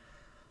then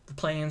the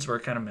plains were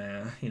kind of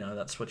meh,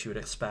 that's what you would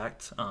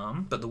expect,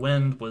 but the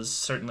wind was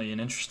certainly an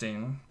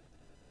interesting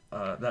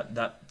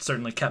that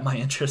certainly kept my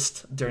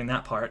interest during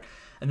that part.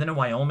 And then in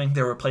Wyoming,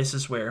 there were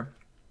places where,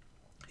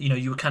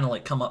 you would kind of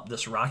like come up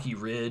this rocky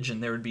ridge,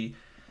 and there would be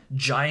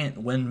giant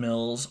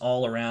windmills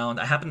all around.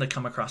 I happened to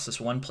come across this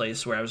one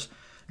place where I was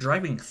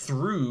driving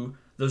through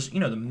those,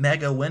 the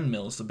mega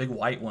windmills, the big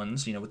white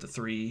ones, with the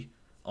three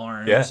Yeah,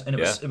 arms, and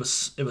yeah. it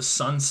was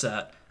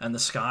sunset, and the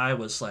sky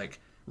was like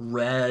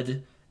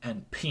red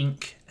and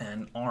pink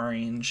and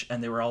orange,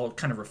 and they were all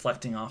kind of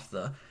reflecting off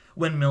the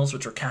windmills,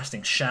 which were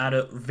casting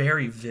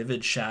very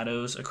vivid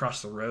shadows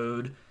across the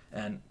road.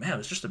 And man, it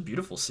was just a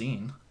beautiful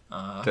scene.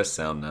 Does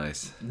sound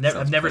nice. I've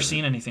Sounds never pleasant.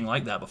 seen anything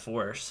like that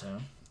before, so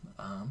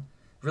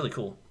really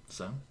cool.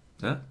 So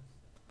Yeah.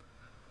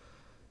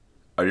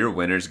 Are your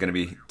winters gonna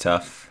be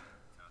tough?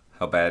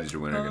 How bad is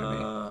your winter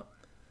gonna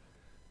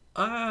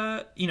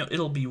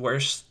it'll be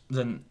worse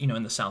than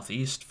in the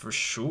southeast for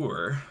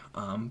sure.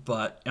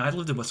 But I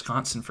lived in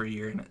Wisconsin for a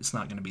year, and it's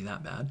not going to be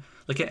that bad.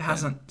 Like it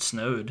hasn't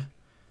snowed.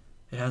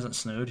 It hasn't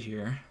snowed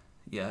here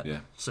yet. Yeah.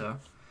 So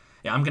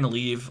yeah, I'm gonna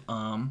leave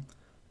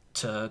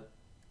to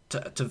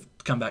to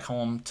come back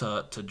home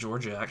to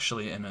Georgia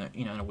actually in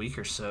a week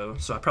or so.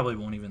 So I probably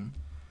won't even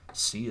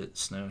see it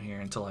snow here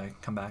until I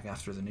come back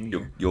after the new be?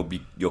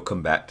 year. You'll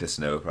come back to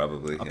snow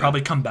probably. I'll yeah.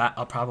 probably come back.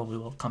 I'll probably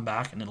will come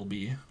back, and it'll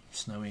be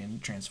snowy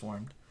and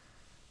transformed.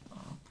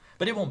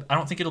 But it won't. I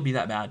don't think it'll be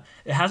that bad.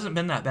 It hasn't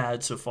been that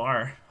bad so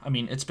far. I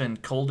mean, it's been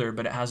colder,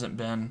 but it hasn't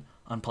been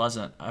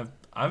unpleasant.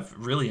 I've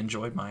really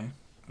enjoyed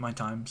my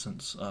time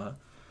since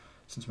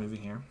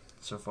moving here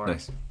so far.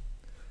 Nice.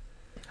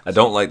 I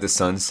don't like the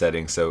sun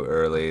setting so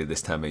early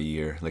this time of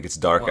year. Like it's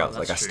dark Well, out.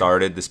 Like I that's true.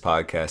 started this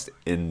podcast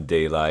in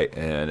daylight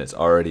and it's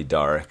already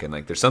dark. And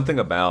like there's something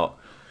about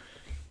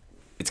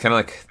it's kind of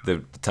like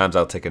the times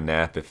I'll take a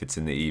nap if it's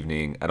in the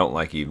evening. I don't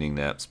like evening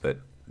naps, but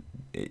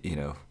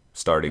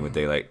starting with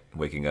daylight,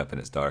 waking up and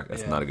it's dark,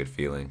 that's Yeah. not a good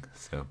feeling.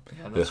 So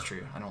Yeah, that's ugh.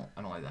 true. I don't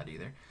like that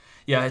either.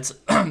 Yeah, it's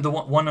the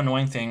one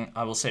annoying thing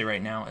I will say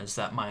right now is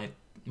that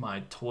my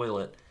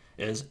toilet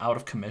is out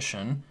of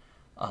commission.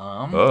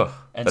 Oh,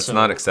 and that's so-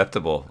 not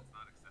acceptable.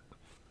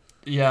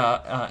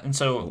 Yeah, and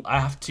so I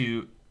have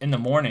to in the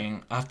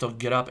morning. I have to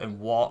get up and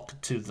walk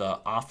to the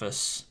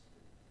office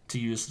to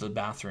use the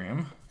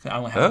bathroom. I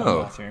only have Oh.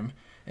 one bathroom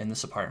in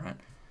this apartment,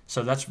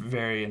 so that's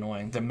very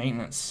annoying. The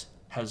maintenance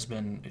has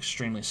been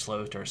extremely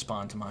slow to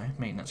respond to my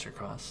maintenance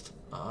request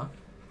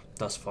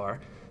thus far.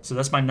 So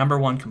that's my number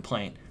one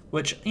complaint.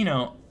 Which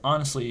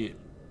honestly,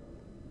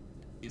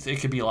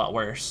 it could be a lot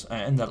worse.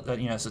 And it's a Well,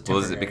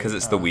 temporary. is it because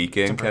it's the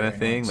weekend kind of temporary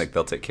thing? annoyance. Like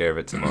they'll take care of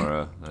it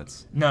tomorrow.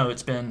 That's No,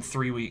 it's been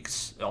 3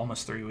 weeks,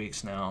 almost 3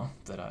 weeks now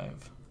that I'm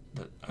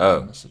Oh.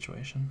 in this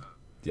situation.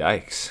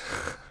 yikes.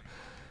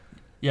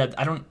 Yeah,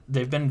 I don't.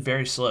 They've been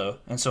very slow,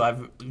 and so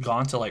I've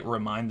gone to like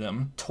remind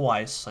them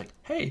twice, like,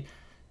 "Hey,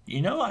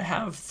 I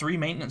have 3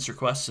 maintenance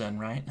requests in,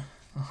 right?"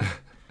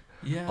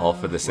 Yeah, All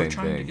for the same we're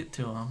trying to thing. get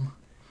to them.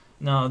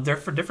 No, they're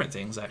for different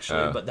things actually,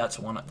 Oh. but that's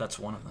one of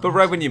them. But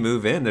right when you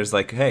move in, there's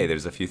like, hey,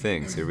 there's a few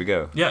things. Here we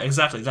go. Yeah,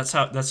 exactly. That's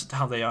how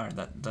they are.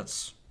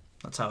 That's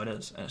how it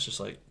is, and it's just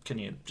like, can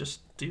you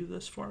just do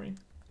this for me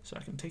so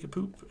I can take a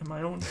poop in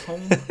my own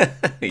home?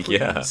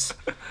 Yeah. Please,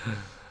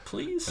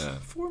 please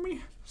for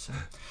me. So,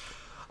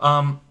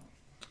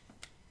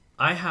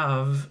 I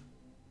have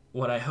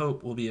what I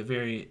hope will be a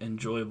very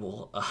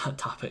enjoyable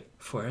topic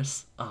for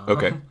us.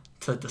 Okay.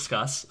 To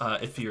discuss,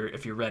 if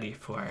you're ready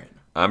for it.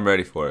 I'm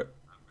ready for it.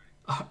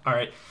 All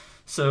right.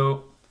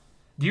 So,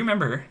 do you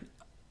remember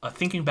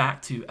thinking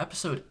back to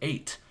episode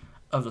 8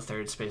 of the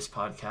Third Space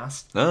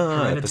podcast?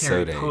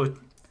 Episode 8.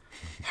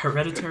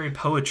 Hereditary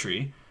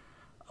Poetry,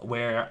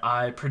 where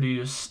I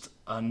produced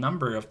a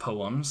number of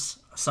poems,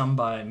 some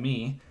by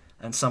me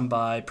and some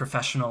by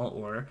professional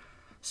or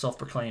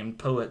self-proclaimed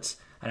poets,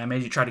 and I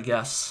made you try to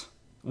guess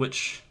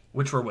which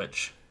were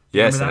which.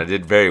 Yes, Remember and I that?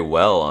 did very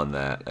well on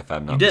that, if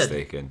I'm not did.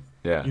 mistaken.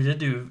 Yeah. You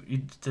did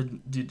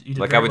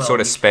Like very I would well. sort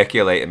of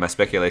speculate, and my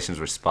speculations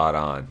were spot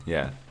on.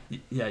 Yeah.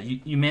 Yeah,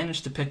 you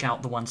managed to pick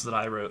out the ones that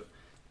I wrote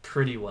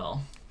pretty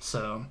well.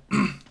 So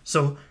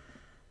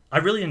I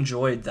really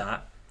enjoyed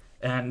that,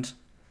 and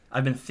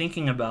I've been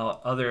thinking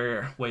about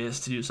other ways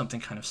to do something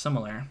kind of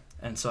similar,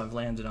 and so I've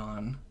landed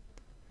on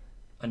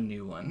a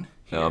new one.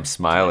 No, I'm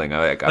smiling.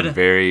 I'm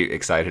very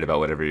excited about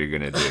whatever you're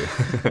gonna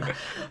do.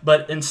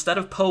 But instead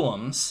of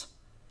poems,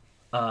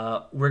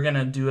 we're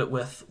gonna do it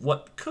with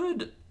what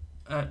could,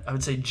 I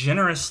would say,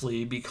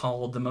 generously be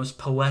called the most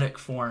poetic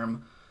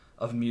form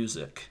of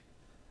music,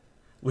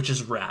 which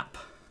is rap.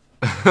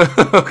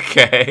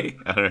 Okay,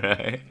 all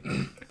right.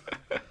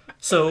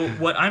 So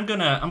what I'm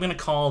gonna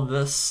call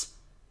this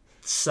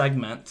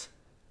segment,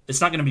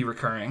 it's not gonna be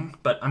recurring,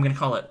 but I'm gonna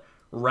call it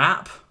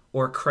Rap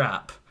or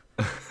Crap,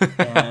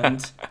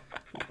 and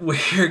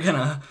we're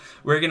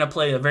gonna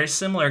play a very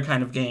similar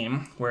kind of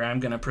game where I'm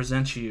gonna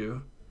present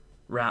you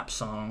rap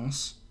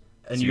songs,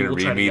 and So you you're will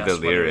gonna try read me to the guess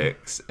whether,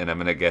 lyrics, and I'm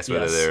gonna guess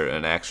whether Yes. they're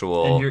an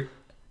actual. and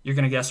you're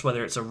gonna guess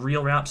whether it's a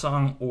real rap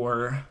song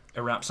or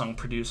a rap song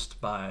produced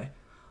by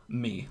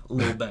me,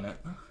 Lil Bennett.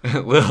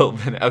 Little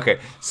bit. Okay,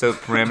 so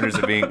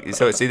parameters are being.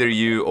 So it's either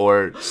you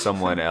or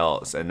someone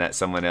else, and that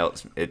someone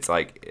else, it's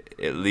like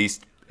at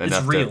least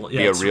enough real. to Yeah,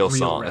 be a it's real real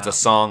song. rap. It's a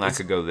song I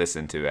could go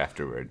listen to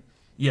afterward.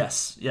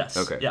 Yes.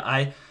 Okay. Yeah,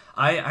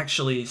 I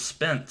actually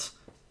spent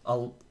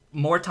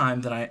more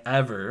time than I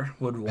ever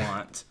would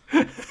want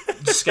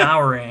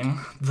scouring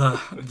the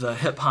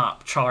hip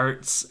hop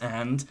charts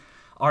and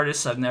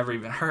artists I've never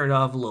even heard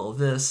of, Lil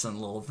this and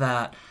Lil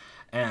that,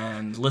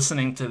 and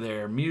listening to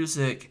their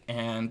music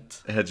and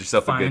Had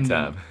yourself a good finding-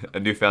 time, a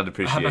newfound I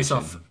appreciation. had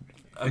myself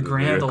a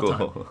grand old time.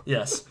 Lyrical.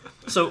 Yes.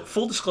 So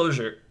full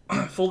disclosure,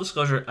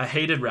 I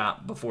hated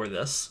rap before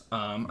this.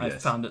 I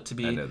Yes, found it to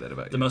be I know that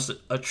about the you. most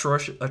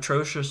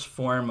atrocious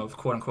form of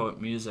quote unquote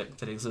music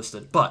that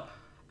existed. But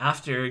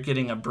after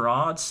getting a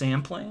broad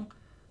sampling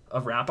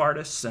of rap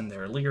artists and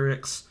their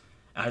lyrics,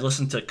 I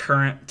listened to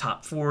current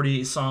top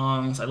 40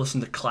 songs. I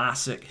listened to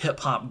classic hip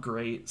hop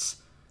greats.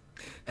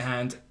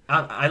 And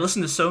I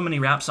listen to so many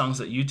rap songs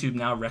that YouTube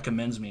now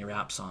recommends me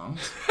rap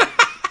songs.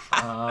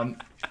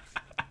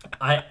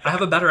 I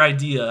have a better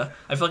idea.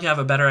 I feel like I have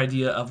a better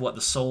idea of what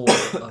the soul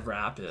of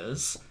rap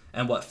is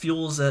and what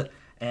fuels it,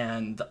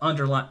 and the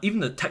underlying, even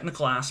the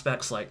technical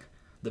aspects like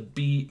the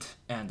beat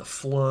and the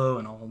flow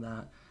and all of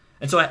that.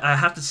 And so I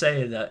have to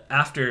say that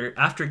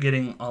after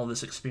getting all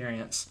this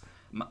experience,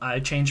 I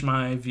changed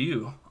my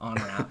view on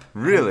rap.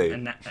 Really?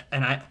 And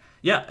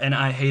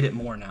I hate it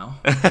more now.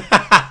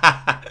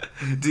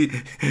 Do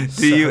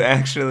you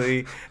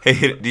actually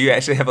hate it? Do you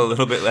actually have a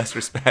little bit less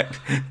respect?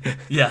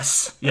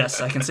 Yes,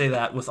 I can say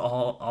that with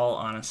all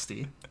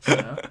honesty.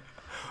 So,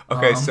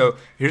 Okay, so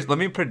let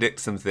me predict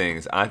some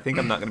things. I think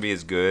I'm not going to be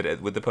as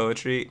good with the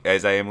poetry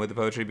as I am with the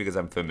poetry because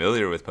I'm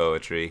familiar with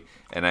poetry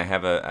and I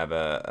have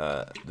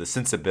the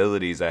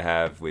sensibilities I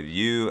have with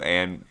you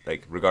and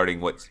like regarding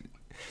what's.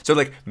 So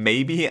like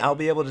maybe I'll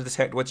be able to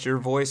detect what's your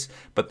voice,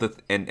 but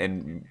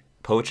and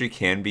poetry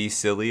can be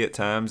silly at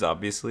times,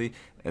 obviously,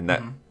 and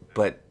that.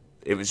 But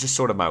it was just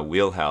sort of my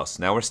wheelhouse.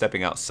 Now we're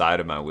stepping outside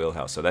of my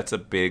wheelhouse, so that's a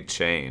big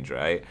change,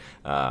 right?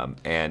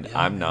 And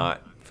I'm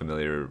not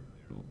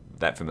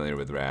that familiar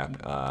with rap.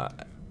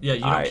 yeah, you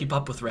don't keep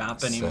up with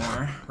rap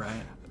anymore,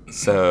 right?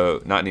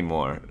 So not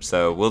anymore.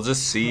 So we'll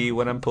just see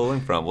what I'm pulling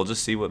from. We'll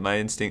just see what my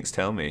instincts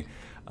tell me.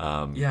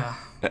 Yeah,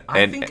 I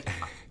And think.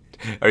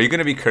 are you going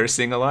to be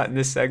cursing a lot in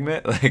this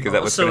segment? Like, is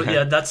that what's So going to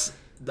yeah, happen?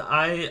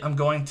 I am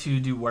going to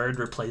do word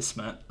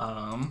replacement,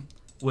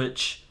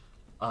 which,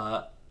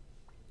 I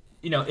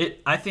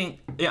think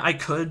I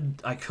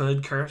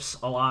could curse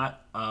a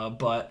lot,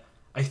 but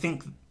I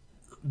think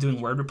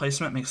doing word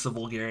replacement makes the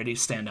vulgarity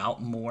stand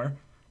out more,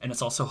 and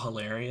it's also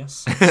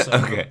hilarious. So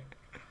Okay.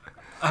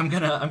 I'm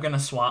gonna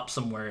swap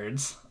some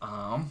words.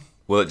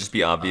 Will it just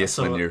be obvious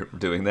so- when you're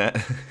doing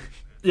that?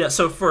 Yeah,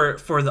 so for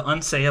the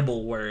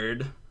unsayable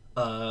word,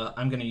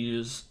 I'm going to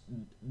use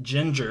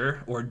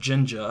ginger or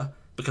ginja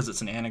because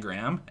it's an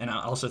anagram, and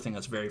I also think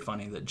that's very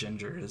funny that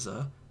ginger is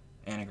a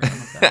anagram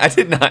of that. I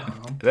did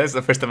not. That's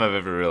the first time I've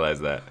ever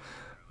realized that.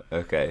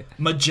 Okay.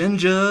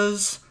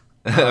 Maginjas.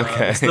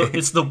 Okay.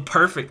 It's the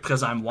perfect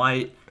because I'm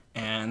white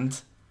and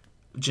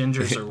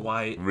gingers are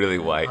white. Really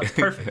white. It's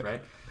perfect,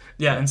 right?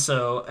 Yeah, and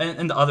so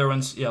and the other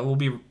ones, yeah, will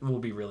be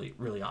really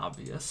really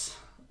obvious.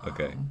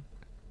 Okay.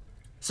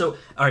 So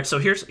all right, so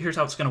here's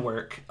how it's gonna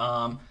work.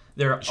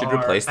 There Should are,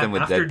 replace them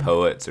with after, dead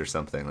poets or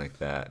something like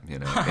that,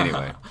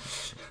 Anyway.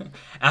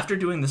 After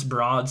doing this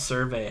broad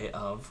survey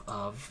of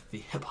the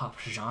hip hop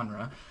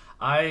genre,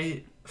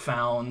 I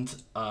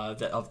found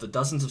that of the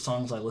dozens of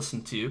songs I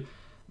listened to,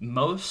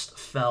 most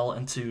fell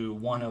into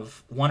one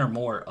or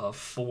more of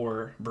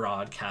four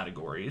broad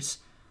categories,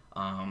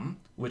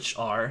 which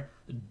are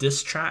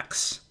diss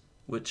tracks.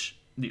 Which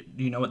do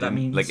you know what that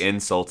means? Like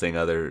insulting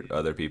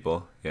other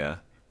people. Yeah.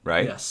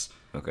 Right? Yes.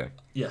 Okay.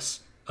 Yes.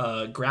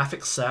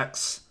 Graphic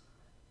sex,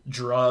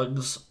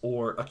 drugs,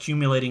 or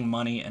accumulating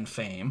money and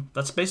fame.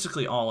 That's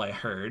basically all I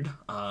heard.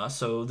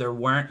 So there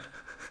weren't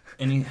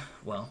any.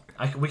 Well,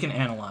 we can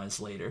analyze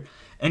later.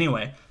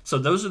 Anyway, so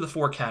those are the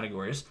four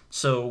categories.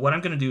 So what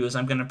I'm going to do is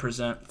I'm going to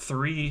present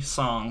 3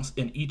 songs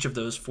in each of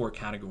those 4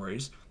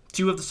 categories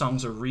 2 of the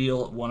songs are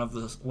real. One of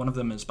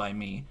them is by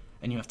me,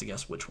 and you have to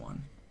guess which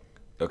one.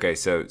 Okay,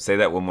 so say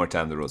that one more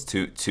time. The rules: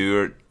 two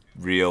are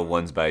real,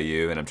 one's by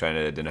you, and I'm trying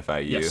to identify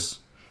you. Yes.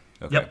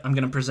 Okay. Yep. I'm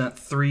gonna present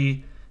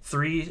three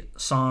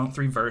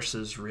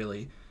verses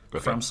really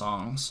from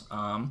songs.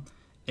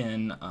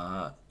 And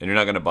you're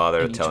not gonna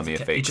bother in telling me a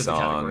fake each of the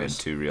song and categories.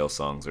 2 real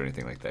songs or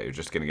anything like that. You're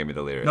just gonna give me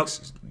the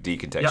lyrics, Nope.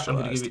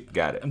 decontextualized.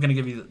 Got it. I'm gonna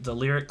give you the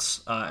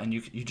lyrics, and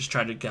you just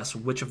try to guess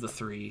which of the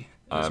 3 is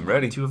I'm mine.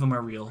 ready. 2 of them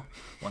are real.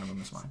 One of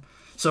them is mine.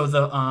 So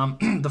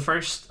the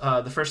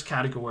first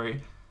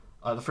category,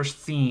 the first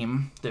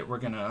theme that we're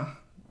gonna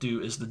do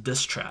is the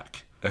diss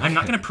track. Okay. I'm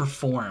not gonna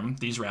perform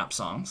these rap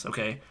songs.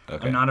 Okay.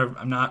 I'm not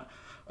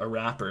a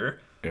rapper.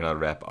 You're not a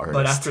rap artist.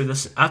 But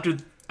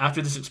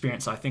after this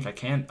experience, I think I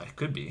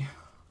could be.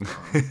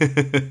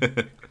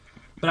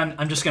 But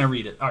I'm just gonna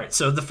read it. All right.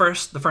 So the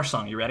first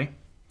song. You ready?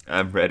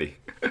 I'm ready.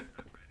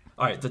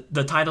 All right.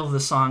 The title of the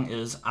song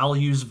is "I'll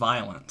Use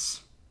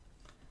Violence."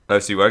 Oh,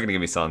 so you are gonna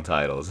give me song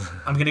titles?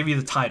 I'm gonna give you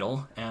the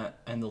title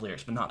and the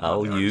lyrics, but not.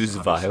 I'll use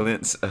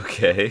violence.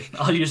 Okay.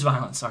 I'll use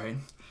violence. Sorry.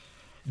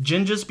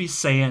 Gingas be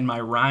saying my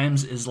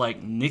rhymes is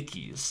like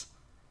Nicki's,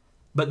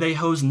 but they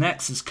hoes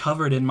necks is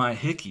covered in my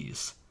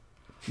hickeys.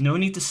 No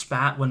need to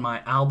spat when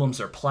my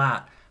albums are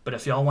plat, but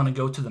if y'all want to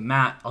go to the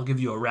mat, I'll give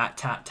you a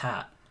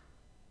rat-tat-tat.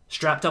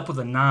 Strapped up with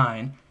a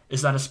 9,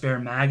 is that a spare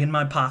mag in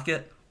my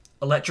pocket?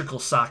 Electrical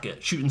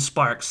socket, shooting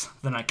sparks,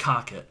 then I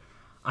cock it.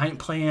 I ain't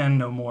playing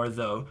no more,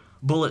 though.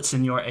 Bullets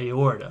in your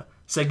aorta.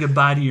 Say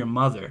goodbye to your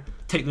mother.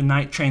 Take the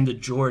night train to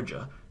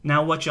Georgia.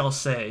 Now what y'all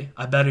say?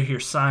 I better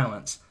hear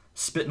silence.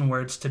 Spitting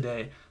words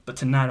today, but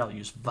tonight I'll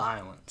use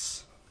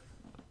violence.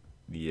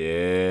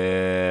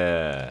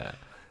 Yeah.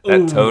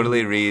 That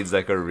totally reads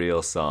like a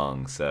real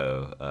song,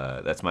 so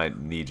that's my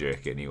knee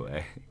jerk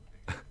anyway.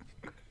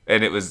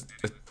 And it was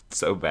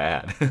so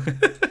bad.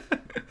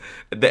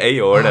 The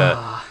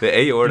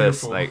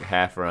aorta's like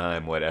half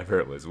rhyme,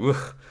 whatever it was.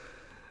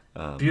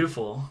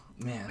 Beautiful,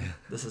 man.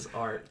 This is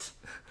art.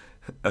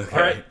 Okay.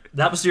 All right,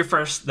 that was your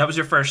first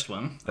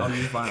one. I'll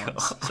use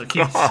violence. So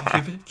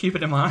keep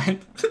it in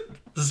mind.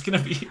 This is gonna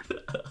be.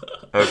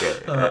 Okay.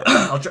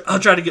 I'll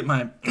try to get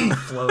my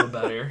flow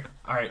better.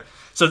 All right.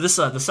 So this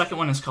the second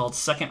one is called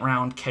Second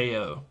Round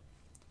KO.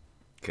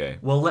 Okay.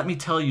 Well, let me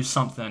tell you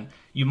something.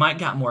 You might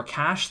got more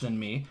cash than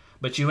me,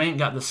 but you ain't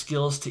got the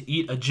skills to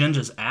eat a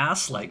ginger's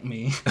ass like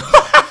me.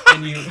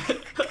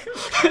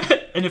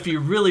 And if you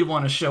really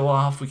want to show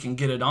off, we can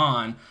get it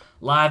on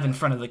live in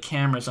front of the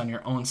cameras on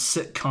your own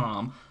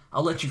sitcom.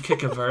 I'll let you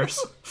kick a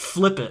verse,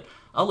 flip it.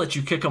 I'll let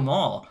you kick them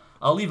all.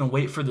 I'll even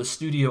wait for the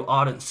studio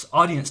audience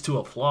to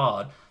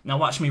applaud. Now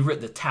watch me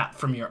rip the tap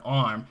from your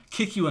arm,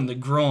 kick you in the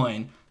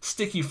groin,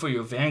 stick you for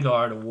your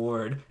Vanguard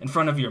Award in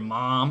front of your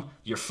mom,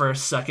 your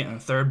first, second,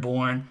 and third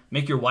born,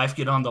 make your wife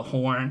get on the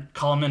horn,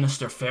 call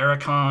Minister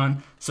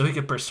Farrakhan so he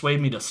could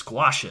persuade me to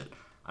squash it.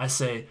 I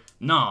say,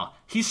 nah,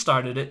 he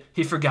started it.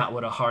 He forgot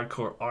what a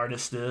hardcore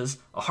artist is.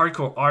 A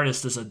hardcore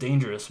artist is a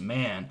dangerous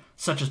man,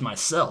 such as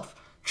myself,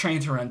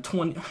 trained to run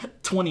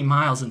 20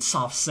 miles in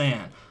soft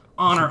sand,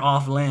 on or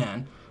off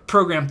land,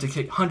 programmed to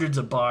kick hundreds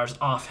of bars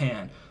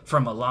offhand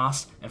from a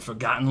lost and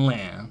forgotten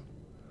land.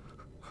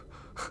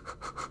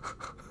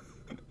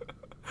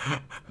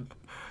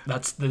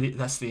 That's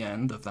the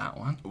end of that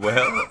one.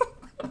 Well,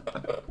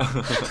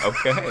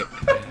 okay.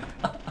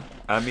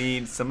 I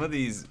mean, some of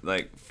these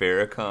like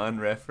Farrakhan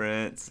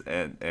reference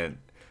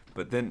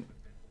but then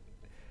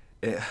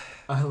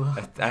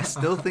I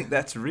still think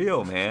that's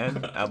real,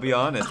 man. I'll be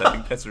honest. I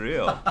think that's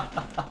real.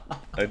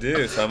 I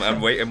do. So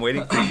I'm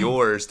waiting for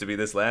yours to be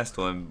this last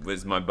one.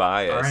 Was my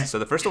bias. Right. So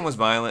the first one was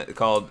violent.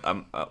 Called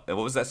what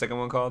was that second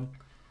one called?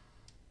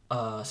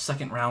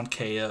 Second Round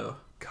KO.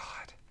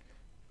 God.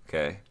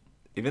 Okay.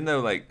 Even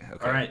though okay.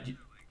 All right.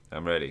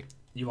 I'm ready.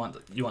 You want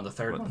the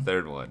third one? The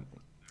third one.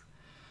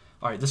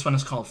 All right. This one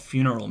is called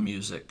Funeral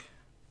Music.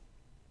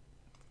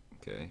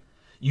 Okay.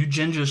 You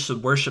gingers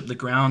should worship the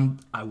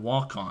ground I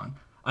walk on.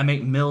 I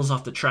make mills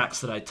off the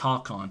tracks that I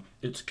talk on.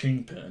 It's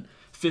Kingpin.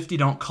 50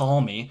 don't call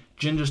me.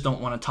 Gingers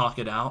don't want to talk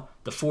it out.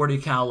 The 40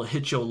 cal will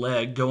hit your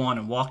leg. Go on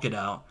and walk it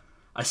out.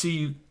 I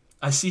see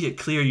it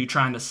clear you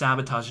trying to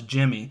sabotage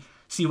Jimmy.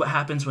 See what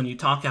happens when you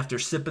talk after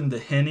sipping the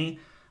Henny?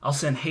 I'll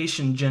send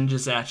Haitian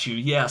gingers at you.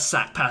 Yeah,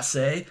 sac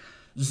passe.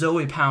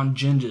 Zoe pound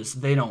gingers,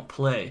 they don't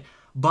play.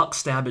 Buck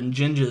stabbing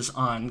gingers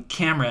on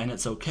camera and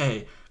it's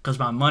okay. Cause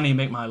my money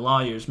make my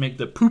lawyers make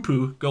the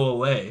poo-poo go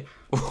away.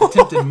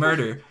 Attempted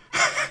murder,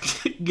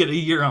 get a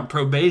year on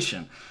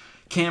probation.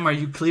 Cam, are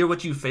you clear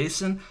what you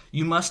facing?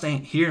 You must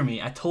ain't hear me.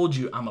 I told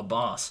you I'm a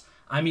boss.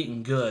 I'm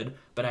eating good,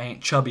 but I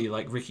ain't chubby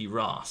like Ricky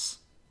Ross.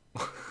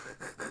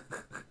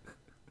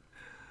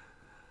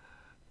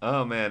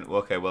 Oh man,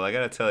 okay. Well, I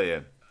gotta tell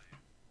you,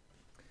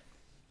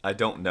 I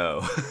don't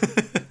know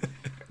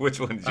which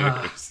one's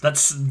yours.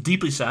 That's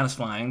deeply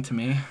satisfying to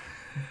me.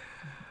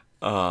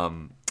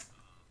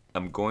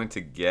 I'm going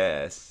to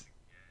guess.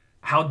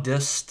 How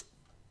dissed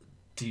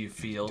do you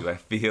feel? Do I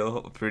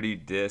feel pretty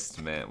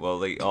dissed, man? Well,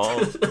 they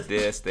all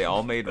dissed. They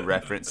all made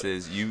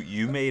references.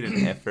 You made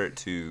an effort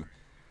to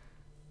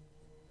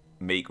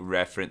make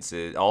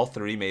references. All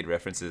three made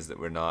references that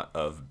were not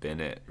of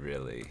Bennett,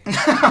 really.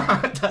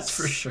 That's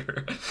for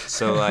sure.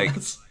 So like,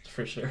 That's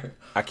for sure.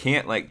 I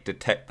can't like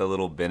detect the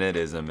little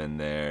Bennettism in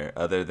there,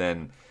 other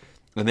than,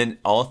 and then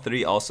all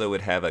three also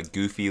would have a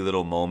goofy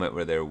little moment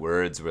where their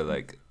words were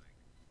like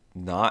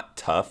not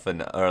tough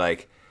and or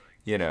like,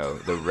 you know,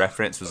 the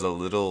reference was a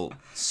little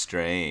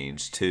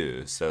strange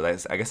too. So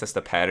that's, I guess that's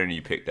the pattern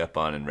you picked up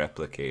on and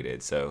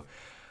replicated. So,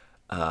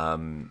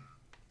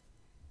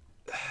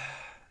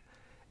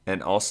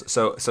 and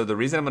also, so the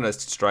reason I'm gonna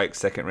strike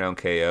second round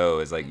KO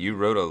is like you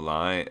wrote a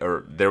line,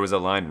 or there was a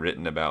line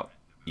written about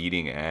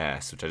eating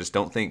ass, which I just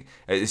don't think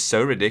is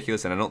so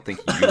ridiculous, and I don't think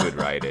you would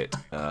write it.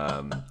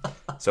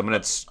 So I'm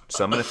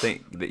gonna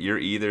think that you're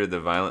either the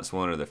violence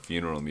one or the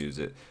funeral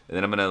music, and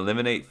then I'm gonna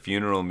eliminate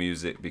funeral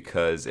music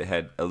because it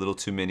had a little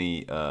too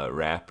many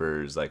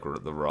rappers, like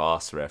the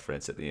Ross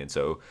reference at the end.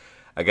 So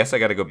I guess I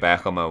got to go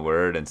back on my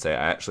word and say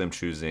I actually am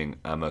choosing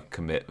I'm a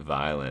commit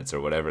violence or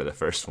whatever the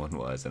first one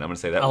was, and I'm gonna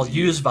say that I'll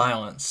use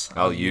violence.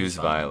 I'll use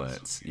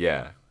violence.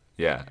 Yeah.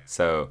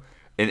 So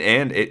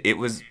and it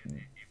was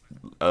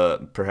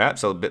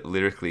perhaps a bit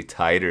lyrically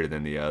tighter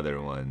than the other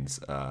ones,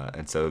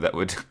 and so that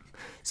would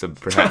so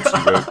perhaps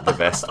you wrote the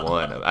best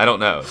one. I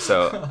don't know.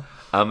 So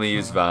I'm gonna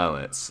use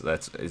violence.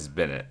 Is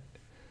Bennett.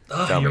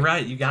 Oh, you're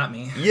right. You got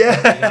me.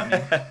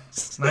 Yeah.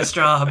 Nice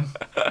job.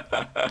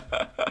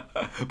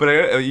 But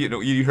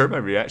you heard my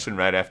reaction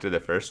right after the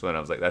first one. I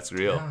was like, "That's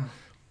real. Yeah.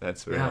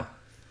 That's real." Yeah.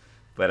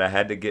 But I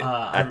had to get.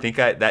 I think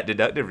that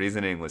deductive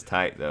reasoning was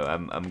tight though.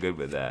 I'm good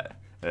with that.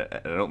 I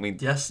don't mean.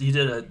 Yes, you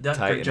did a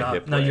great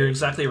job. No, way. you're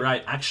exactly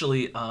right.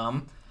 Actually,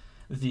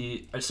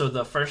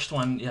 the first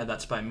one, yeah,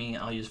 that's by me.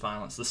 I'll use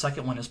violence. The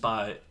second one is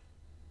by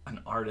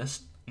an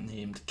artist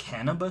named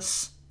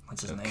Cannabis.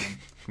 That's his name.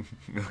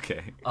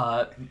 Okay.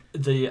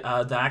 The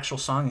actual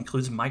song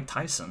includes Mike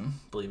Tyson.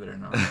 Believe it or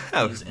not.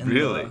 Oh, He's in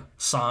really? The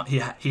song.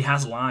 He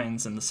has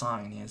lines in the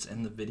song. And he's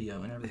in the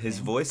video and everything. His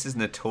voice is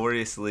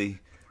notoriously,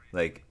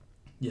 like,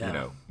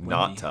 not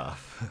windy.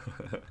 tough.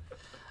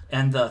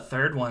 And the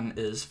third one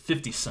is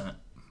 50 Cent.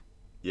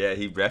 Yeah,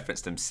 he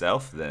referenced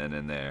himself then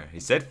in there.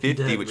 He said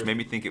 50, which made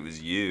me think it was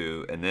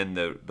you. And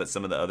then but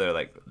some of the other,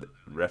 like,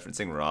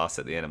 referencing Ross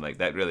at the end, I'm like,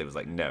 that really was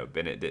like, no,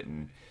 Bennett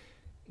didn't.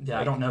 Yeah,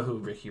 I don't know who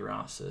Ricky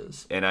Ross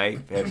is. And I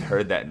have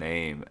heard that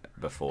name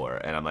before,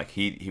 and I'm like,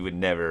 he would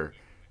never.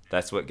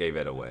 That's what gave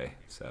it away.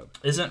 So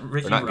isn't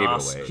Ricky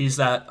Ross? He's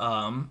that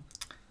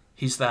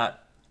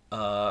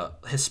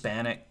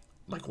Hispanic,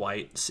 like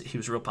white. He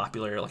was real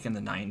popular like in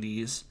the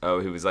 90s. Oh,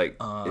 he was like.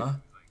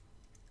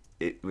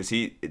 Was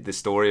he the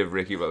story of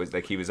Ricky? What was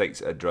like? He was like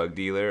a drug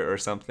dealer or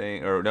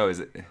something, or no?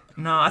 Is it?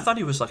 No, I thought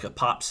he was like a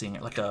pop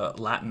singer, like a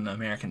Latin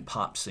American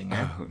pop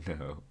singer. Oh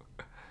no.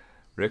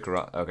 Rick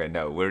Ross. Okay,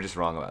 no, we're just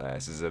wrong about that.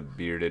 This is a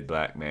bearded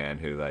black man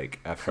who,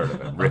 like, I've heard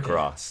of him. Rick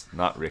Ross,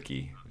 not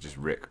Ricky, just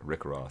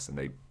Rick Ross, and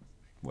they,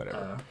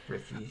 whatever.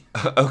 Ricky.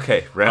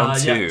 Okay, round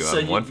two. So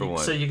I'm 1 for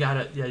 1. So you got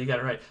it. Yeah, you got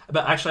it right.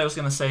 But actually, I was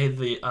gonna say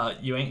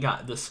you ain't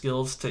got the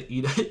skills to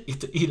eat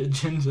a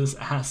ginger's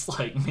ass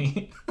like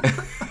me.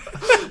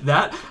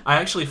 That I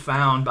actually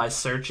found by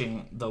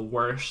searching the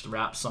worst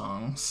rap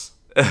songs.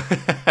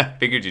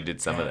 Figured you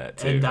did some of that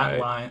too. And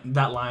right?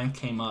 that line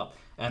came up,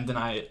 and then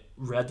I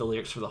read the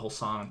lyrics for the whole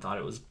song and thought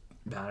it was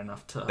bad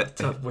enough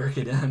to work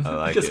it in. I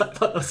like because it. I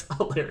thought it was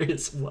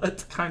hilarious.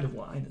 What kind of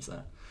line is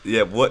that?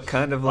 Yeah, what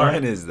kind of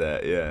line is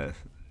that? Yeah.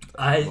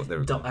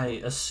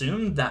 I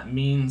assume that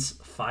means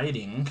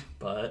fighting,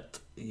 but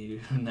you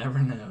never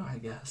know, I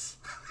guess.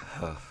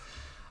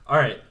 All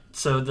right,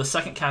 so the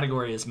second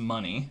category is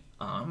money.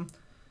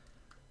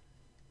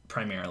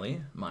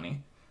 Primarily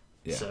money.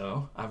 Yeah.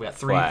 So I've got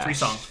Flash. three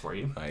songs for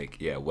you. Like,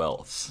 yeah,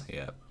 wealth.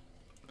 Yeah.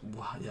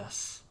 Wow,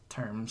 yes,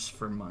 terms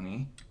for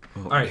money.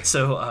 Oh, All right,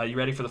 so you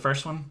ready for the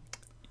first one?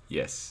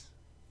 Yes.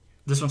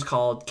 This one's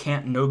called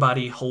Can't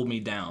Nobody Hold Me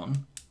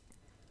Down.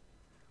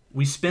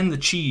 We spin the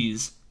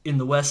cheese in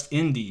the West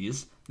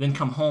Indies, then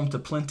come home to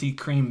plenty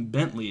cream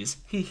Bentleys.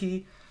 Hee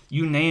hee.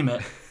 You name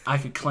it, I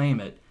could claim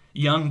it.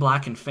 Young,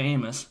 black, and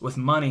famous, with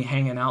money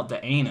hanging out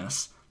the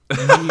anus.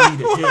 And when you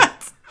need a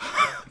hit,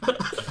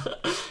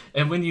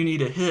 and when you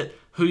need a hit,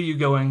 who you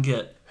go and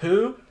get?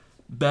 Who?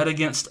 Bet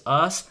against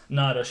us?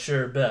 Not a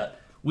sure bet.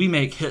 We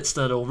make hits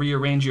that'll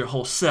rearrange your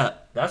whole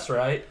set. That's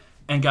right.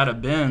 And got a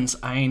Benz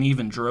I ain't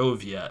even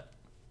drove yet.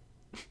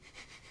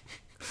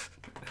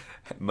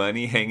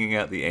 Money hanging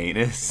out the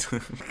anus?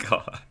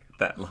 God,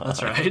 that line.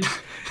 That's right.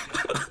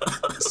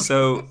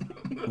 So,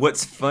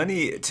 what's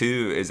funny,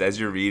 too, is as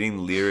you're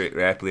reading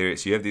rap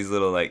lyrics, you have these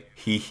little, like,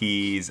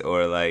 hee-hees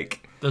or,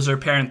 like... Those are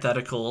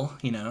parenthetical,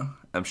 you know.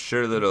 I'm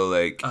sure little,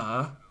 like...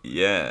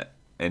 Yeah.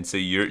 And so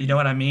you're... You know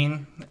what I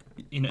mean?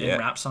 You know, in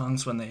rap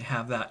songs, when they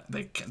have that,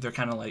 they're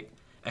kind of like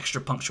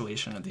extra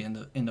punctuation at the end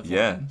of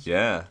lines.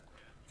 Yeah.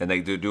 And they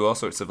do all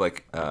sorts of,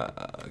 like,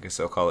 I guess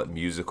I'll call it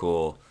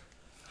musical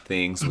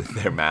things with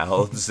their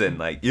mouths and,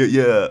 like,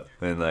 yeah.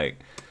 And, like...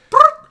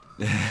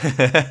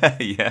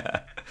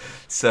 yeah.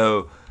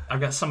 So... I've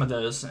got some of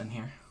those in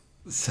here.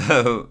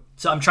 So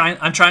So I'm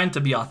trying to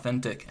be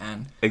authentic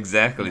and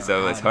exactly.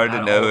 So it's hard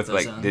to know if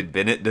like did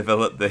Bennett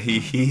develop the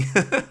hee hee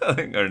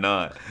or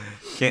not.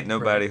 Can't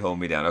nobody hold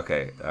me down.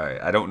 Okay, all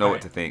right. I don't know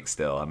what to think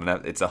still.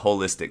 It's a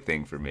holistic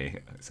thing for me.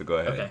 So go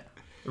ahead. Okay.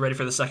 You ready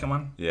for the second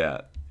one?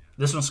 Yeah.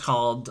 This one's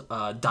called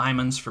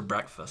Diamonds for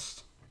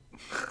Breakfast.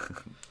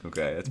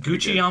 Okay, that's pretty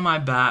Gucci good. on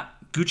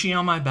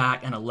my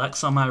back, and a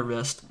Lex on my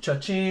wrist.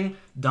 Cha-ching.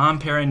 Dom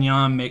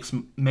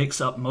Perignon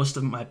makes up most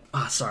of my.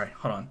 Sorry.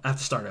 Hold on. I have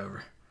to start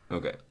over.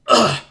 Okay.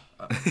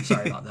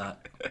 Sorry about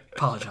that.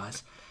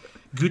 Apologize.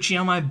 Gucci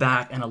on my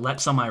back and a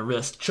Lex on my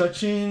wrist.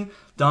 Cha-ching.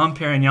 Dom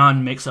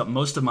Perignon makes up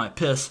most of my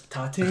piss.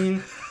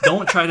 Ta-ting.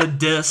 Don't try to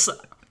diss.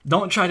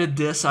 Don't try to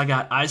diss. I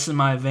got ice in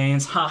my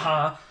veins. Ha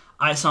ha.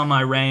 Ice on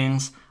my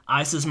rings.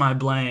 Ice is my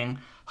bling.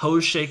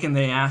 Hoes shaking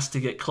they ass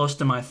to get close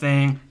to my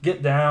thing.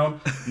 Get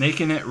down.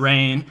 Making it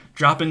rain.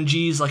 Dropping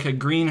G's like a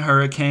green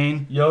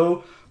hurricane.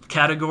 Yo.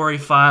 Category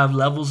 5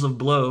 levels of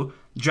blow.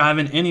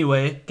 Driving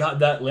anyway. Got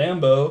that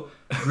Lambo.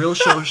 Grill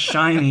so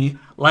shiny.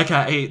 Like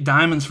I ate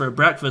diamonds for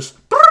breakfast.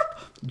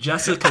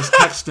 Jessica's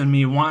texting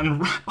me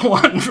wanting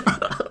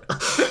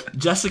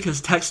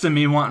Jessica's texting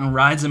me wanting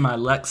rides in my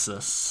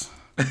Lexus.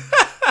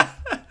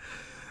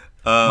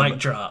 Mic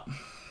drop.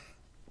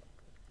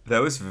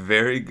 That was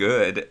very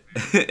good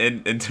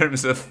in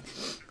terms of.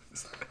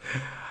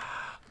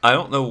 I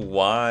don't know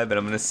why, but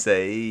I'm gonna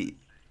say.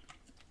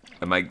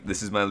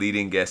 This is my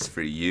leading guess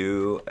for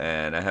you,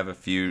 and I have a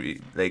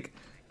few like.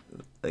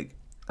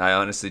 I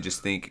honestly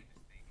just think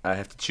I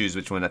have to choose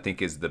which one I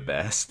think is the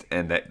best,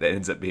 and that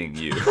ends up being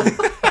you.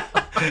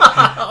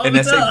 And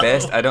I say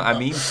best,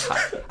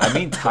 I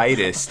mean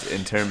tightest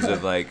in terms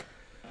of like.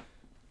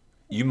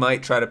 You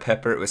might try to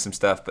pepper it with some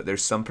stuff, but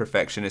there's some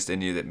perfectionist in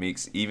you that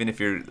makes, even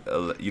if you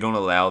don't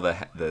allow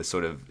the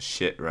sort of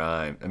shit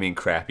rhyme. I mean,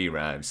 crappy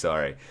rhyme.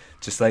 Sorry,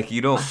 just like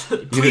you don't.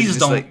 Please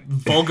don't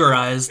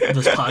vulgarize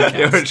this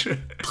podcast.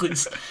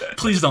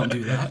 Please don't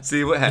do that.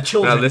 See what happens.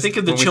 Children, think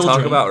of the children. When we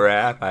talk about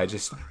rap,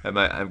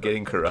 I'm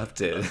getting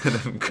corrupted.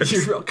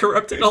 You're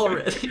corrupted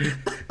already.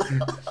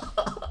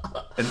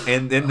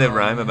 and then the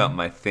rhyme about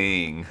my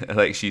thing,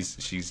 like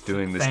she's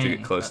doing this to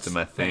get close to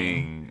my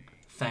thing.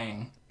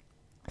 Thang.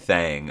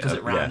 Because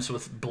it rhymes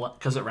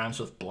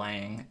with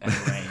blang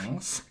and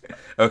rings.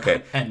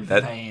 Okay. And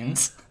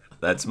veins.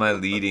 That's my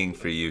leading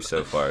for you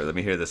so far. Let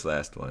me hear this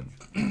last one.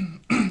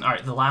 All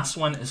right, the last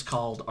one is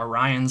called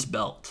Orion's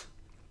Belt.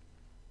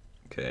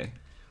 Okay.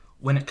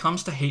 When it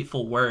comes to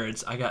hateful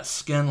words, I got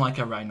skin like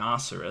a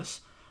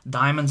rhinoceros.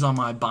 Diamonds on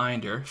my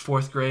binder.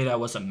 4th grade, I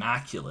was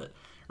immaculate.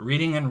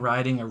 Reading and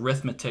writing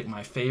arithmetic,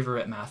 my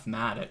favorite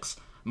mathematics.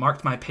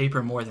 Marked my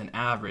paper more than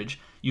average.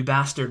 You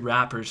bastard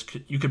rappers,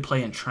 you could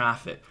play in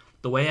traffic.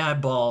 The way I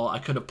ball, I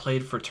could have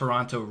played for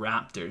Toronto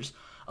Raptors.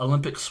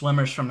 Olympic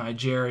swimmers from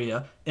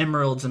Nigeria,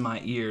 emeralds in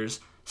my ears.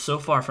 So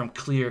far from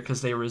clear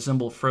because they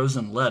resemble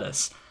frozen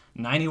lettuce.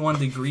 91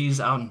 degrees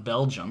out in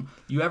Belgium.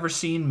 You ever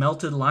seen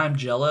melted lime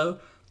jello?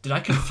 Did I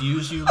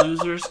confuse you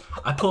losers?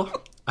 I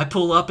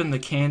pull up in the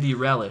candy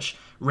relish.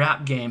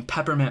 Rap game,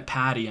 peppermint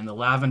patty, and the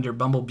lavender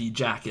bumblebee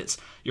jackets.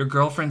 Your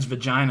girlfriend's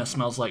vagina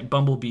smells like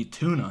bumblebee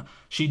tuna.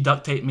 She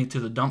duct taped me to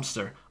the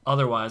dumpster.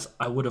 Otherwise,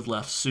 I would have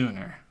left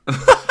sooner.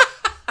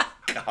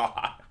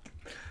 God,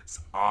 it's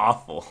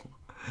awful.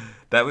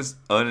 That was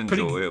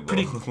unenjoyable.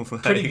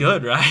 Pretty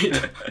good,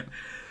 right?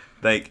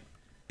 Like,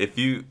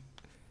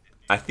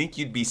 I think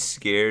you'd be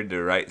scared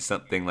to write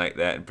something like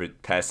that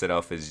and pass it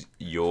off as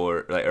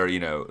your, like, or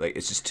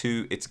it's just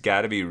too. It's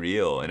got to be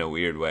real in a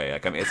weird way.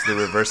 Like, I mean, it's the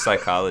reverse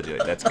psychology.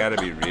 Like, that's got to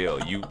be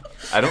real.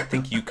 I don't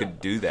think you could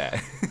do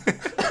that.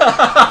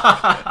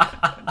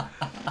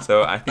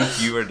 So I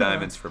think you are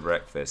diamonds for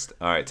breakfast.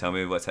 All right, tell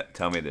me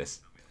this.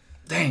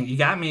 Dang, you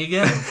got me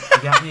again.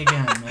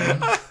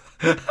 Man.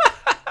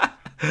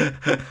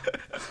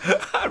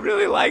 I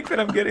really like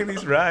that I'm getting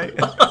these right.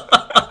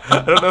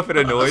 I don't know if it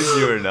annoys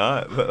you or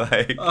not, but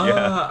like,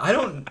 yeah. I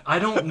don't know. I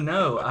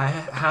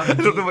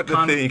don't know what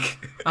to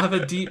think. I have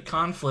a deep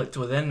conflict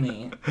within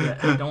me.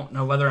 I don't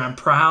know whether I'm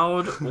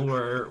proud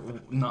or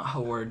not,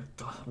 or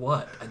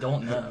what. I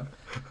don't know.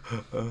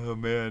 Oh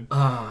man.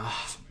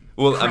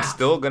 Well, crap. I'm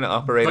still gonna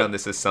operate on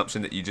this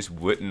assumption that you just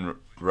wouldn't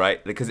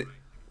write because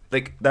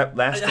like that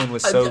last one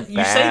was so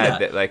bad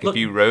that like if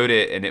you wrote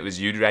it and it was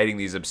you writing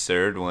these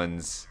absurd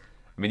ones.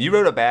 I mean, you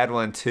wrote a bad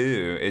one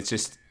too. It's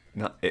just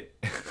not it.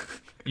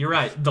 You're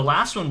right. The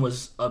last one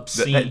was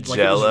obscene. That like,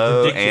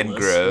 Jello it was and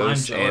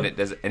gross, Jello. and it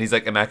doesn't. And he's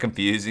like, "Am I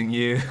confusing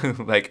you?"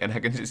 Like, and I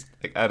can just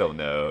like, I don't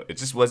know. It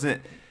just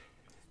wasn't.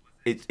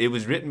 It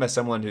was written by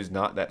someone who's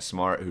not that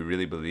smart, who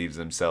really believes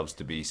themselves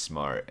to be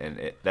smart,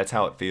 and that's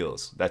how it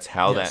feels. That's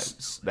how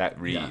that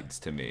reads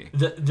to me.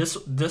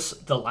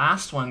 The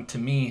last one to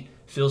me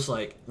feels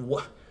like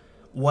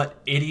what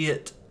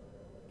idiot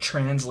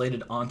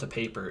translated onto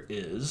paper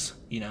is,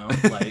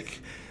 like.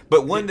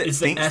 But one that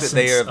thinks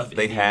that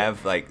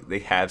they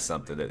have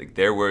something that like,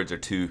 their words are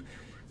too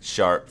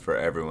sharp for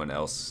everyone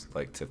else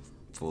to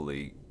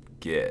fully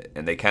get,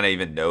 and they kind of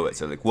even know it.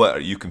 So like, what,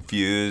 are you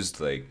confused?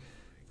 Like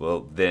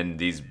well, then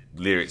these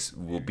lyrics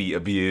will be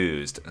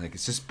abused. Like,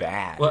 it's just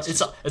bad. Well,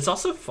 just, it's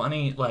also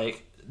funny,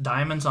 like,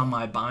 diamonds on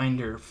my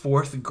binder,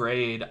 4th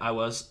grade, I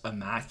was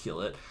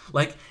immaculate.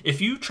 Like,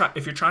 if you're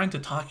trying to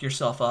talk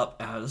yourself up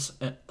as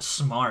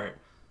smart,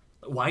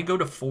 why go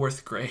to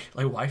 4th grade?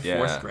 Like, why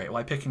 4th grade?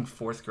 Why picking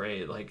 4th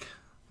grade? Like,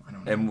 I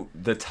don't know. And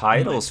the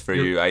titles for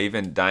you're- you, I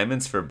even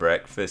Diamonds for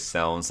Breakfast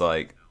sounds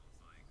like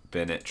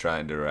Bennett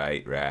trying to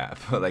write rap.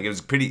 Like,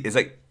 it's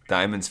like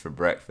Diamonds for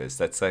Breakfast.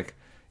 That's like,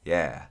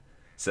 yeah.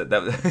 So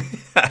that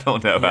I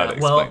don't know how to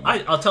explain well,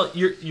 that. I'll tell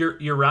you,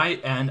 you're right,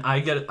 and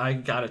I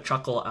got a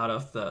chuckle out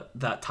of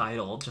that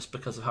title just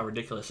because of how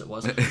ridiculous it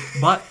was.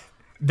 But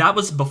that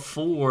was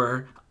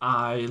before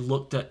I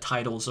looked at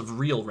titles of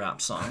real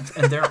rap songs,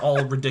 and they're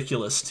all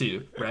ridiculous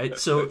too, right?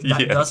 So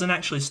that doesn't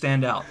actually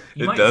stand out.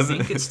 You might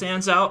think it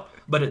stands out,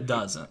 but it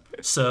doesn't.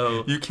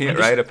 So you can't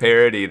write a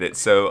parody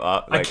that's so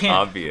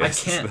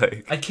obvious.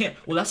 I can't.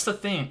 Well, that's the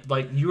thing.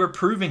 Like, you are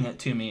proving it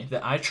to me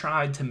that I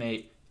tried to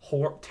make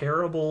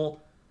terrible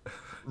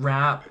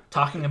rap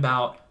talking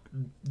about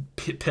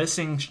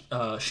pissing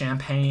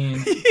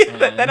champagne.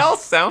 And that all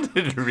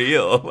sounded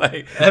real.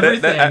 Like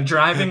everything.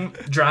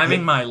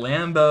 Driving my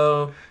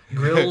Lambo,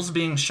 grills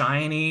being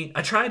shiny.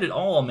 I tried it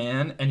all,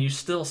 man, and you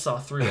still saw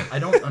through it. I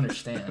don't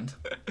understand.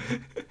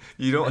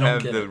 You don't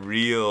have the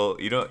real.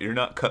 You're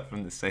not cut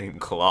from the same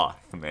cloth,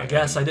 man. I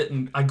guess I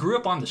didn't. I grew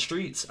up on the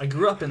streets. I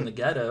grew up in the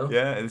ghetto.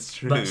 Yeah, it's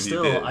true. But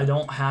still, I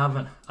don't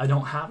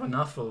have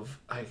enough of.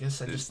 I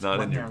guess I it's just not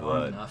wasn't in your there blood.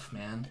 long enough,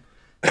 man.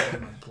 It's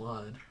in my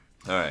blood.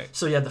 All right.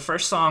 So yeah, the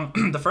first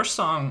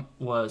song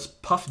was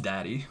Puff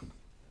Daddy.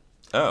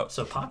 Oh.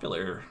 So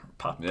popular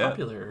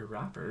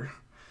rapper.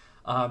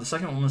 The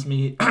second one was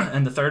me,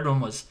 and the third one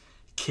was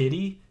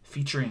Kitty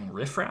featuring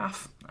Riff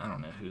Raff. I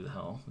don't know who the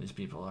hell these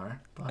people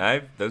are.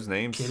 But those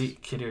names.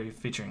 Kitty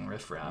featuring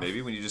Riff Raff.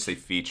 Maybe when you just say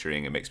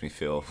featuring, it makes me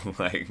feel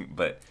like,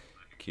 but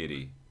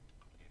Kitty.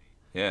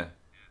 Yeah.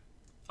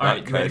 All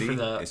right, you ready for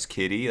the... It's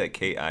Kitty, like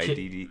Kidd.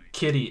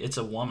 Kitty, it's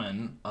a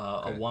woman,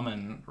 a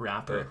woman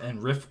rapper. Oh.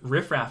 And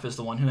Riff Raff is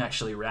the one who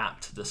actually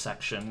rapped the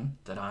section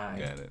that Got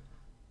it.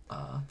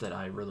 That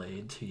I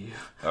relayed to you.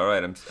 All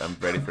right, I'm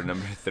ready for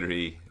number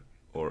 3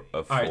 or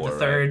of 4. All right, the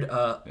third,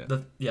 right?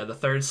 the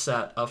third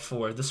set of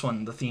 4. This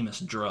one, the theme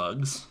is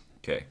drugs.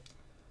 Okay.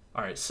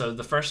 All right, so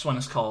the first one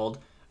is called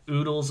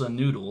Oodles o'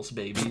 Noodles,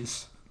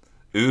 babies.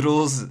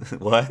 Oodles?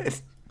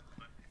 What?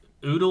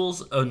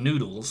 Oodles o'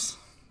 Noodles,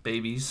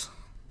 babies.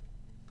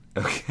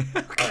 Okay.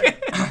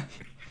 Right.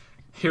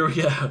 Here we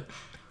go.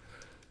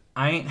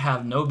 I ain't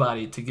have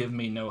nobody to give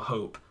me no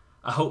hope.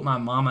 I hope my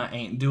mama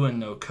ain't doing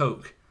no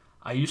coke.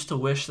 I used to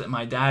wish that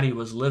my daddy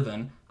was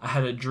living. I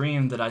had a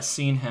dream that I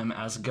seen him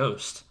as a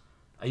ghost.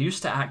 I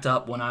used to act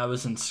up when I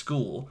was in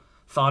school.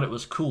 Thought it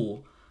was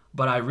cool,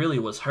 but I really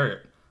was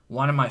hurt.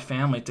 Wanted my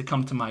family to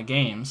come to my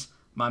games.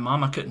 My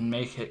mama couldn't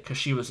make it 'cause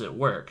she was at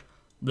work.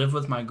 Lived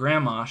with my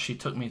grandma, she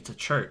took me to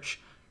church.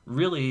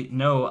 Really,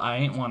 no, I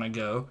ain't want to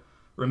go.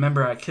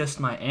 Remember I kissed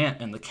my aunt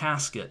in the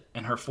casket,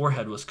 and her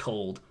forehead was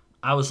cold.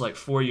 I was like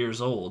 4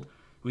 years old.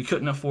 We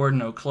couldn't afford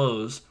no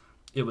clothes.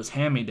 It was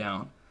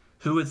hand-me-down.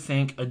 Who would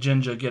think a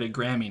ginger get a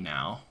Grammy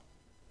now?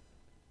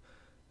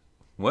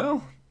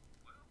 Well,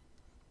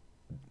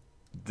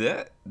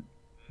 that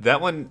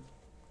one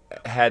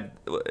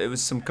it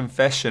was some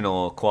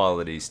confessional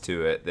qualities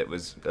to it that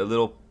was a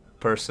little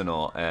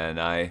personal, and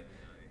I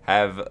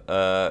have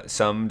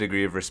some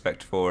degree of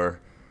respect for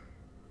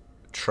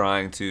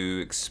trying to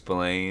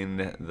explain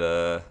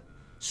the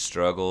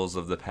struggles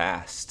of the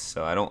past.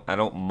 So I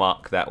don't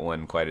mock that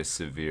one quite as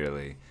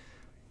severely.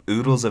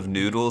 Oodles of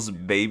Noodles,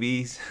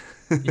 babies.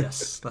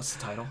 Yes, that's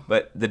the title.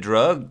 But the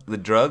drug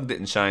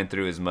didn't shine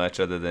through as much,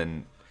 other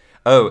than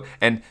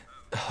and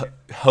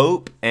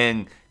hope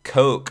and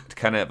coke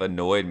kind of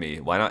annoyed me.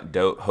 Why not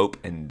hope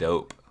and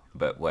dope?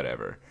 But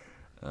whatever.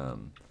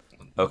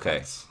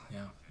 Okay.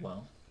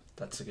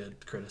 That's a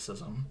good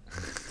criticism.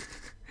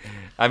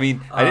 I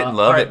mean, I didn't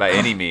love right. it by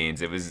any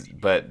means. It was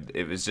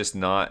just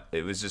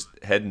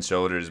head and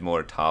shoulders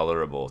more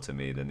tolerable to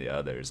me than the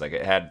others. Like,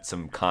 it had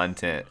some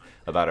content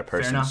about a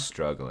person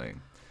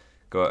struggling.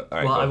 All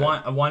right, well, go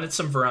ahead. I wanted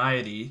some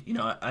variety. You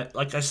know,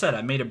 like I said,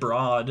 I made a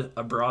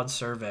broad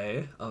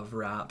survey of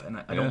rap,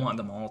 and I don't want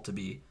them all to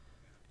be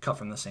cut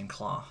from the same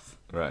cloth.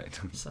 Right.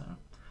 So,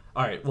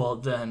 all right.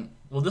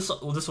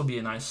 This will be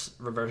a nice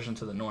reversion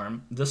to the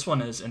norm. This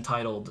one is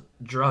entitled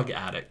 "Drug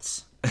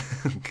Addicts."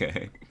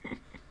 Okay.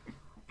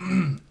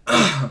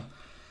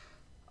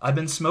 I've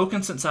been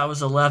smoking since I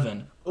was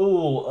 11.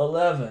 Ooh,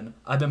 11.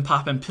 I've been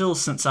popping pills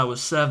since I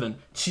was 7.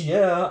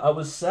 Yeah, I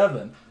was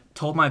 7.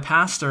 Told my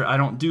pastor I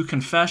don't do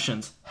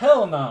confessions.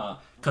 Hell nah,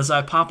 'cause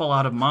I pop a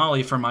lot of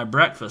Molly for my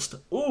breakfast.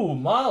 Ooh,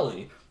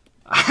 Molly.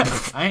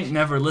 I ain't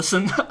never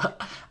listened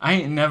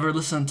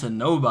to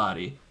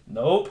nobody.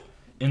 Nope.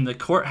 In the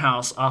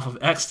courthouse off of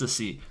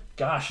ecstasy.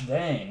 Gosh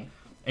dang.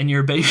 And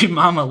your baby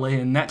mama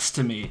laying next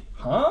to me.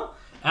 Huh?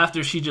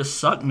 After she just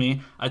sucked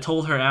me, I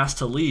told her ass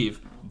to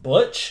leave.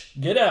 Butch,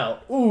 get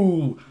out.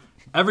 Ooh.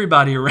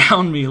 Everybody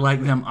around me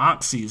like them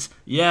oxys.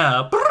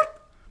 Yeah.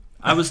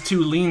 I was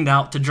too leaned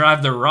out to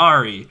drive the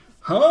Rari.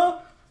 Huh?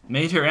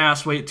 Made her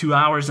ass wait 2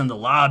 hours in the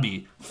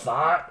lobby.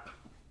 Thought.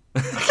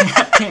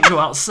 I can't go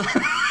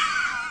outside.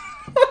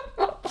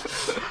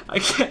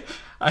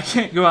 I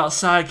can't go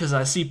outside because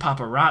I see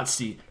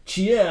paparazzi.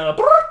 Yeah.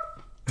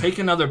 Take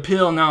another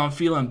pill, now I'm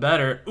feeling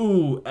better.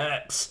 Ooh,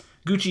 X.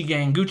 Gucci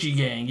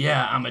gang.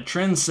 Yeah, I'm a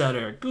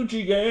trendsetter.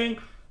 Gucci gang.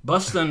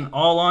 Bustin'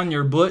 all on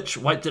your butch,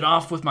 wiped it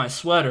off with my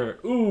sweater.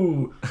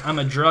 Ooh, I'm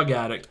a drug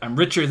addict. I'm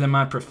richer than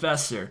my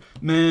professor.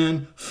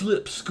 Man,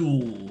 flip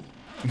school.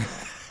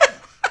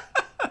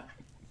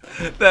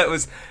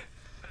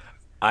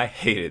 I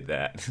hated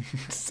that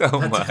so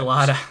much.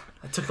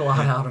 That took a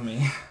lot out of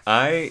me.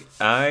 I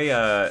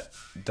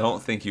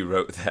don't think you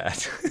wrote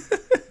that.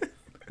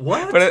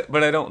 What?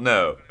 But I don't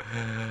know.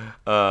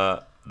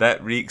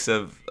 That reeks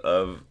of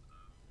a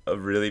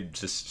really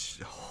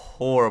just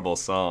horrible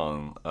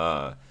song,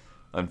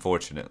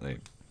 unfortunately.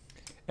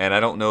 And I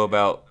don't know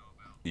about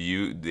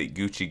the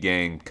Gucci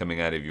gang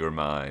coming out of your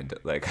mind.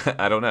 Like,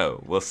 I don't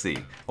know. We'll see.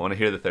 I want to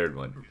hear the third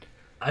one.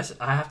 I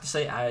have to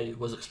say I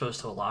was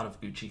exposed to a lot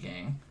of Gucci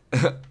gang.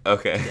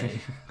 Okay.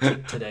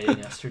 Today and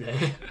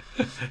yesterday.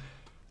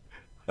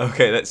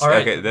 Okay, that's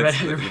right, okay.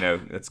 That's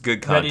ready, that's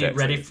good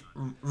context.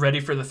 Ready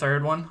for the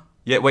third one?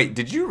 Yeah. Wait.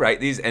 Did you write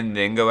these and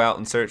then go out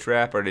and search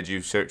rap, or did you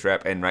search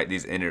rap and write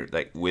these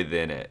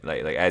within it,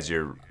 like as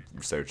you're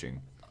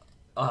searching?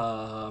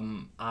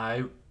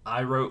 I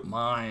wrote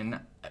mine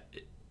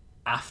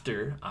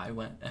after I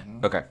went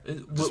and okay.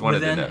 Just wanted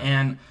to know.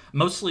 And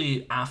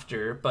mostly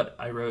after, but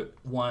I wrote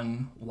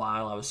one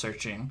while I was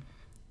searching.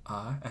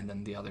 And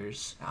then the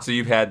others after. So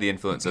you've had the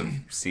influence of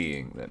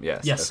seeing them,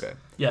 yes. Yes. Okay.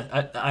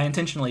 Yeah, I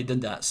intentionally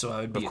did that so I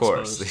would be exposed. Of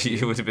course,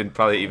 exposed it would have been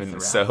probably even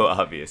so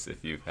obvious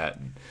if you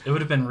hadn't. It would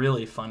have been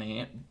really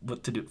funny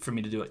for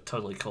me to do it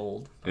totally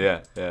cold.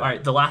 Yeah. All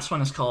right, the last one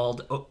is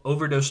called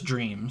Overdose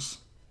Dreams.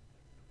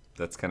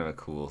 That's kind of a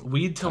cool.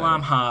 Weed till title.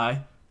 I'm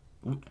high.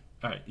 All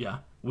right, yeah.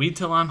 Weed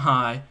till I'm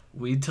high.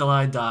 Weed till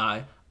I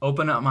die.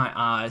 Open up my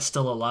eyes,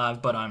 still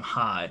alive, but I'm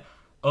high.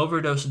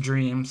 Overdose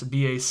Dreams.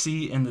 BAC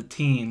in the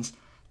teens.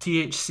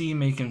 THC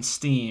making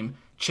steam,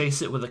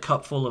 chase it with a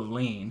cup full of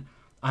lean.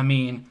 I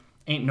mean,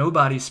 ain't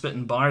nobody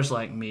spitting bars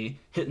like me,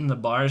 hitting the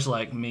bars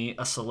like me,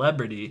 a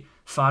celebrity,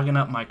 fogging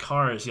up my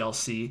cars, y'all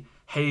see.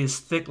 Haze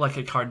thick like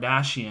a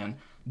Kardashian,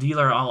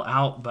 dealer all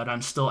out, but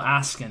I'm still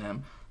asking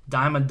him.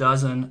 Dime a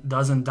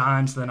dozen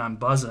dimes, then I'm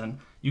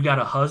buzzing. You got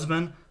a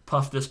husband?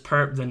 Puff this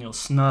perp, then you'll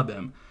snub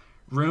him.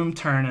 Room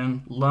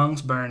turning,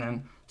 lungs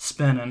burning,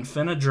 spinning,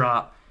 finna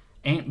drop.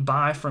 Ain't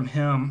buy from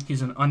him,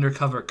 he's an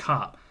undercover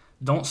cop.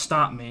 Don't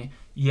stop me,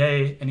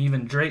 yay, and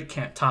even Drake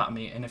can't top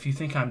me. And if you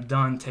think I'm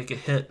done, take a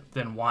hit,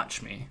 then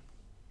watch me.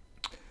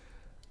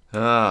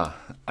 I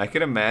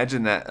could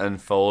imagine that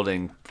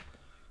unfolding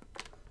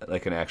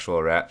like an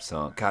actual rap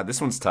song. God, this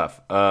one's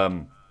tough.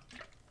 I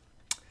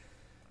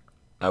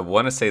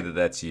want to say that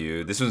that's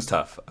you. This one's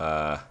tough.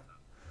 I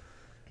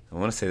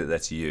want to say that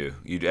that's you.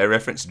 I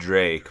referenced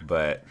Drake,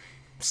 but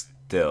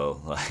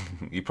still, like,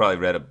 you probably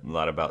read a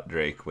lot about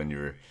Drake when you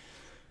were...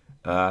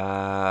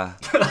 gosh.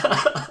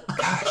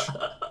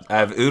 I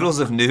have Oodles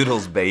of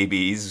Noodles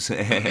Babies,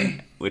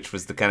 which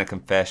was the kind of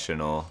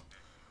confessional.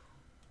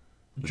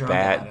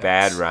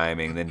 Bad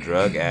rhyming. Then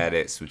Drug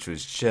Addicts, which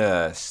was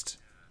just...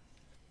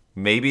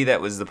 Maybe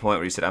that was the point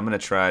where you said, I'm going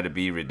to try to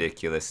be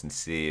ridiculous and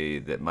see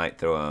that might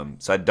throw them.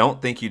 So I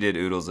don't think you did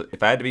Oodles.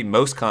 If I had to be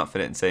most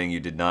confident in saying you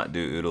did not do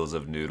Oodles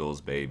of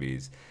Noodles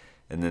Babies.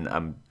 And then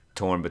I'm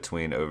torn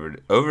between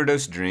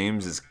Overdose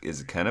Dreams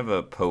is kind of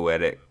a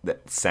poetic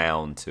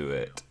sound to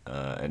it.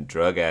 And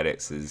Drug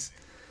Addicts is...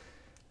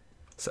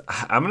 So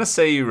I'm going to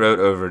say you wrote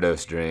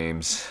Overdose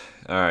Dreams.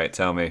 All right,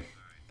 tell me.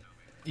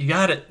 You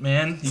got it,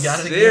 man. You got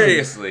it again.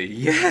 Seriously,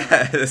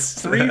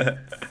 yes.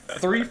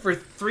 Three for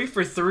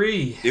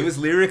three. It was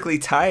lyrically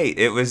tight.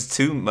 It was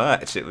too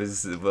much. It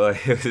was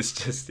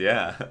just,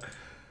 yeah.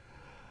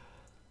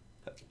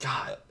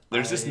 God.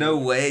 There's just no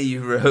way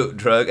you wrote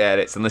Drug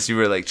Addicts unless you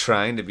were like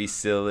trying to be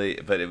silly,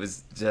 but it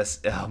was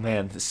just, oh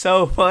man,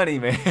 so funny,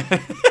 man.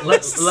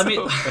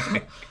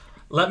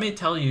 Let me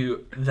tell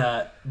you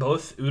that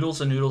both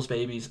Oodles and Noodles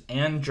Babies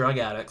and Drug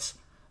Addicts,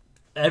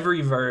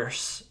 every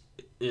verse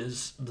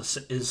is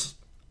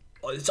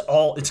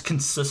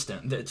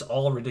consistent. It's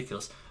all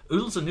ridiculous.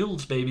 Oodles and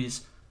Noodles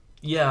Babies,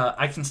 yeah,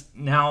 I can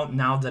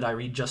now that I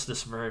read just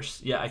this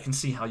verse, yeah, I can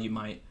see how you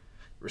might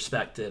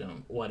respect it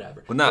and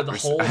whatever. Well, I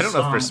don't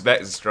know if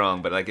respect is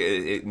strong, but like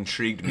it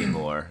intrigued me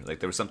more. Like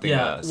there was something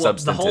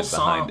substantive the whole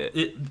song, behind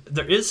it.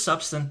 There is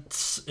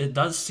substance. It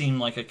does seem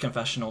like a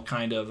confessional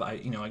kind of. I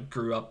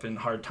grew up in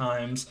hard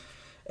times,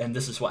 and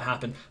this is what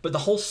happened. But the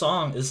whole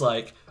song is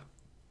like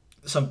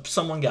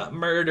someone got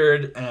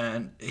murdered,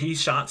 and he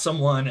shot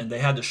someone, and they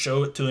had to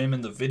show it to him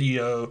in the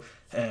video,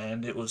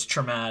 and it was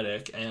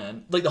traumatic,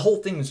 and like the whole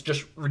thing is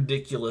just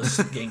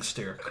ridiculous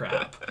gangster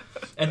crap.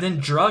 And then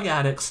Drug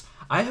Addicts.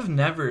 I have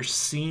never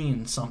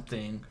seen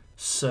something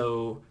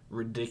so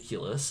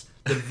ridiculous.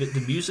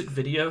 The music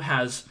video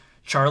has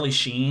Charlie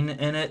Sheen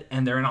in it,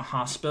 and they're in a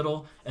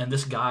hospital. And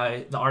this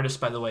guy, the artist,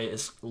 by the way,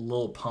 is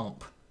Lil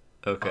Pump.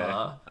 Okay.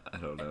 I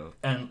don't know.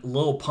 And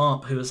Lil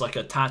Pump, who is like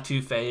a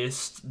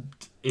tattoo-faced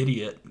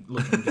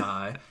idiot-looking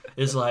guy,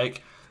 is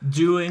like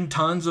doing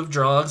tons of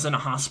drugs in a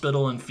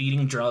hospital and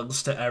feeding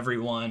drugs to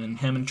everyone. And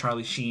him and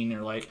Charlie Sheen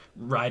are like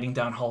riding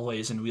down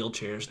hallways in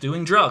wheelchairs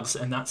doing drugs,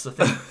 and that's the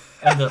thing.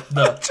 And Sheen,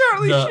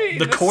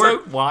 the that's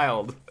chorus, so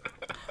wild.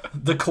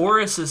 the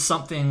chorus is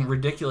something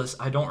ridiculous.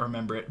 I don't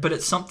remember it, but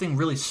it's something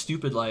really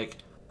stupid like,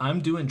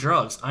 I'm doing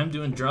drugs. I'm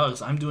doing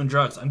drugs. I'm doing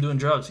drugs. I'm doing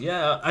drugs.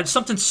 Yeah,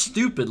 something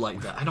stupid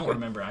like that. I don't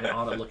remember. I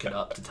ought to look it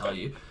up to tell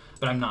you,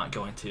 but I'm not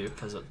going to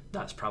because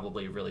that's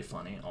probably really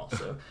funny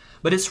also.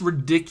 But it's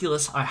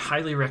ridiculous. I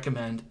highly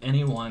recommend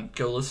anyone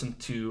go listen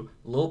to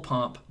Lil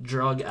Pump,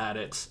 Drug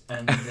Addicts,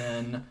 and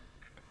then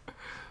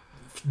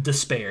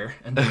Despair,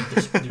 and then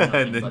do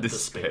nothing but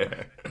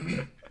despair.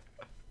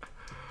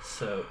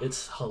 So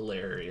it's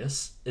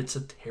hilarious. It's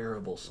a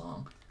terrible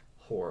song.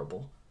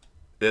 Horrible.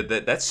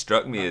 That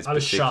struck me as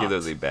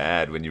particularly shocked.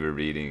 bad when you were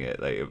reading it,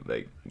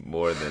 like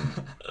more than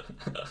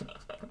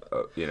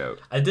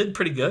I did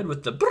pretty good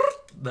with the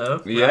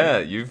though. Yeah,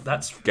 right?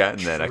 That's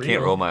gotten that. real. I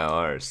can't roll my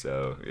R's,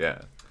 so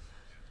yeah.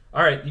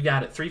 All right, you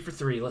got it. 3 for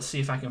 3. Let's see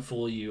if I can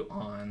fool you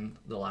on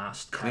the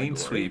last Clean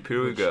category, sweep.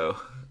 Here we go.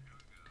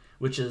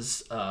 Which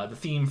is the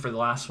theme for the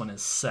last one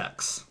is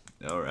sex.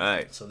 All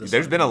right. So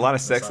there's been a lot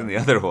of sex in the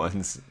other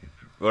ones.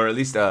 Or at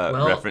least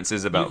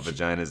references about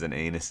vaginas and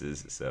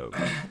anuses. So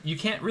you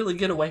can't really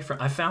get away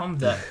from. I found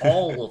that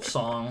all of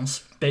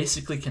songs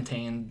basically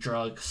contain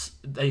drugs.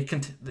 They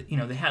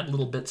they had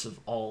little bits of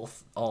all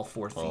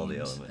four themes. All the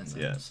elements.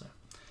 Yeah. So.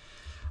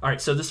 All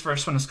right. So this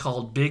first one is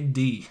called Big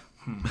D.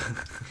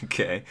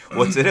 Okay.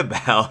 What's it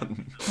about?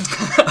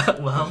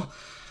 Well,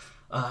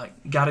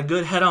 got a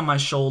good head on my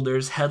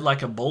shoulders, head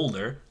like a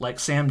boulder,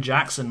 like Sam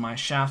Jackson. My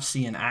shaft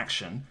see in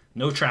action.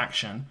 No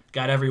traction.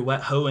 Got every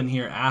wet hoe in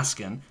here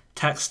asking.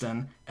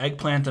 Texting,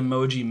 eggplant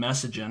emoji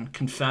messaging,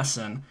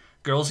 confessing,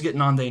 girls getting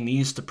on their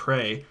knees to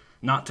pray,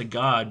 not to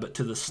God, but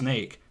to the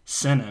snake,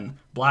 sinning,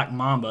 black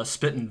mamba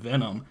spitting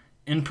venom,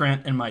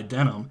 imprint in my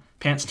denim,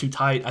 pants too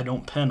tight, I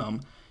don't pin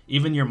 'em.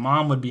 Even your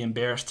mom would be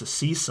embarrassed to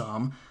see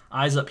some.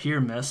 Eyes up here,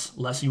 miss,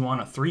 less you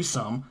want a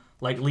threesome,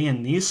 like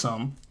Liam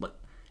Neeson,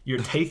 you're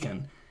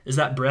taken. Is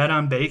that bread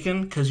I'm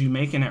baking? 'Cause you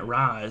making it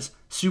rise.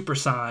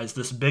 Supersize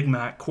this Big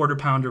Mac, quarter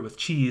pounder with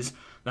cheese.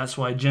 That's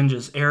why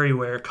Ginger's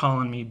everywhere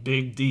calling me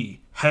Big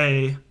D.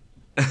 Hey.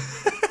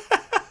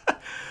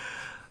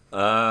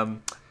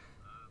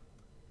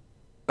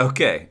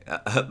 Okay.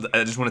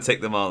 I just want to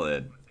take them all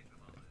in.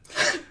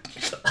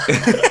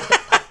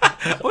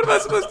 What am I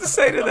supposed to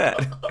say to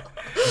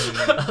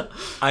that?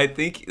 I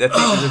think there's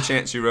a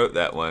chance you wrote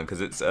that one because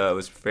it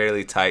was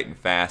fairly tight and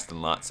fast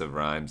and lots of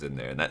rhymes in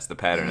there. And that's the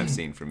pattern I've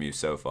seen from you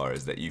so far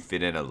is that you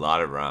fit in a lot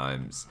of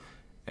rhymes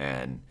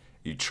and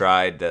you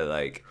tried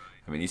to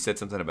you said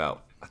something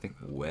about I think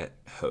wet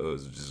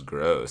hose, which is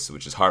gross,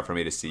 which is hard for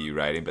me to see you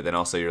writing. But then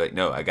also you're like,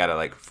 no, I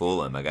gotta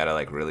fool him. I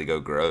gotta really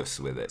go gross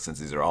with it since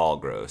these are all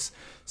gross.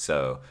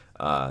 So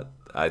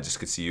I just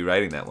could see you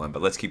writing that one.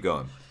 But let's keep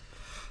going.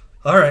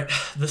 All right.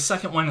 The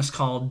second one is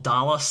called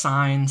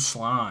 $sign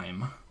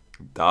Slime.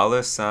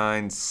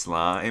 $sign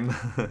slime.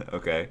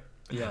 Okay.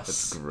 Yes.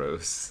 That's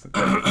gross.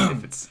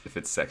 if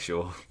it's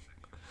sexual.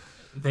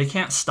 They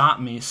can't stop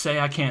me, say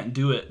I can't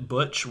do it,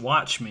 Butch,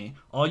 watch me.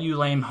 All you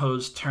lame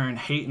hoes turn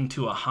hate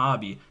into a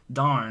hobby.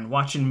 Darn,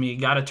 watching me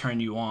gotta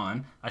turn you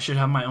on. I should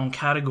have my own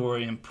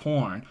category in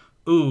porn.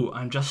 Ooh,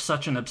 I'm just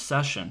such an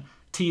obsession.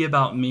 Tea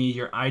about me,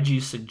 your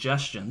IG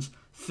suggestions.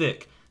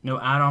 Thick, no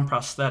add-on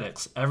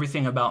prosthetics.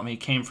 Everything about me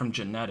came from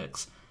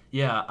genetics.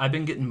 Yeah, I've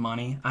been getting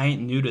money. I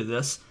ain't new to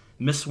this.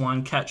 Miss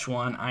one, catch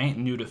one. I ain't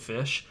new to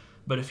fish.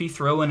 But if you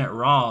throw in it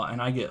raw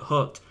and I get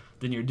hooked,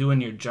 then you're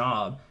doing your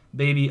job.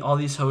 Baby, all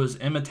these hoes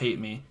imitate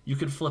me. You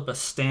could flip a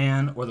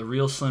Stan or the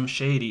real Slim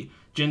Shady.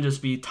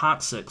 Gingers be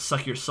toxic,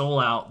 suck your soul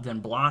out,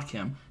 then block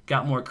him.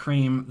 Got more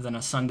cream than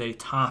a Sunday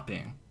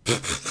topping.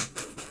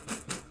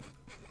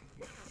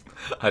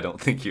 I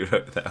don't think you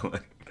wrote that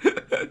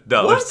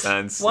one.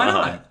 $sign slime. Why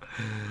not?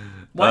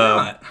 Why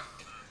not?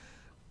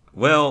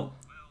 Well,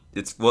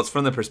 it's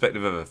from the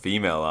perspective of a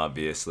female,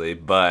 obviously,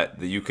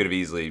 but you could have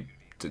easily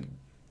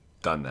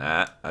done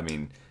that. I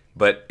mean,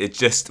 but it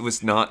just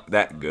was not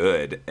that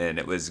good, and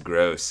it was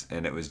gross,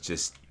 and it was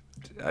just,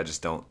 I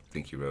just don't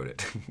think you wrote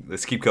it.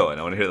 Let's keep going.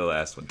 I want to hear the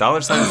last one.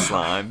 $sign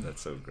slime.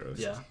 That's so gross.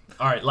 Yeah.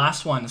 All right,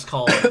 last one is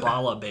called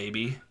Bala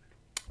Baby.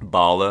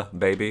 Bala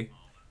Baby?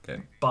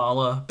 Okay.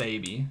 Bala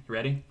Baby.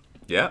 Ready?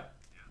 Yeah.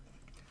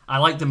 I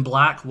like them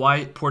black,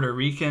 white, Puerto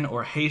Rican,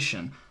 or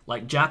Haitian,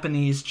 like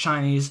Japanese,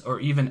 Chinese, or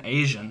even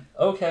Asian.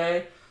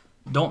 Okay.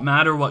 Don't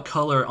matter what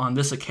color on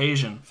this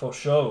occasion, for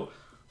sure.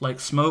 Like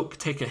smoke,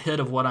 take a hit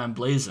of what I'm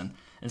blazing.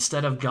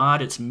 Instead of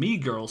God, it's me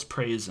girls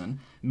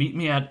praising. Meet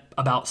me at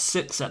about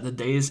 6 at the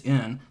day's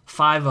end.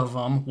 5 of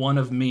them, 1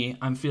 of me.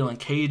 I'm feeling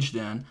caged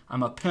in.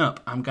 I'm a pimp.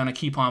 I'm gonna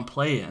keep on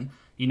playing.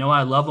 You know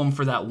I love them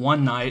for that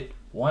one night.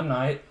 One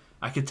night.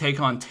 I could take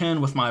on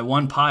 10 with my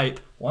one pipe.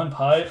 One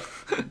pipe.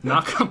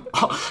 Knock them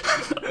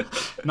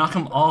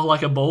all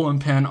like a bowling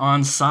pin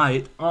on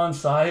sight. On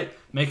sight.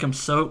 Make 'em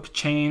soak,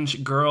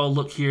 change, girl,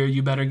 look here,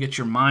 you better get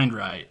your mind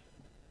right.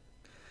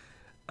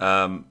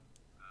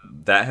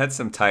 That had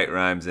some tight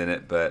rhymes in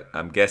it, but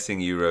I'm guessing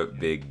you wrote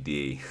Big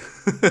D.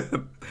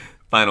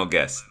 Final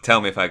guess. Tell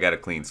me if I got a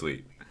clean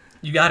sweep.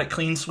 You got it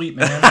clean sweep,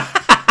 man.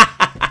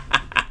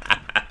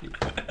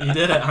 You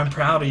did it. I'm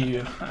proud of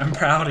you. I'm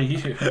proud of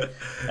you.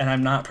 And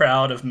I'm not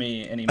proud of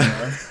me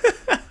anymore.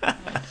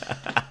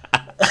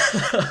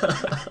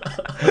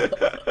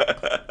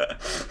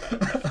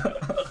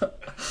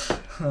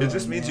 It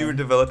just means you were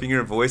developing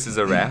your voice as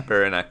a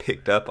rapper, and I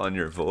picked up on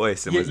your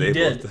voice and was you able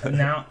did. to.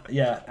 Now,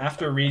 yeah,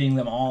 after reading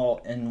them all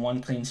in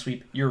one clean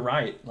sweep, you're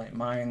right. Like,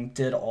 mine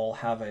did all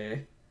have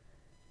a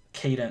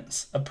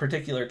cadence, a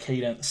particular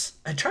cadence.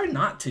 I tried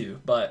not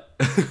to, but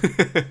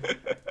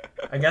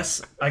I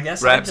guess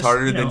Rap's I just,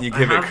 harder than you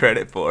give it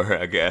credit for,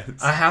 I guess.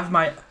 I have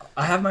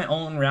my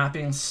own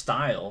rapping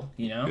style,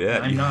 you know? Yeah,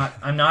 I'm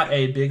not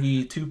a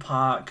Biggie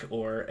Tupac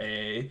or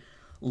a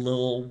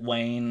Lil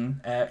Wayne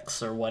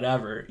X or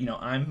whatever. You know,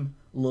 I'm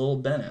Lil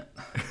Bennett.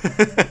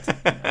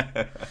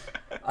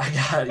 I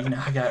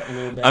got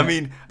Lil Bennett I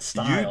mean,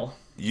 style.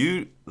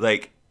 you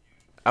like,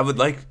 I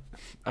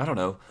don't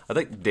know. I'd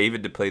like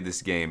David to play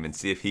this game and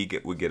see if he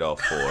would get all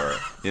four,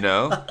 you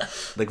know?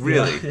 Like,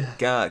 really? Yeah.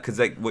 God, because,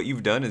 like, what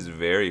you've done is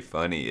very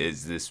funny.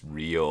 Is this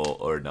real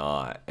or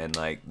not? And,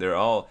 like, they're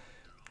all,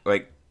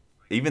 like,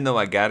 even though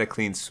I got a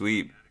clean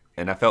sweep,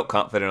 and I felt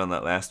confident on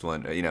that last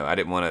one, you know, I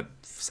didn't want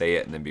to say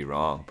it and then be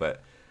wrong,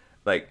 but,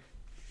 like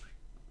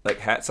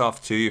hats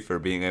off to you for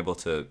being able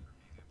to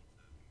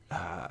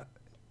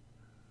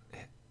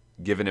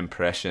give an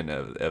impression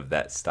of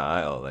that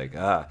style.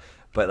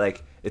 But,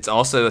 like, it's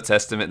also a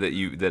testament that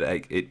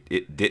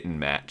it didn't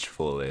match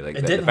fully. Like,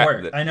 It didn't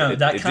work. I know.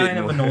 That kind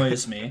of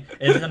annoys me.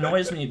 It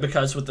annoys me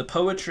because with the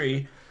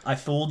poetry, I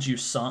fooled you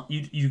some.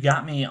 You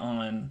got me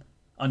on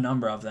a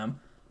number of them,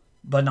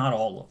 but not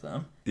all of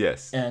them.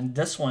 Yes. And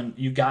this one,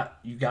 you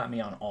got me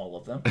on all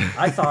of them.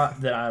 I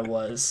thought that I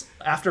was,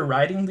 after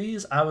writing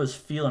these, I was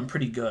feeling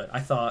pretty good. I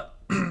thought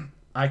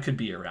I could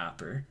be a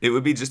rapper. It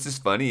would be just as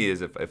funny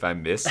as if I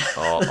missed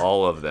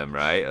all of them,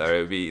 right? Or it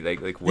would be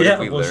like what have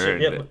we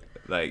learned?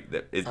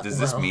 Does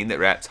this mean that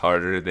rap's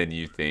harder than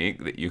you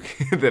think that you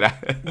that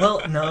I?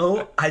 Well,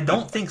 no, I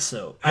don't think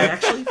so. I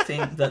actually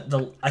think that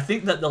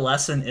the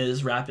lesson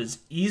is rap is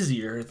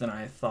easier than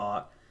I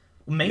thought,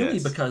 mainly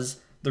Yes. because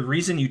the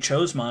reason you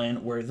chose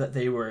mine were that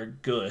they were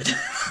good.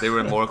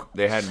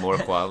 They had more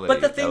quality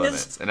But the thing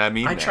elements, is, and I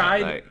mean I that.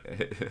 tried-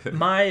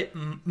 Like,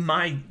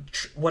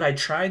 What I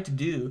tried to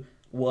do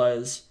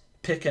was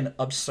pick an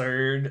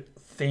absurd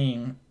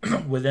thing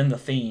within the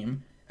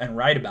theme and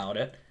write about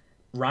it,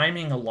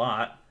 rhyming a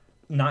lot,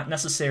 not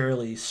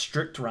necessarily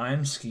strict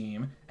rhyme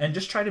scheme, and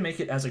just try to make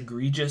it as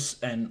egregious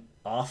and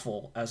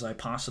awful as I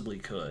possibly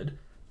could,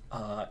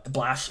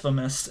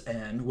 blasphemous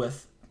and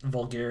with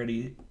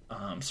vulgarity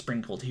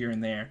sprinkled here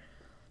and there.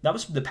 That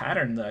was the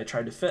pattern that I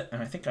tried to fit,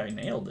 and I think I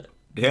nailed it.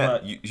 yeah,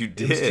 But you it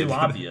did. was too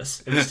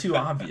obvious. It was too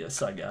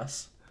obvious, I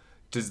guess.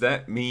 Does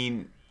that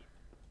mean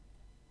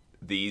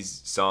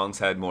these songs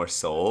had more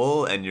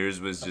soul and yours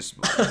was just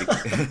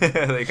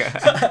like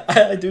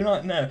I do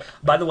not know.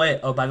 By the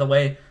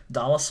way,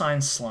 Dollar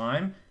Sign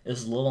Slime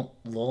is Lil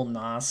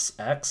Nas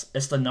X.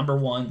 It's the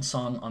 #1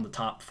 song on the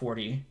top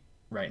 40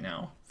 right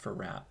now for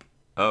rap.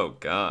 oh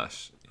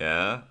gosh,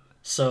 yeah.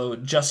 So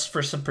just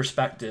for some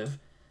perspective,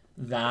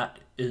 that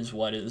is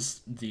what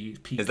is the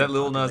peak. Is that of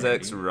Lil Nas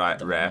X popularity at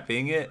the moment.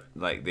 rapping it,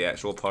 like the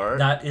actual part?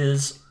 That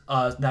is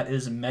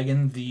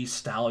Megan Thee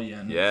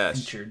Stallion Yes.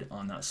 featured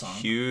on that song.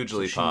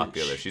 Hugely So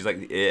popular. She's like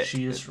the it.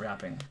 She is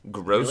rapping.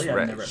 Gross Really? I've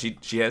rap. never-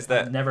 She has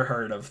that. I've never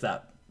heard of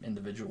that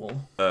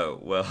individual. Oh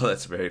well,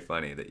 that's very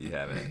funny that you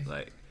haven't.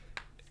 Like,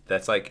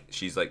 that's like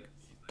she's like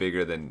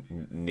bigger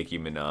than Nicki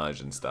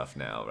Minaj and stuff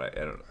now, right?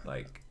 I don't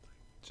like.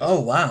 Oh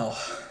wow.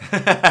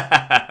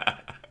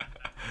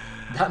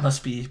 That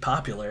must be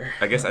popular.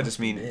 I guess That I must just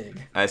be mean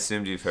big. I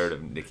assumed you've heard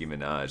of Nicki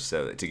Minaj,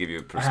 so to give you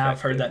a I perspective.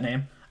 have heard that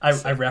name.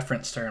 I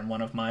referenced her in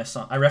one of my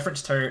songs. I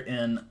referenced her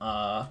in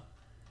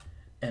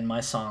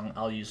my song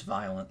 "I'll Use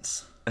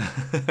Violence."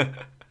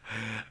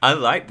 I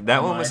liked that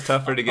On one. my- Was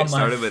tougher to on get my-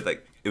 started with.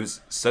 Like, it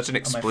was such an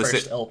On my explicit.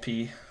 first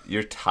LP.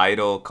 Your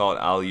title called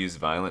 "I'll Use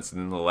Violence,"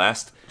 and then the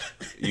last,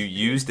 you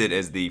used it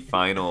as the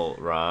final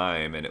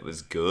rhyme, and it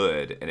was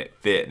good, and it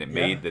fit, and it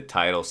made the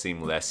title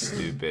seem less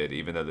stupid,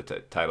 even though the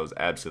title is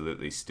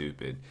absolutely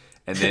stupid.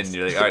 And then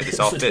you're like, all right, this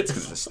all fits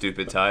because it's a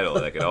stupid title.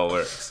 Like, it all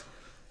works.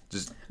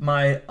 Just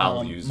My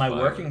I'll use my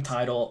violence.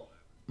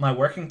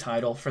 working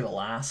title for the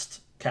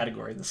last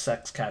category, the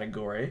sex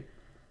category,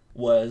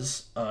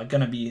 was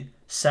gonna be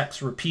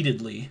sex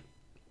repeatedly,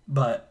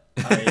 but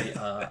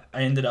I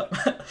ended up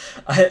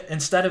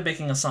instead of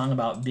making a song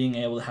about being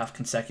able to have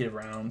consecutive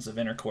rounds of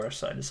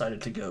intercourse, I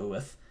decided to go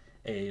with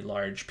a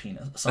large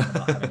penis, a song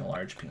about having a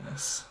large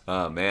penis.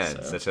 oh man,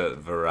 So- such a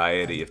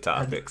variety of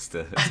topics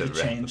to To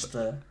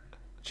wrap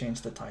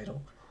change the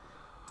title.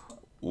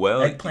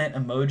 Well, Eggplant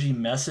emoji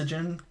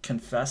messaging,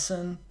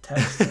 confessing,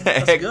 texting.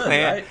 That's good,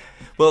 right?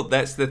 Well,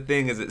 that's the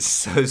thing, is it's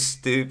so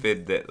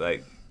stupid that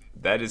like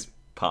that is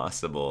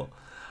possible.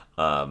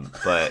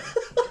 But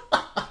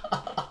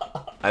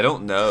I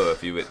don't know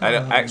if you would. I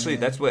don't, actually,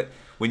 that's what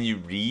when you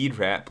read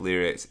rap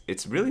lyrics,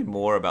 it's really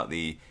more about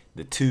the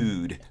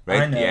tude,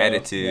 right? The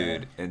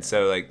attitude, and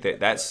so like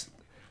that's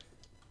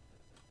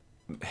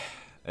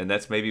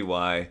maybe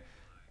why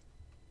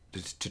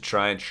to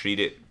try and treat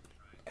it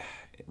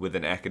with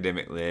an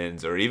academic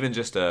lens, or even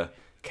just a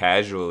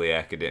casually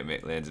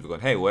academic lens of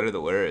going, hey, what are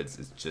the words?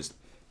 It's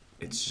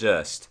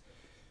just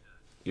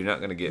you're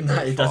not gonna get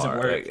very it far. doesn't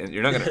work. Like, and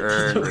you're not gonna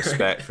earn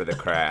respect for the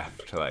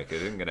craft. Like,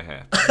 it isn't gonna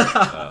happen.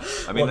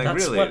 I mean, Well, like,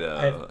 that's really what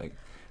though.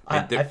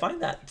 I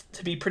find that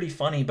to be pretty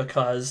funny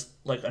because,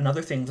 like,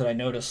 another thing that I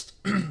noticed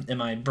in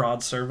my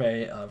broad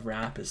survey of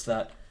rap is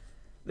that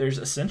there's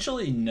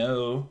essentially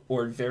no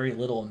or very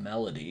little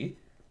melody.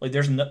 Like,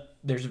 there's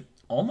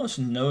almost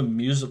no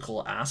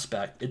musical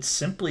aspect. It's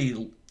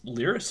simply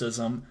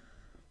lyricism.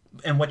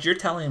 And what you're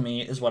telling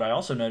me is what I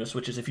also noticed,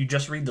 which is if you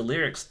just read the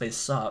lyrics, they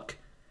suck,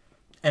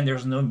 and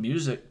there's no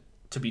music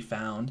to be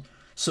found.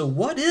 So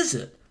what is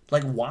it?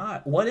 Like,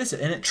 why? What is it?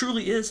 And it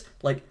truly is,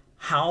 like,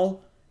 how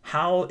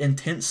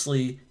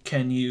intensely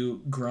can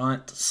you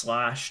grunt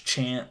 /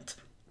 chant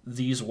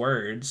these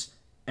words,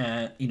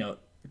 and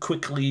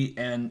quickly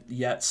and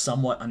yet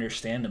somewhat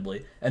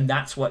understandably, and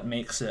that's what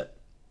makes it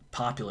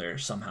popular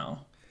somehow.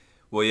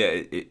 Well,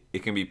 yeah,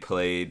 it can be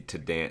played to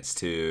dance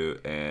to,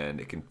 and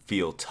it can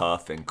feel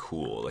tough and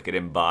cool. Like, it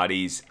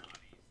embodies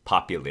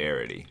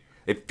popularity.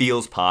 It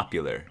feels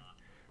popular.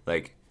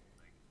 Like,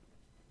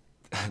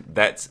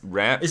 that's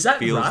rap. Is that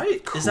feels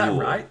right? Cool. Is that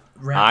right?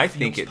 Rap I feels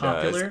think it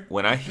popular? does.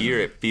 When I hear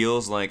it,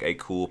 feels like a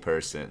cool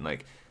person.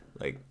 Like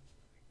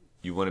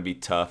you want to be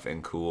tough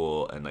and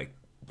cool, and like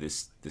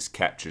this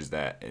captures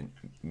that. And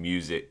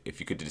music, if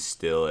you could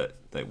distill it,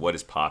 like what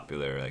is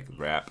popular, like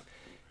rap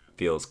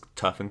feels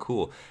tough and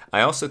cool.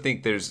 I also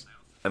think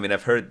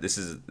I've heard this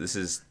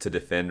is to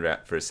defend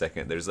rap for a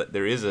second.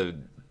 There is a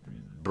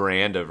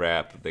brand of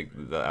rap that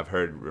I've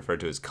heard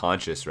referred to as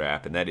conscious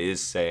rap, and that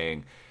is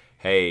saying,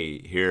 hey,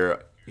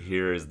 here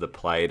is the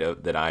plight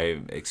that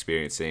I'm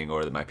experiencing,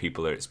 or that my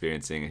people are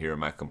experiencing, and here are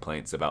my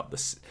complaints about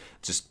this.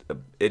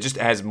 It just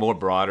has more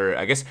broader,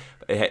 I guess.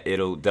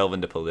 It'll delve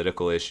into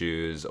political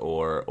issues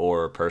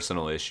or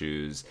personal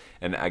issues,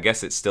 and I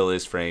guess it still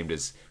is framed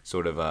as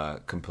sort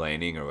of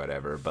complaining or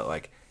whatever, but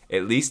like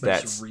at least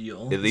that's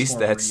real. At least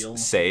that's real.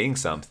 saying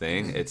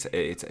something. It's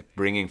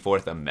bringing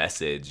forth a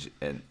message,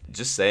 and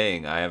just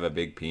saying I have a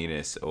big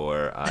penis,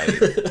 or I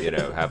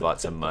have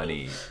lots of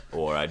money,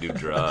 or I do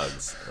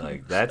drugs.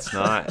 Like that's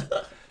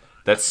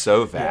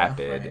so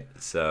vapid. Yeah, right.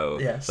 So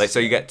Yes. so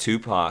you got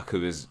Tupac,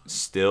 who is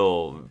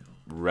still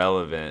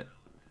relevant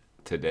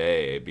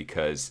today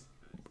because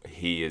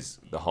he is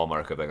the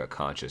hallmark of like a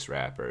conscious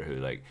rapper who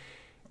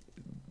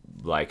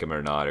like him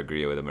or not,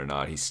 agree with him or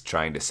not, he's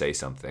trying to say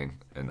something.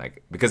 And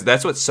like, because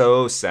that's what's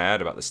so sad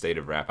about the state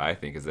of rap, I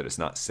think, is that it's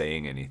not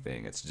saying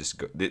anything. It's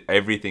just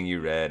everything you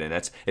read, and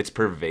it's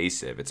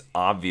pervasive. It's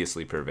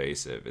obviously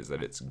pervasive, is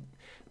that it's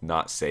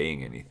not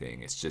saying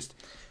anything. It's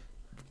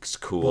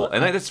cool. Well,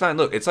 and that's fine.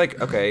 Look, it's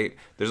like, okay,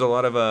 there's a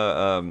lot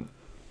of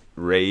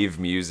rave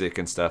music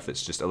and stuff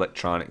that's just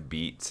electronic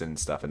beats and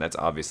stuff, and that's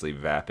obviously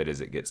vapid as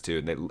it gets to,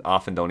 and they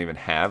often don't even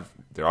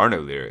there are no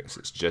lyrics,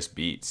 it's just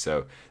beats.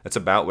 So that's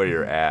about where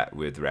you're at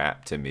with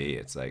rap to me.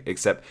 It's like,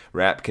 except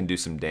rap can do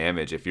some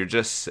damage if you're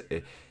just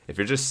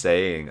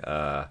saying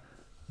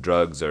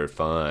drugs are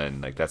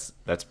fun. Like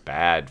that's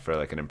bad for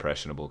like an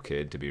impressionable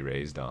kid to be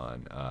raised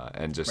on,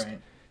 and just Right.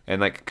 and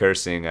like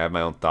cursing. I have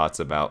my own thoughts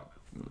about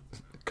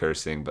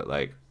cursing, but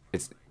like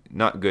it's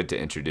not good to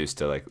introduce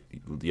to like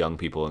young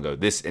people and go,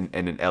 this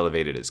and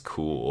elevated as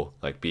cool,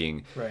 like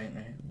being Right.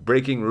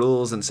 breaking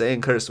rules and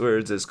saying curse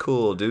words is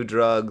cool, do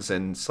drugs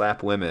and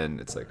slap women.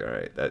 It's like, all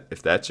right,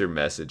 if that's your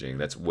messaging,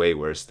 that's way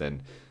worse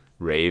than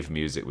rave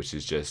music, which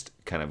is just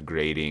kind of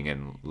grating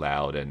and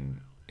loud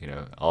and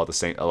a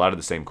lot of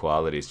the same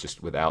qualities,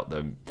 just without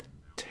the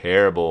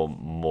terrible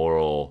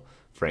moral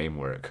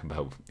framework.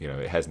 But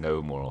it has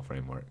no moral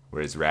framework,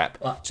 whereas rap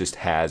just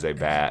has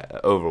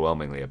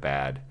overwhelmingly a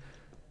bad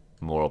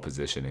moral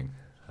positioning.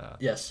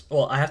 Yes.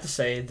 Well, I have to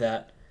say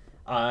that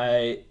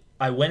I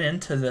went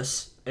into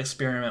this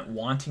experiment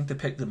wanting to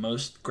pick the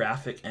most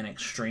graphic and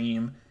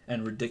extreme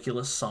and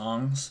ridiculous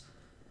songs,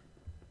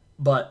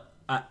 but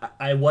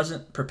I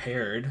wasn't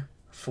prepared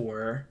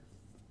for.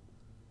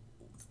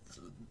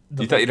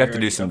 You thought you'd have to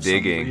do some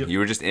digging. You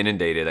were just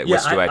inundated. Like,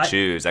 which do I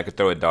choose? I could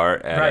throw a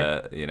dart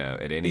at at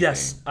anything.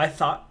 Yes, I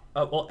thought.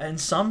 And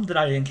some that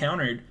I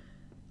encountered,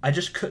 I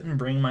just couldn't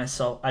bring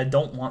myself. I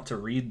don't want to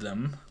read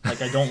them.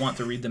 Like, I don't want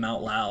to read them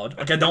out loud.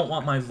 Like, I don't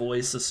want my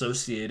voice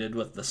associated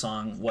with the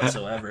song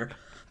whatsoever.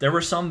 There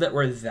were some that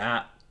were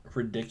that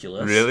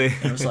ridiculous. Really?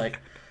 And it was like,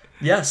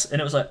 yes.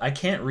 And it was like, I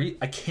can't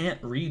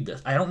read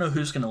this. I don't know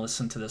who's going to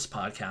listen to this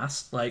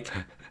podcast. Like,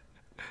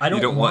 I don't.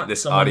 You don't want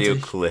this audio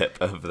clip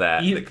of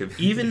that.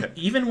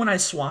 Even when I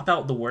swap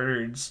out the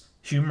words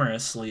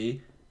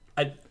humorously,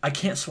 I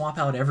can't swap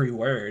out every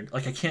word.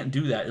 Like, I can't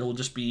do that. It'll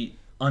just be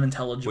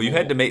unintelligible. Well, you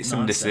had to make some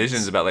nonsense.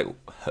 decisions about like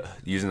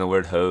using the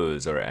word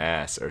hose or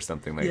ass or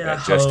something like Yeah,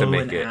 that, just to hoe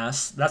make and it.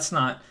 ass. That's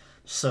not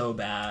so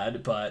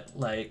bad, but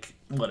like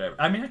whatever.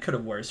 I mean, I could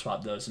have word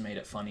swapped those and made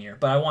it funnier,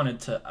 but I wanted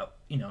to,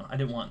 I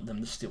didn't want them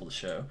to steal the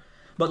show.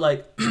 But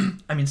like,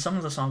 I mean, some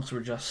of the songs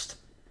were just.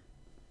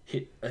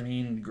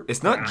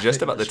 It's not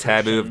just about the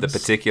taboo of the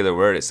particular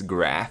word. It's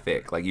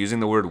graphic, like using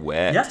the word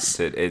wet. Yes.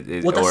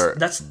 Well,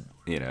 that's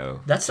you know.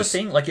 That's the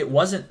thing. Like it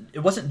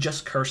wasn't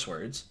just curse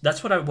words.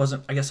 That's what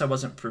I guess I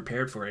wasn't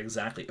prepared for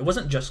exactly. It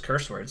wasn't just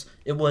curse words.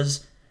 It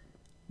was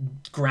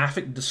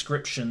graphic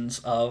descriptions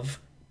of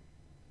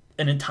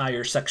an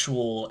entire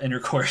sexual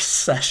intercourse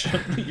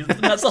session.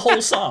 That's the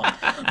whole song.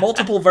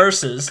 Multiple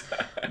verses,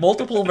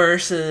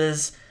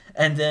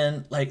 and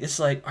then like it's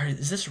like,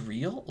 is this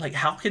real? Like,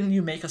 how can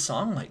you make a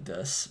song like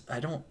this? I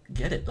don't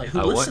get it. Like,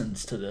 who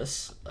listens to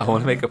this? I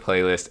want to make a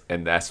playlist,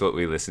 and that's what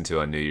we listen to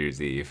on New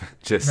Year's Eve.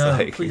 Just no,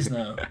 like, please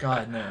no,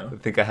 God no. I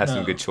think I have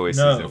some good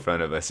choices in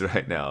front of us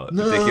right now,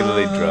 No.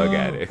 particularly drug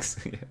addicts.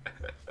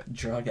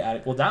 Drug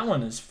addict. Well, that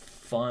one is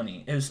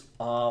funny. It was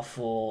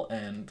awful,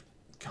 and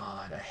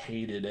God, I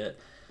hated it.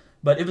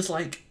 But it was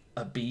like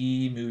a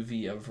B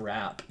movie of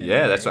rap.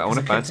 Yeah, that's what I want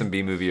to find some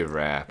B movie of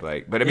rap.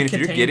 Like, but I mean, if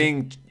you're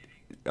getting,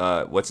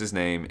 what's his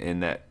name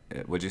in that?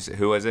 What'd you say?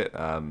 Who was it?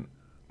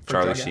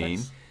 Charlie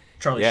Sheen.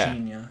 Charlie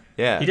Sheen, yeah.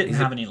 Yeah. He didn't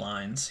have any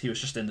lines. He was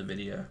just in the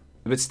video.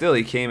 But still,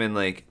 he came in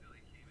like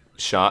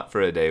shot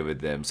for a day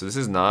with them. So this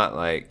is not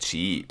like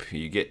cheap.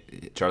 You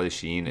get Charlie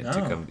Sheen to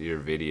come to your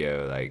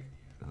video, like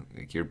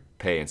you're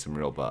paying some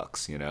real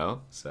bucks, you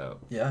know? So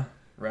yeah,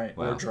 right.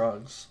 Wow. Or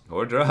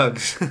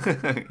drugs.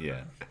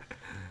 Yeah.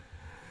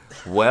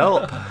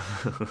 Well,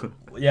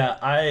 yeah,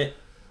 I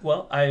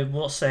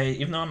will say,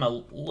 even though I'm a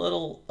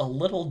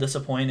little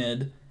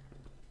disappointed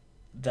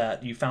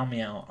that you found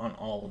me out on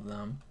all of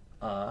them,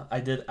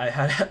 I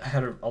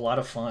had a lot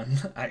of fun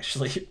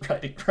actually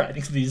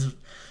writing these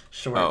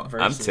short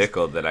verses. I'm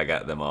tickled that I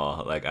got them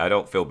all. Like, I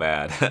don't feel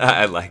bad.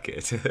 I like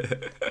it.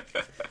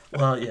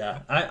 Well,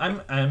 yeah,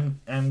 I'm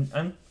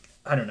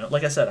I don't know.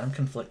 Like I said, I'm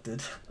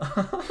conflicted.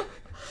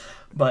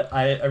 But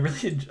I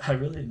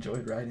really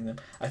enjoyed writing them.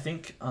 I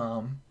think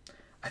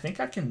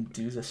I can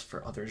do this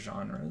for other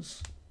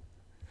genres.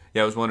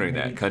 Yeah, I was wondering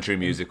that country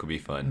music would be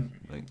fun.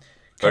 Like,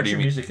 country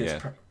music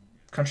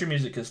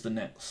is the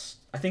next.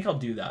 I think I'll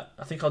do that.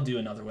 I think I'll do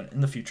another one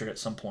in the future at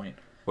some point.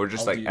 Or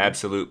just like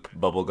absolute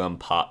bubblegum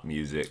pop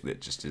music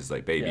that just is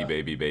like baby,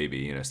 baby, baby,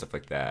 you know, stuff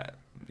like that.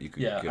 You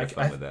could get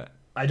fun with that.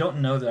 I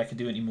don't know that I could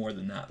do any more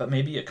than that, but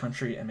maybe a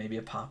country and maybe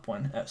a pop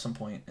one at some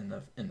point in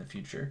the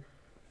future.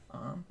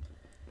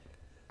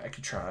 I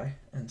could try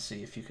and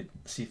see if you could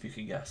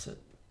guess it.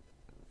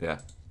 Yeah.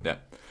 Yeah.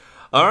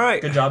 All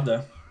right. Good job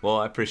though. Well,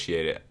 I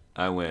appreciate it.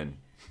 I win.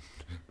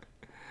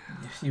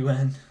 You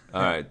win.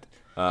 All right.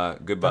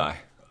 Goodbye.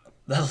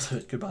 That'll do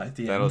it. Goodbye at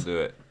the end. That'll do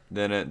it.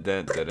 Dun, dun,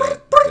 dun, dun,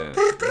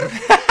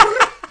 dun.